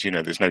stations.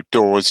 There's no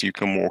doors you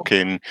can walk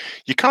in.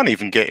 You can't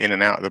even get in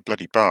and out of the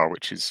bloody bar,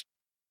 which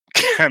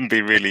can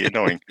be really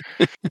annoying.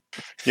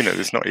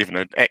 There's not even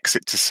an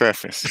exit to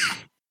surface.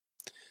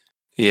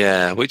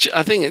 Yeah, which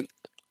I think.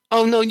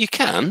 Oh no, you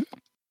can.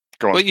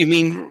 Go on. What you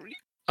mean?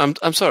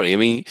 I'm sorry. I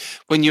mean,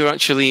 when you're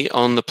actually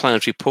on the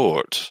planetary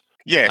port.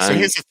 Yeah. So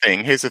here's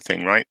the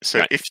thing, right?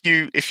 So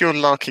if you're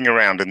larking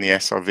around in the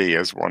SRV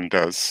as one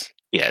does,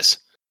 yes,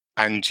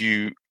 and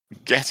you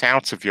get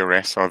out of your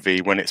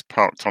SRV when it's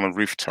parked on a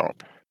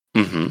rooftop,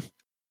 and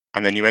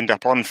then you end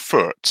up on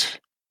foot.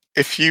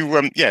 If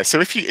you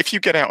if you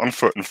get out on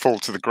foot and fall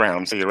to the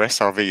ground, so your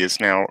SRV is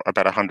now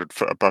about 100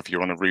 foot above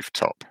you on a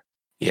rooftop.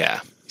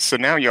 Yeah. So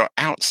now you're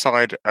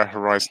outside a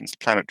Horizons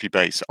planetary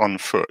base on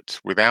foot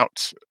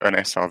without an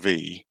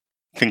SRV,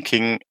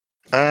 thinking,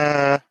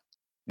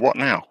 what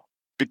now?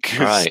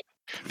 Because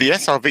the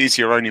SRV is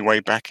your only way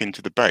back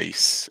into the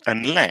base,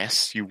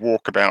 unless you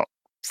walk about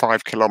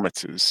 5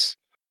 kilometers,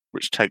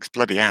 which takes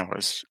bloody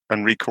hours,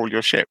 and recall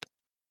your ship.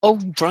 Oh,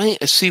 right.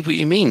 I see what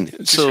you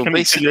mean. So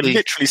basically, you're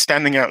literally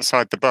standing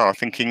outside the bar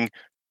thinking,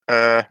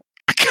 I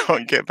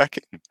can't get back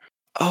in.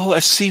 Oh, I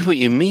see what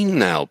you mean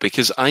now,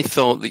 because I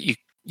thought that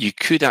you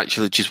could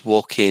actually just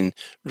walk in,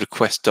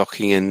 request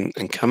docking,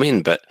 and come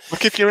in. But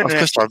look, if you're in an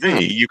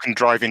SRV, you can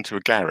drive into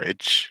a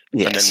garage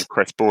and then Yes.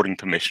 request boarding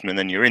permission, and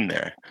then you're in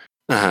there.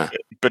 Uh-huh.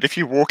 But if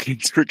you walk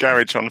into a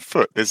garage on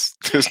foot,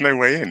 there's no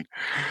way in.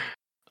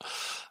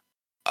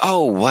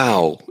 Oh,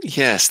 wow.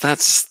 Yes,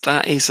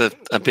 that is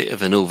a bit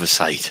of an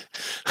oversight,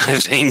 I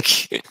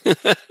think.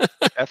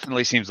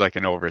 Definitely seems like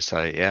an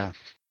oversight, yeah.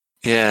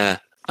 Yeah,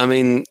 I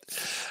mean,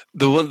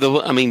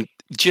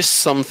 just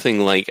something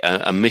like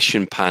a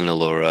mission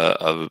panel or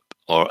a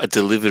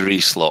delivery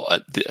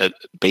slot at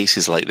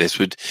bases like this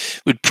would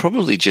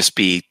probably just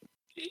be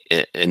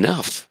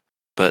enough.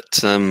 But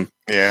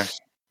yeah,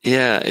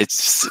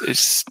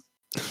 it's.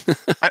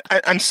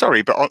 I'm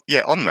sorry, but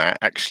on that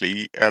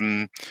actually,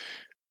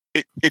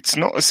 it's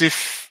not as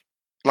if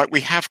like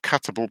we have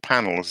cuttable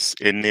panels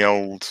in the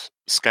old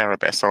Scarab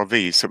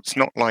SRV, so it's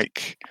not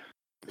like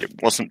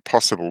it wasn't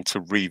possible to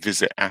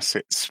revisit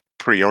assets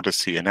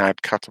pre-Odyssey and add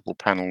cuttable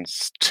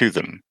panels to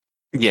them.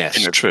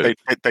 Yes, true.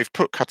 They've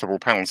put cuttable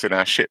panels in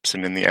our ships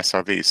and in the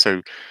SRV,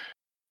 so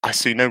I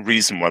see no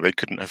reason why they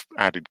couldn't have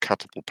added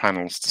cuttable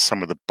panels to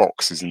some of the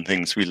boxes and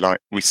things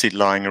we see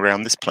lying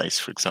around this place,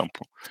 for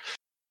example.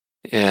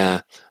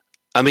 Yeah,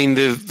 I mean,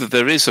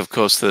 there is, of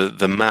course,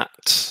 the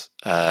matte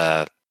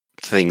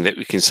thing that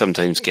we can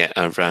sometimes get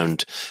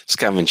around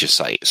scavenger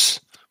sites,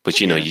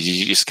 which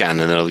you scan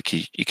and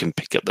you can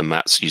pick up the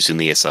mats using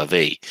the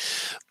SRV.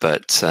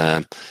 But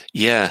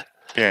yeah,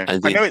 I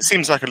know it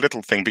seems like a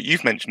little thing, but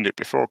you've mentioned it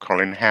before,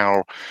 Colin,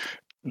 how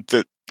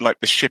the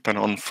ship and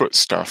on foot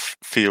stuff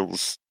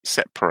feels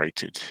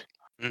separated.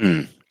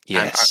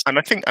 Yes, and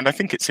I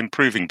think it's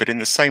improving, but in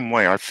the same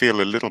way, I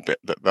feel a little bit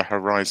that the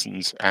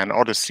Horizons and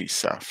Odyssey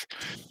stuff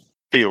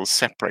feels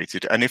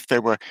separated. And if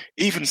there were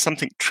even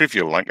something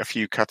trivial like a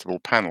few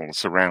cuttable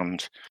panels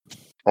around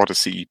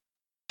Odyssey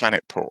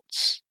planet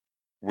ports,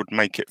 would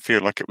make it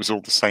feel like it was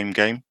all the same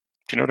game.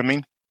 Do you know what I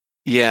mean?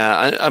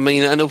 Yeah, I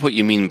mean, I know what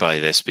you mean by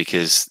this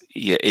because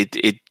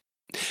it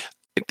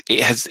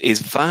is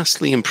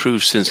vastly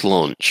improved since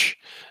launch,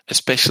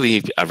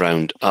 especially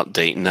around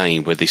Update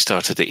 9, where they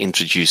started to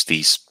introduce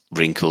these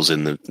wrinkles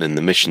in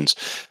the missions.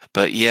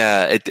 But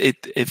yeah,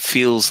 it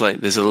feels like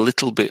there's a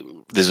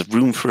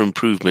room for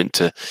improvement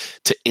to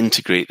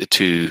integrate the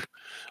two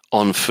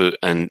on foot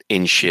and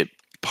in ship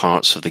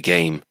parts of the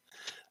game.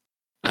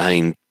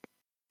 And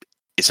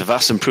it's a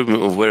vast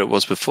improvement of where it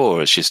was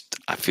before. It's just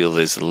I feel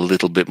there's a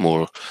little bit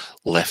more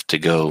left to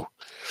go.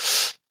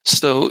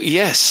 So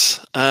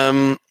yes,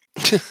 well,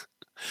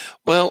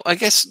 I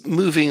guess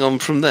moving on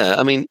from there.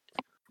 I mean,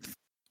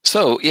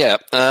 so yeah,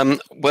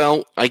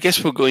 well, I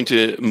guess we're going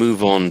to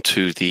move on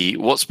to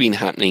what's been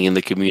happening in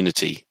the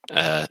community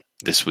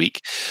this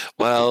week.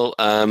 Well,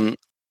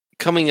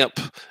 coming up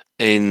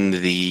in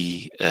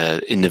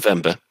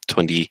November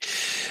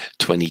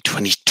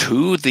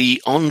 2022,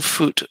 the On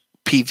Foot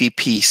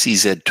PvP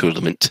CZ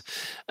tournament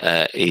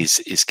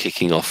is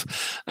kicking off,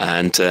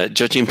 and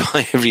judging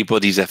by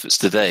everybody's efforts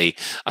today,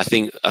 I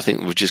think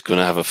we're just going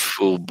to have a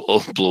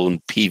full-blown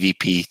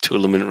PvP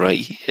tournament right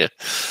here.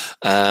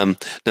 Now,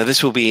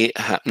 this will be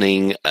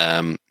happening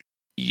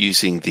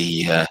using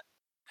the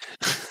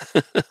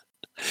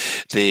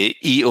the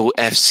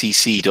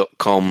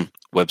eofcc.com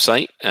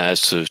website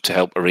to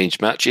help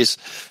arrange matches.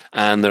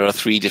 And there are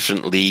 3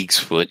 different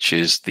leagues, which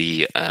is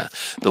the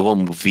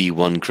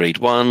 1v1 grade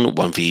 1,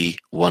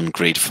 1v1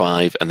 grade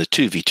 5, and the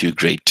 2v2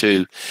 grade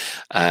 2.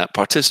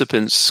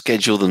 Participants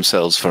schedule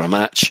themselves for a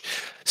match.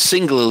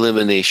 Single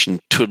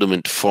elimination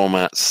tournament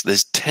formats.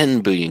 There's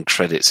 10 billion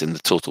credits in the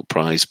total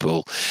prize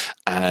pool,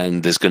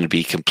 and there's going to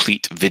be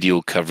complete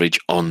video coverage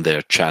on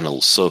their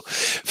channels. So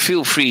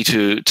feel free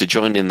to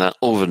join in that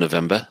over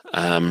November.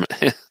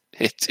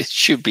 It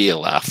should be a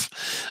laugh.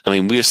 I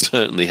mean, we're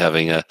certainly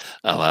having a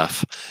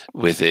laugh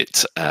with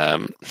it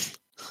at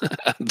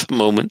the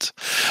moment.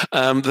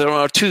 There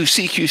are 2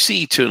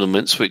 CQC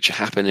tournaments which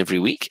happen every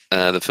week.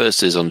 The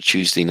first is on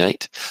Tuesday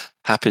night.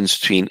 Happens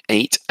between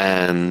 6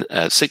 and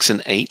 8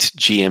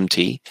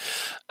 GMT.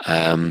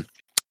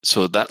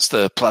 So that's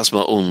the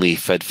plasma-only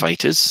Fed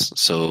fighters.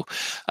 So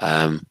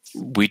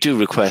we do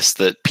request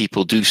that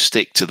people do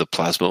stick to the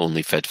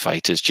plasma-only Fed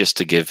fighters just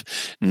to give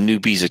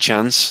newbies a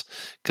chance,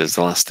 because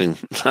the last thing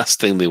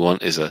they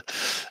want is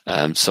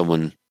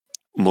someone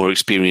more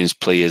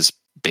experienced players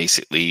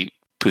basically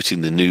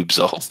putting the noobs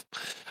off.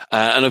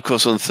 And of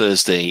course, on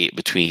Thursday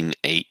between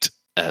 6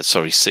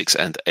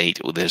 and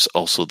 8, there's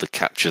also the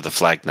Capture the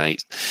Flag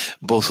night.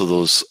 Both of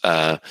those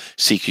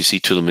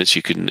CQC tournaments,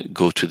 you can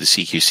go to the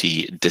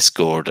CQC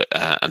Discord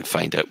and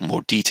find out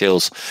more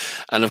details.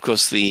 And of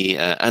course, the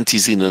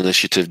Anti-Xeno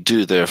Initiative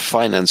do their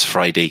Finance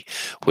Friday,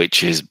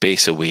 which is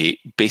basically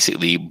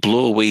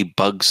blow away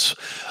bugs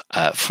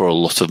for a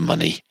lot of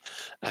money.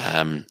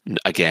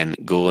 Again,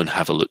 go and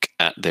have a look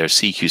at their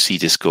CQC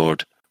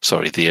Discord.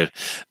 Sorry, the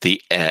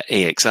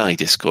AXI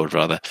Discord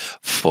rather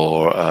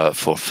for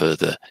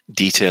further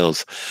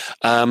details.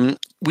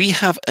 We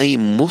have a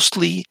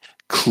mostly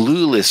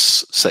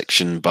clueless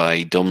section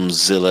by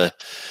Domzilla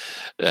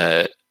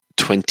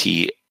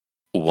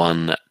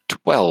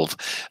 2112.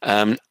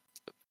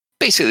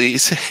 Basically, it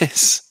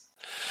says,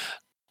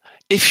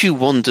 if you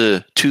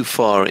wander too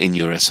far in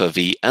your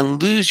SRV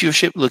and lose your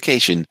ship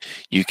location,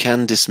 you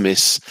can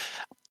dismiss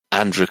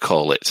and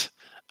recall it,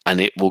 and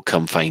it will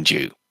come find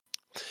you.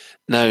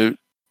 Now,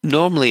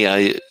 normally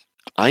I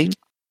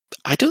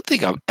don't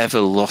think I've ever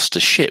lost a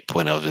ship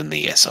when I was in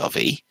the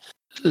SRV.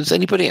 Has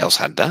anybody else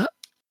had that? I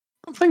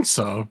don't think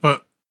so,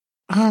 but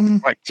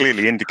Quite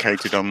clearly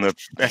indicated on the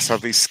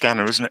SRV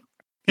scanner, isn't it?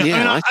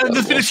 Yeah,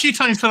 there's been a few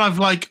times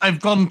that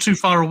I've gone too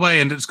far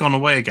away and it's gone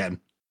away again.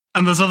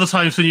 And there's other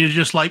times when you're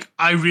just like,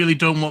 I really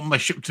don't want my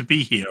ship to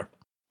be here.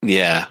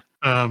 Yeah.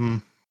 I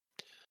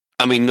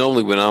mean,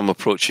 normally when I'm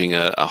approaching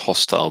a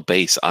hostile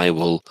base, I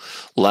will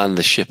land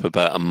the ship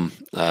about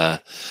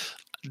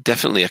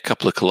definitely a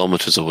couple of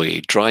kilometers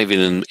away, drive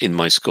in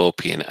my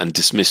Scorpion and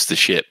dismiss the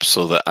ship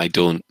so that I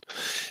don't.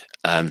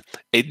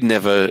 It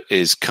never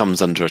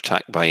comes under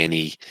attack by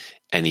any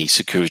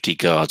security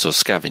guards or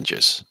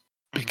scavengers,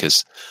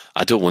 because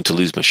I don't want to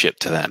lose my ship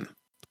to them.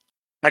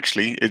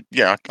 Actually,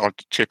 I'll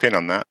chip in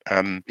on that.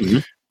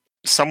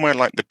 Somewhere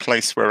like the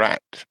place we're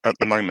at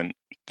the moment,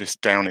 this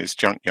Downey's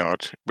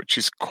Junkyard, which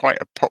is quite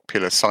a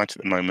popular site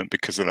at the moment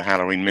because of the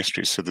Halloween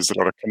mysteries. So there's a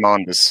lot of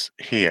commanders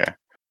here.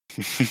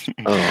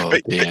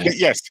 But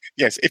yes.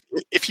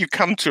 If you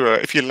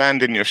if you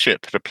land in your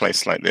ship at a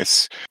place like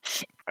this,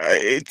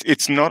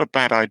 it's not a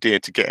bad idea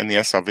to get in the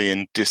SRV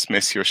and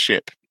dismiss your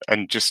ship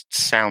and just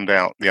sound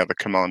out the other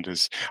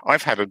commanders.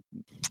 I've had a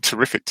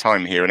terrific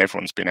time here, and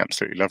everyone's been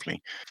absolutely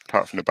lovely,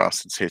 apart from the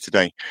bastards here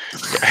today.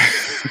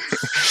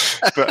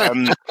 But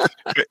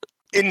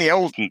in the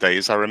olden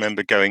days, I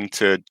remember going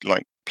to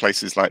like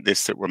places like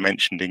this that were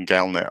mentioned in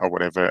Galnet or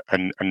whatever,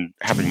 and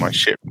having my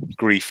ship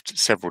griefed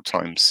several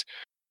times.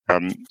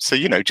 So,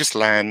 just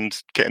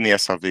land, get in the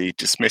SRV,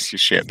 dismiss your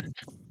ship,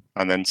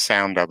 and then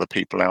sound other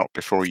people out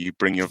before you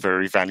bring your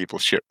very valuable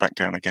ship back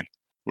down again,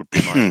 would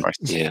be my advice.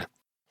 Yeah.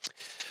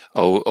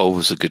 Oh,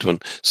 always a good one.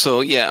 So,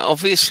 yeah,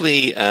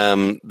 obviously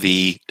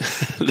the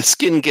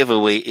skin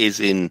giveaway is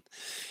in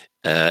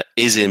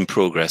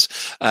progress.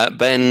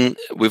 Ben,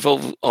 we've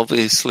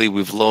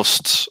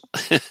lost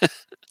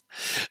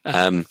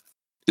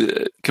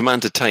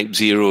Commander Type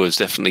 0 has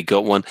definitely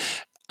got one.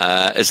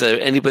 Is there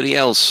anybody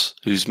else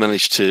who's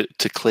managed to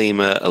claim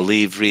a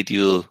Lave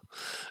Radio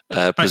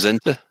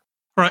presenter?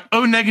 Right.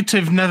 O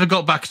Negative never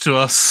got back to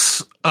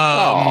us.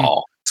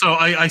 So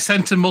I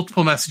sent him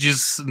multiple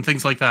messages and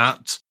things like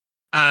that,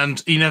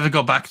 and he never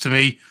got back to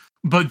me.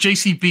 But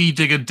JCB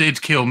Digger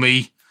did kill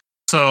me.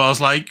 So I was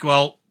like,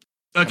 well,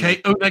 okay,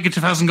 O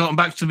Negative hasn't gotten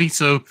back to me,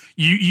 so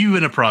you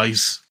win a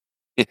prize.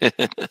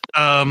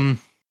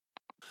 That's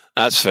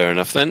fair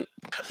enough then.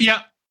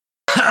 Yeah.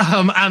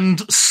 And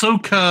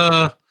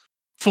Soka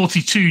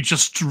 42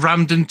 just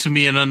rammed into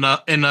me in an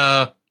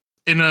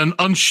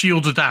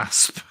unshielded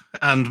asp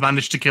and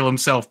managed to kill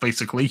himself,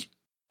 basically.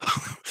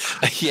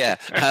 Yeah,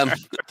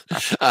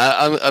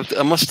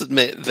 I must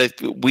admit that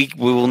we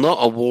will not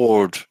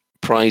award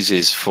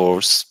prizes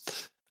for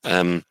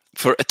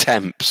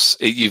attempts.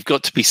 You've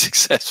got to be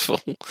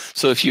successful.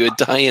 So if you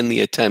die in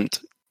the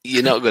attempt,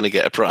 you're not going to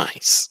get a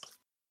prize.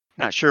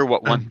 Not sure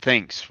what one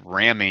thinks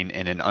ramming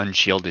in an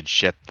unshielded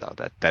ship, though.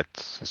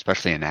 That's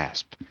especially an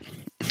asp.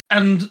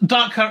 And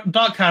Dark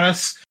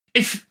Harris,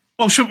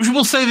 should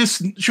we say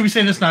this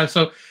now?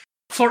 So,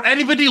 for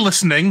anybody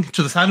listening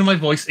to the sound of my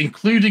voice,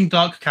 including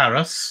Dark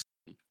Karas,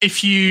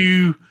 if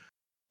you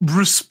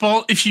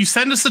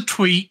send us a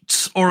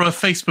tweet or a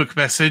Facebook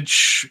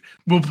message,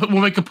 we'll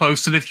make a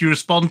post, and if you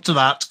respond to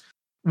that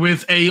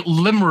with a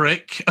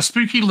limerick, a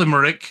spooky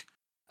limerick,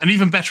 and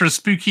even better, a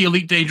spooky,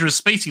 elite, dangerous,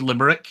 spacey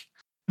limerick,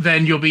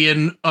 then you'll be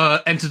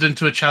entered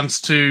into a chance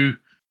to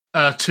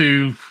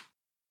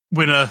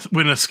win a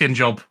skin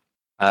job.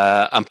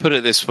 And put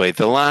it this way: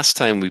 the last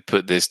time we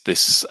put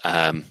this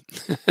kind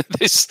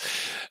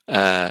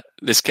of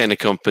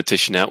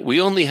competition out, we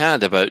only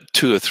had about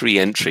 2 or 3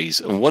 entries,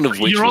 and one of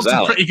which was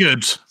Alec. Pretty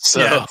good. So,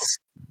 yes.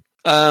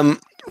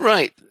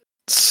 Right.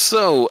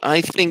 So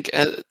I think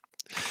I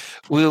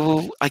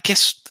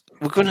guess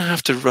we're going to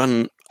have to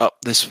run up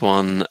this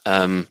one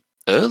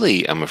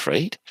early, I'm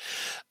afraid.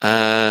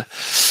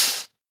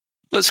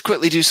 Let's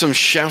quickly do some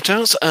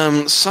shout-outs.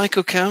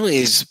 Psycho Cow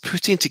is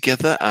putting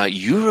together a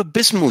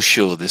Eurobismal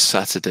show this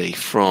Saturday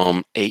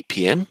from 8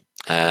 p.m.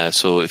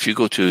 So if you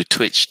go to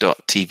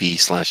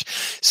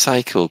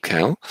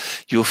twitch.tv/PsychoCal,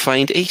 you'll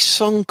find a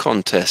song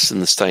contest in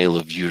the style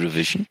of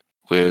Eurovision,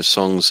 where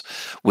songs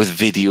with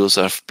videos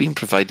are being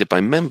provided by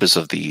members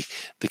of the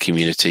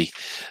community.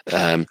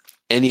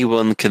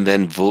 Anyone can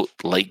then vote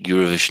like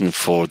Eurovision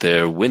for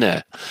their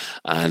winner,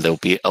 and there'll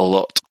be a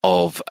lot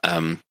of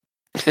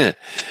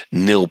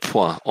nil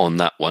point on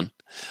that one.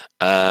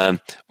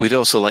 We'd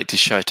also like to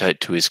shout out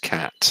to his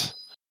cat.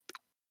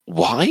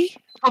 Why?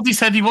 He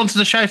said he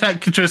wanted a shout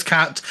out to his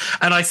cat,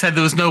 and I said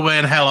there was no way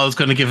in hell I was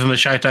going to give him a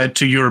shout out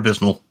to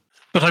Eurobismal.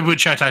 But I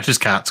would shout out his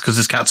cat, because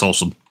his cat's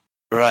awesome.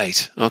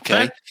 Right,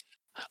 okay.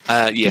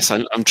 Yes,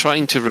 I'm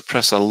trying to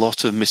repress a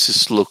lot of Mrs.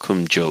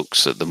 Slocum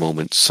jokes at the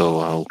moment, so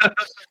I'll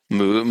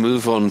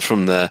move on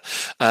from there.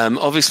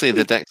 Obviously,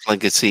 the Dex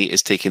Legacy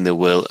is taking the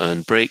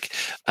well-earned break,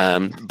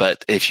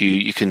 but if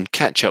you can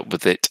catch up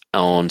with it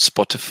on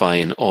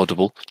Spotify and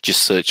Audible,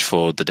 just search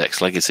for the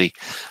Dex Legacy.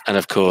 And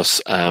of course,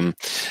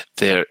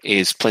 there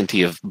is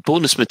plenty of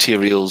bonus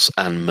materials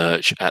and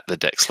merch at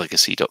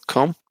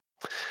thedexlegacy.com.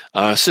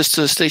 Our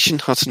sister station,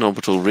 Hutton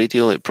Orbital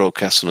Radio, it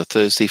broadcasts on a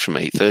Thursday from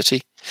 8:30.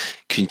 You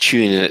can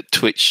tune in at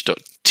twitch.tv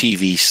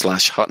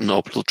TV/Hutton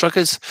Orbital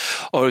Truckers,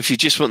 or if you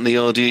just want the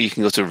audio, you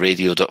can go to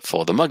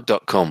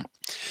radio.forthemug.com.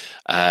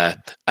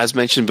 As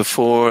mentioned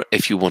before,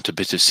 if you want a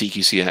bit of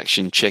CQC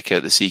action, check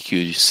out the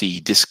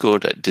CQC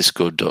Discord at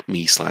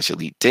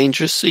discord.me/Elite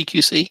Dangerous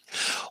CQC,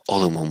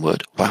 all in one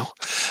word. Wow.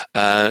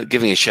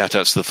 Giving a shout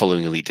out to the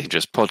following Elite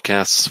Dangerous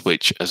podcasts,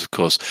 which is, of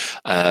course,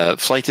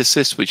 Flight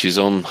Assist, which is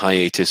on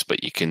hiatus,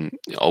 but you can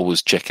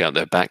always check out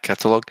their back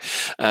catalogue.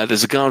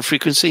 There's a Guard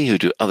Frequency, who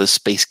do other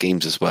space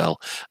games as well.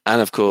 And,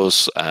 of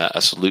course,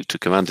 a salute to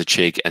Commander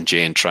Chig and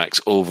JN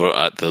Trax over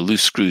at the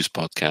Loose Screws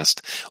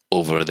podcast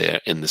over there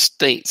in the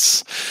States.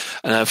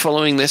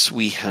 Following this,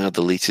 we had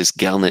the latest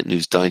Galnet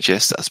News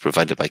Digest as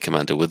provided by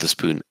Commander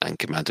Witherspoon and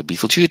Commander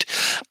Beetlejude.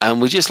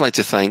 And we'd just like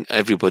to thank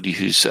everybody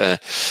who's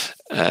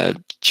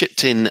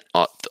chipped in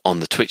on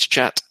the Twitch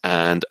chat,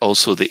 and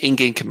also the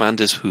in-game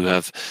commanders who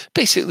have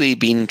basically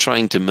been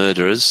trying to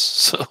murder us.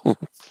 So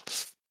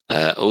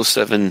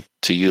 07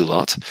 to you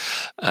lot.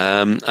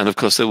 And of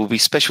course, there will be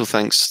special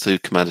thanks to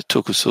Commander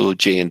Tokuso,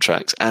 JN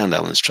Trax, and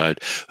Alan Stroud,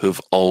 who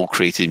have all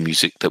created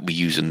music that we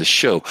use in the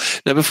show.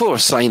 Now, before I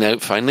sign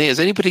out finally, has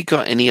anybody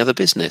got any other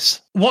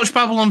business? Watch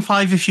Babylon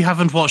 5 if you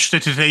haven't watched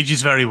it. It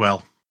ages very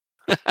well.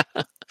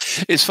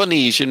 It's funny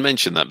you should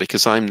mention that,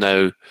 because I'm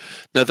now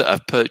that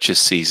I've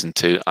purchased season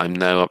 2, I'm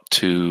now up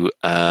to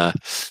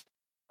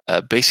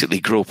basically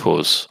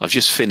Gropos. I've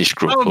just finished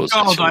Gropos.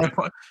 Oh, God.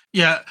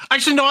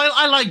 Actually, no,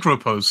 I like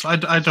Gropos. I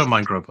don't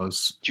mind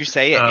Gropos. Did you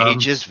say it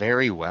ages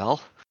very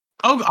well?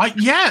 Oh,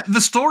 yeah,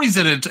 the stories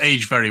in it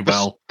age very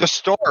well. The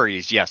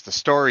stories, yes, the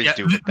stories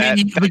do.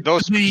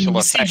 Those the special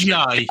effects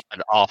CGI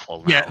are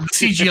awful now. Yeah, the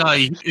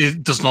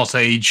CGI does not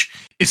age,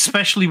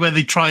 especially where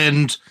they try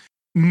and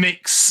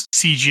mix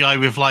CGI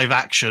with live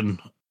action.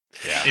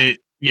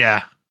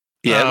 Yeah.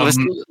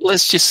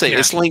 Let's just say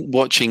it's like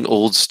watching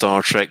old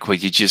Star Trek, where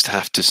you just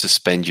have to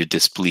suspend your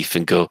disbelief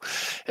and go,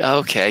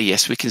 okay,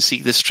 yes, we can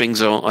see the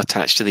strings are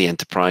attached to the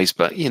Enterprise,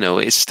 but,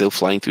 it's still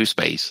flying through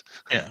space.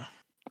 Yeah.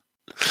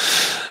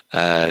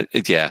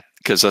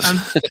 Because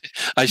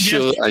I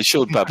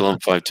showed Babylon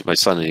 5 to my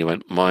son, and he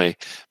went, my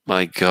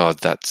God,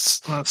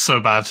 that's so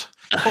bad.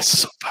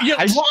 So bad. Yeah,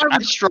 I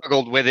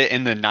struggled with it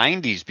in the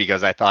 90s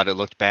because I thought it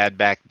looked bad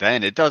back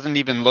then. It doesn't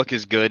even look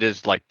as good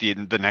as like the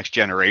Next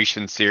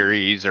Generation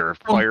series or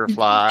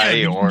Firefly.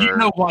 You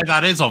know why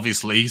that is,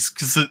 obviously,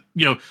 because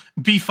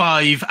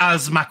B5,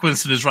 as Mac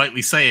Winston is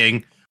rightly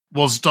saying,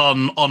 was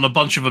done on a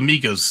bunch of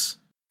Amigas.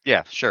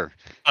 Yeah, sure.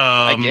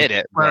 I get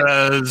it.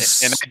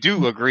 Whereas, and I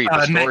do agree,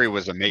 the story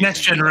was amazing.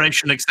 Next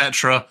Generation,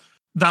 etc.,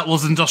 that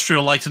was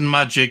Industrial Light and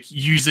Magic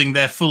using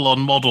their full-on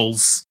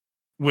models,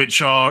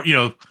 which are,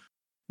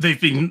 they've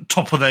been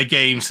top of their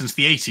game since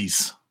the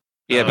 80s.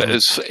 Yeah, but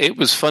it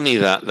was funny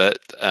that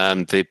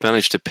they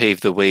managed to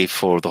pave the way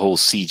for the whole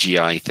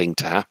CGI thing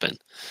to happen,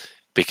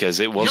 because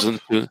it wasn't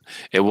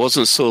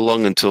so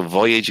long until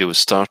Voyager was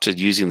started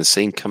using the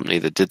same company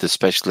that did the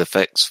special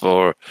effects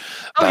for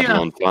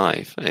Babylon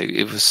 5.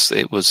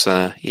 It was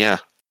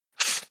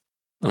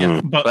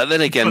but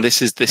then again,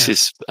 this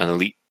is an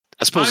Elite.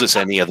 I suppose it's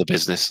any other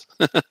business.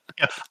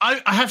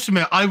 I have to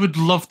admit, I would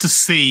love to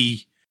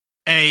see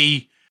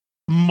a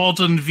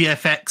modern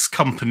VFX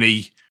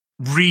company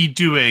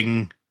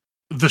redoing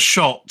the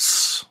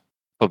shots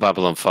for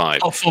Babylon 5.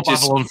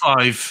 Babylon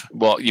 5.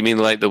 What, you mean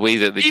like the way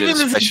that they did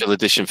a special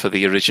edition for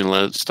the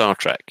original Star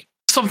Trek?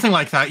 Something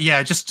like that,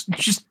 yeah. Just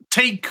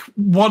take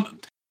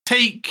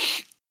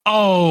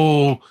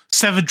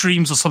Severed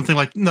Dreams or something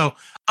like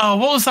what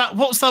was that?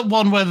 What's that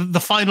one where the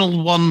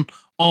final one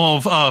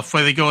of Earth,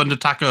 where they go and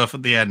attack Earth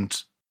at the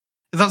end?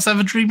 Is that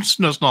Severed Dreams?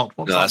 No, it's not.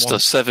 That's the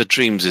Severed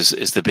Dreams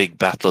is the big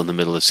battle in the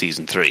middle of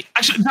season 3.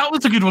 Actually, that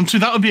was a good one too.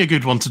 That would be a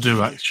good one to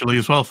do actually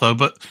as well, though.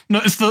 But no,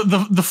 it's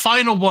the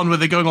final one where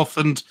they're going off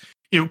and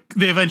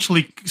they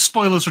eventually,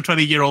 spoilers for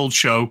 20-year-old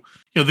show.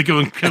 They go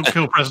and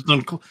kill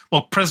President.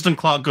 Well, President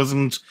Clark goes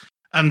and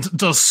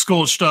does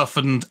scorched earth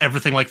and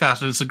everything like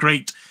that. And it's a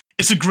great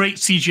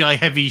CGI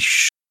heavy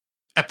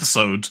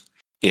episode.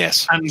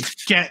 Yes, and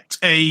get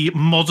a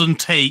modern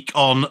take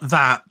on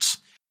that,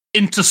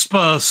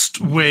 interspersed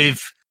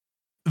with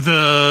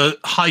the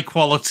high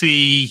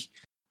quality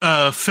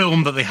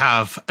film that they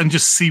have, and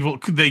just see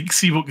what they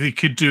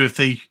could do if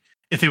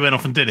they went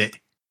off and did it.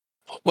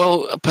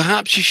 Well,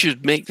 perhaps you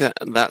should make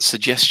that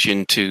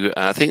suggestion to.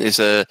 I think there's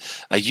a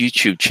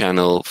YouTube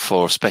channel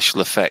for special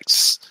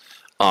effects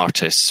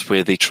artists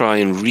where they try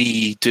and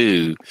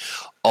redo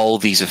all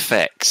these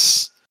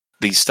effects,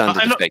 these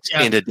standard effects,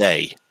 in a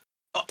day.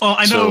 Well,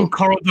 I know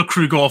the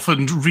crew go off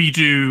and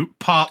redo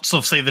parts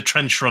of, say, the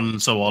trench run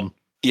and so on.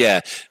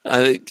 Yeah,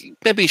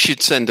 maybe you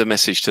should send a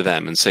message to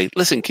them and say,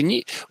 "Listen,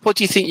 what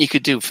do you think you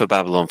could do for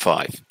Babylon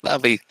 5?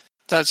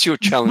 That's your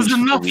challenge."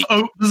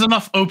 There's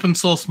enough open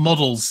source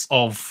models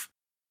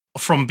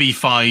from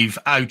B5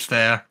 out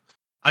there.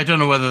 I don't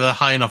know whether they're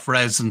high enough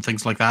res and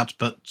things like that,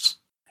 but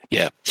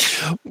yeah.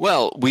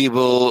 Well, we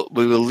will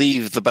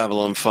leave the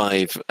Babylon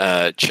 5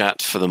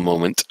 chat for the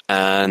moment,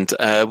 and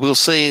we'll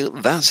say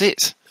that's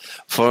it.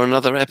 for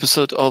another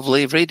episode of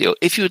Lave Radio.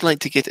 If you would like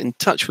to get in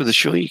touch with the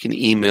show, you can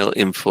email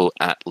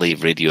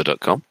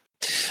info@laveradio.com.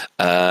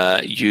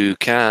 You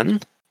can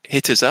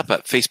hit us up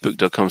at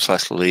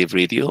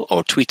facebook.com/laveradio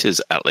or tweet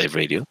us at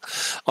laveradio.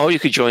 Or you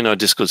could join our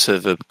Discord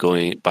server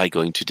by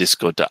going to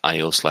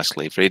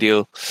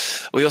discord.io/laveradio.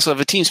 We also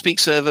have a TeamSpeak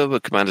server where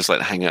commanders like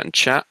to hang out and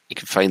chat. You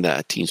can find that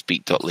at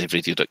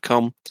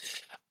teamspeak.laveradio.com.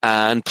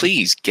 And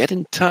please get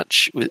in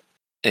touch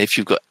if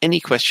you've got any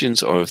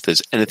questions or if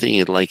there's anything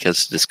you'd like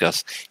us to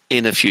discuss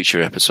in a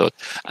future episode.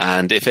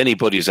 And if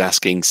anybody's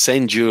asking,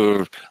 send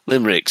your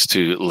limericks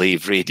to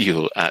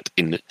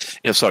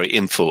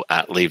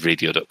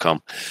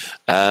info@laveradio.com.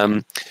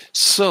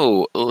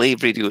 So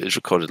Lave Radio is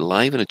recorded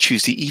live on a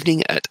Tuesday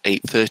evening at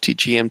 8:30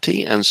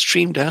 GMT and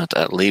streamed out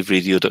at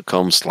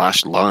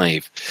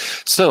laveradio.com/live.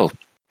 So,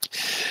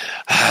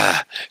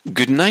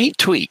 good night,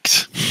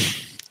 Tweaked.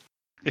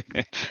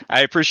 I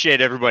appreciate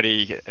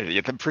everybody.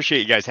 I appreciate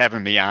you guys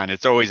having me on.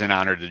 It's always an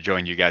honor to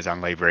join you guys on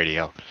Lave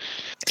Radio.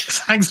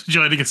 Thanks for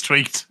joining us,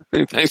 Tweaked.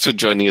 Thanks for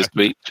joining us,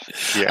 Tweaked.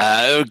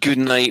 Good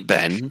night,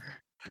 Ben.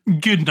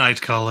 Good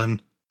night, Colin.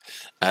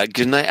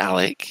 Good night,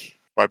 Alec.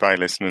 Bye-bye,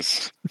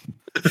 listeners.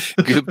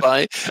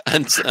 Goodbye.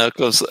 And, of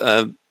course,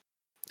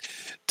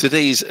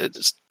 today's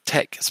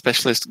tech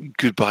specialist,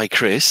 goodbye,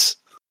 Chris.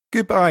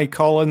 Goodbye,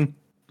 Colin.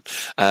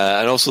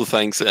 And also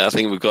thanks, I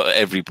think we've got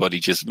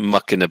everybody just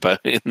mucking about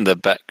in the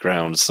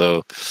background,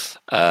 so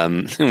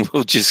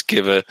we'll just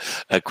give a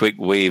quick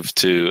wave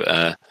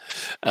to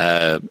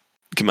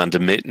Commander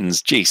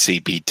Mittens,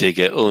 JCB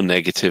Digger, O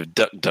Negative,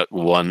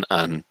 Duck1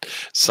 and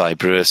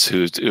Cyberus,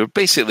 who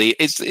basically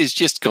it's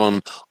just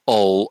gone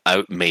all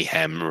out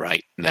mayhem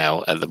right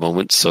now at the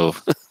moment, so...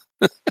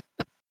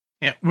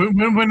 Yeah,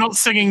 we're not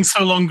singing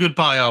So Long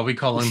Goodbye, are we,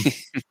 Colin?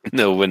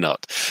 No, we're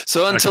not.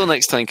 So until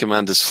next time,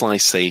 Commanders, fly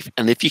safe.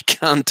 And if you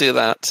can't do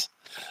that,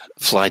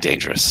 fly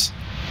dangerous.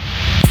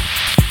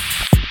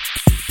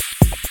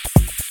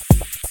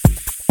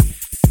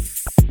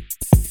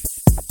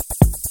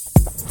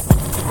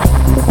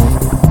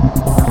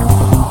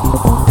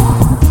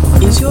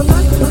 Is your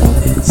life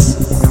like this?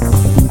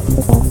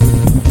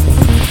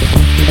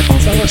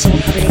 Sounds like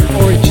someone having an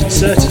orange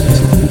inserted.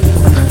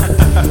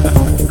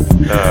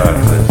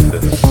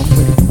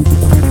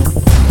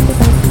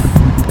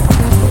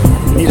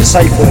 Need a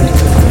safe word.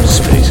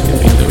 Space can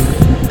be done.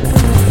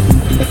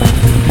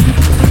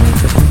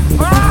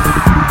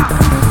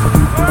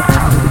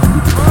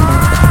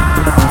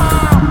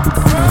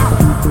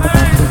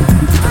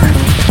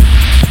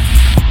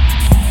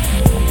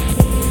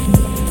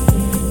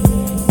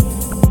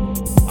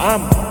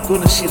 I'm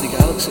gonna see the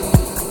galaxy.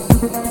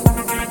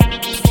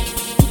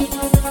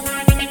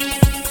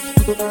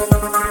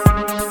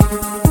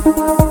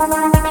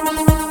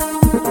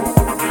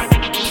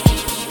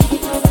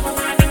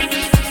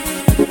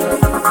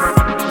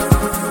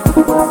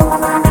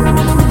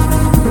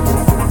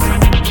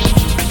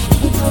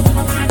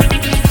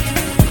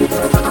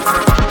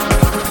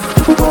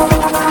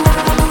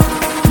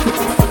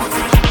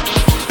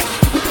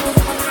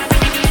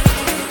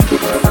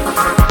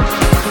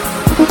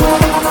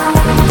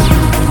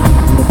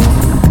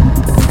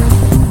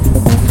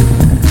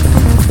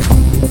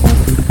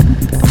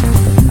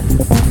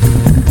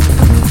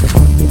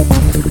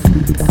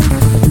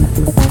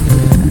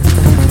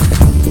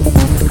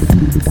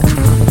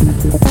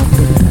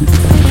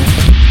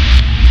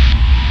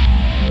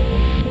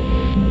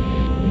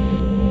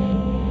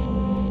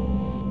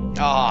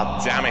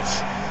 Damn it.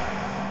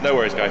 No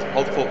worries, guys.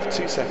 Hold the fort for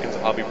 2 seconds.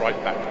 I'll be right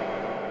back.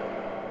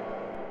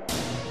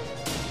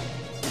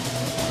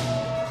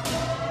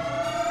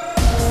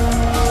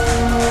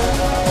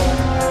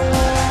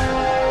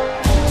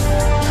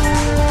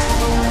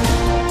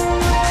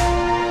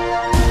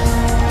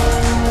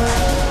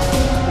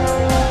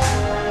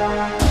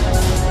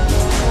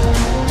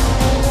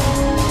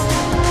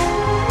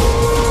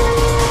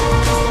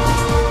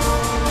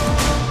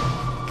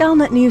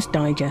 Galnet News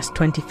Digest,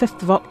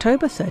 25th of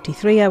October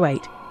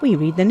 3308. We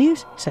read the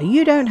news so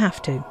you don't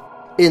have to.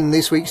 In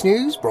this week's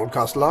news,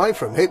 broadcast live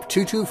from HIP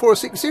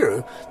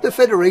 22460, the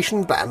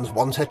Federation bans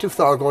one set of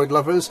Thargoid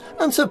lovers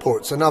and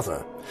supports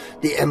another.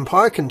 The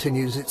Empire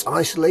continues its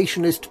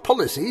isolationist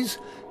policies,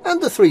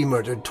 and the three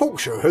murdered talk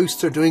show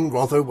hosts are doing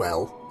rather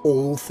well,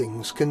 all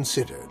things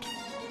considered.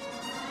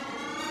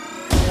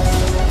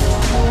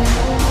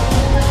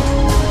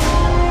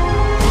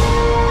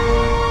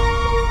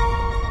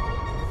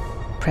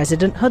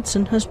 President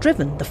Hudson has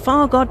driven the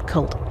Thargod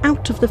cult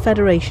out of the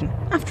Federation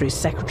after his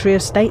Secretary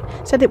of State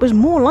said it was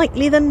more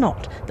likely than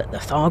not that the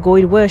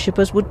Thargoid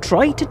worshippers would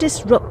try to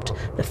disrupt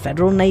the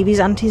Federal Navy's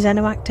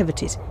anti-Xeno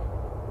activities,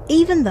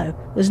 even though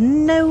there's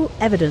no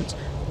evidence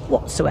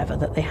whatsoever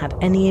that they had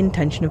any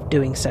intention of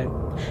doing so.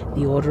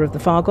 The Order of the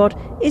Thargod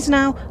is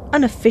now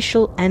an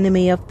official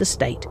enemy of the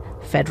state.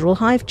 Federal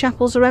hive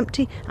chapels are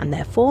empty, and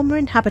their former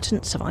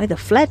inhabitants have either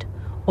fled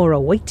or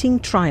awaiting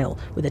trial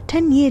with a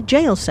 10-year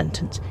jail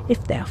sentence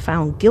if they are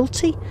found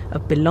guilty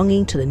of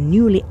belonging to the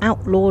newly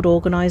outlawed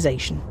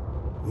organisation.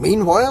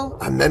 Meanwhile,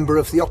 a member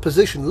of the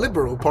opposition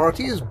Liberal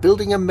Party is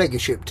building a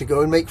megaship to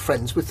go and make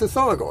friends with the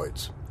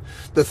Thargoids.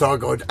 The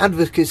Thargoid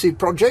Advocacy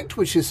Project,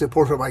 which is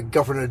supported by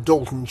Governor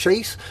Dalton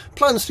Chase,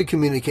 plans to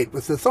communicate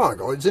with the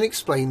Thargoids and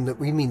explain that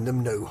we mean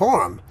them no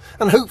harm,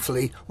 and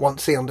hopefully,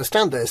 once they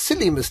understand their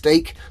silly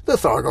mistake, the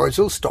Thargoids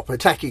will stop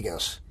attacking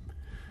us.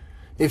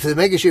 If the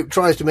megaship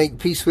tries to make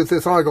peace with the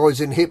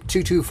Thargoids in HIP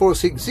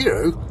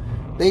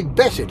 22460, they'd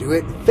better do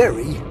it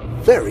very,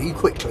 very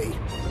quickly.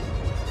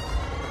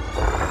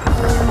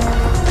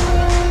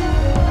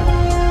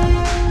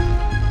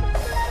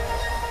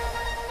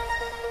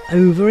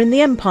 Over in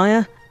the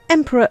Empire,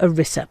 Emperor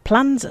Orissa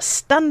plans a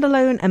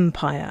standalone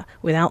empire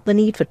without the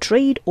need for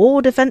trade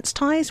or defence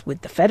ties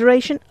with the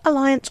Federation,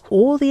 Alliance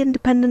or the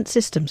independent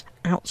systems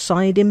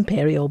outside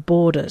Imperial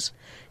borders.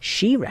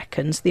 She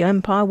reckons the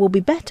Empire will be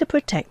better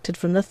protected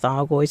from the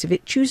Thargoids if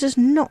it chooses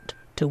not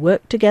to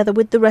work together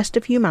with the rest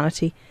of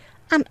humanity,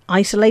 and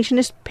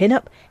isolationist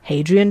pin-up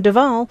Hadrian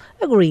Duval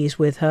agrees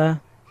with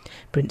her.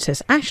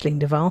 Princess Aisling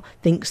Duval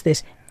thinks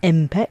this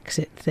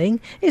Empexit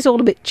thing is all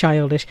a bit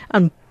childish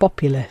and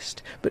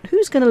populist, but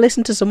who's going to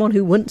listen to someone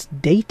who once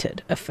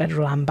dated a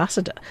federal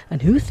ambassador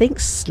and who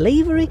thinks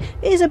slavery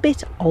is a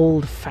bit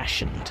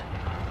old-fashioned?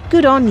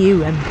 Good on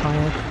you,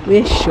 Empire.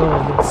 We're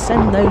sure you'll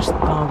send those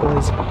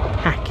Thargoids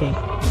packing.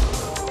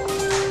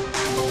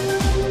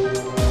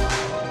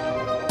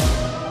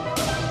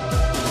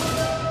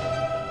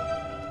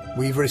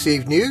 We've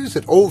received news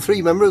that all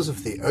 3 members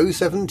of the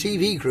O7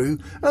 TV crew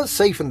are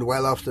safe and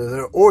well after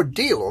their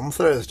ordeal on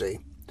Thursday.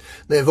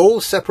 They've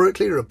all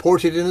separately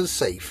reported in as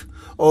safe,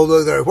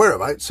 although their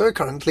whereabouts are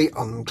currently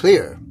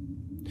unclear.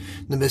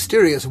 The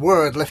mysterious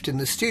word left in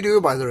the studio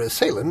by their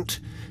assailant,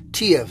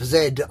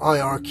 TFZIRQRL,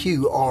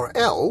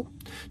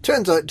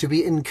 turns out to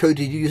be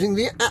encoded using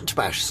the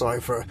Atbash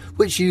cipher,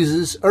 which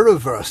uses a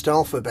reversed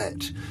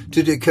alphabet.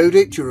 To decode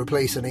it, you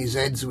replace any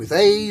Z's with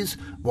A's,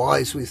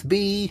 Y's with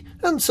B,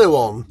 and so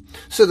on.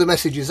 So the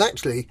message is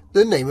actually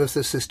the name of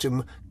the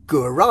system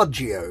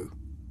Guragio.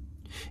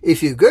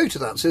 If you go to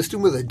that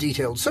system with a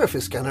detailed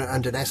surface scanner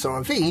and an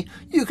SRV,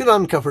 you can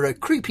uncover a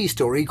creepy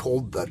story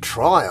called The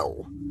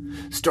Trial.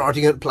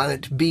 Starting at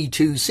planet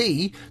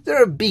B2C,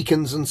 there are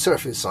beacons and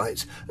surface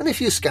sites, and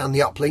if you scan the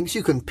uplinks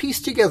you can piece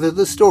together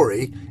the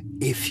story,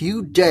 if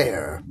you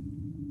dare.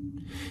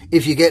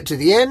 If you get to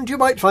the end, you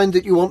might find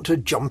that you want to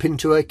jump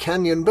into a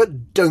canyon,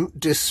 but don't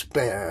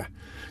despair.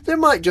 There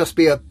might just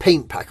be a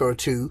paint pack or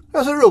two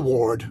as a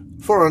reward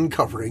for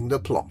uncovering the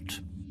plot.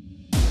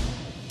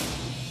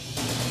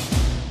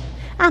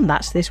 And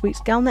that's this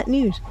week's Galnet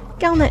News.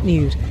 Galnet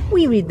News.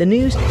 We read the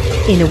news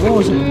in a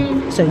war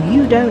zone, so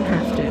you don't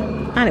have to.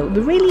 And it would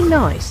be really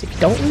nice if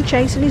Dalton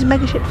Chase and his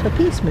Megaships for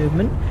Peace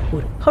movement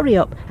would hurry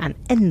up and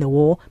end the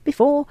war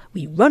before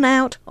we run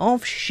out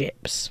of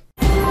ships.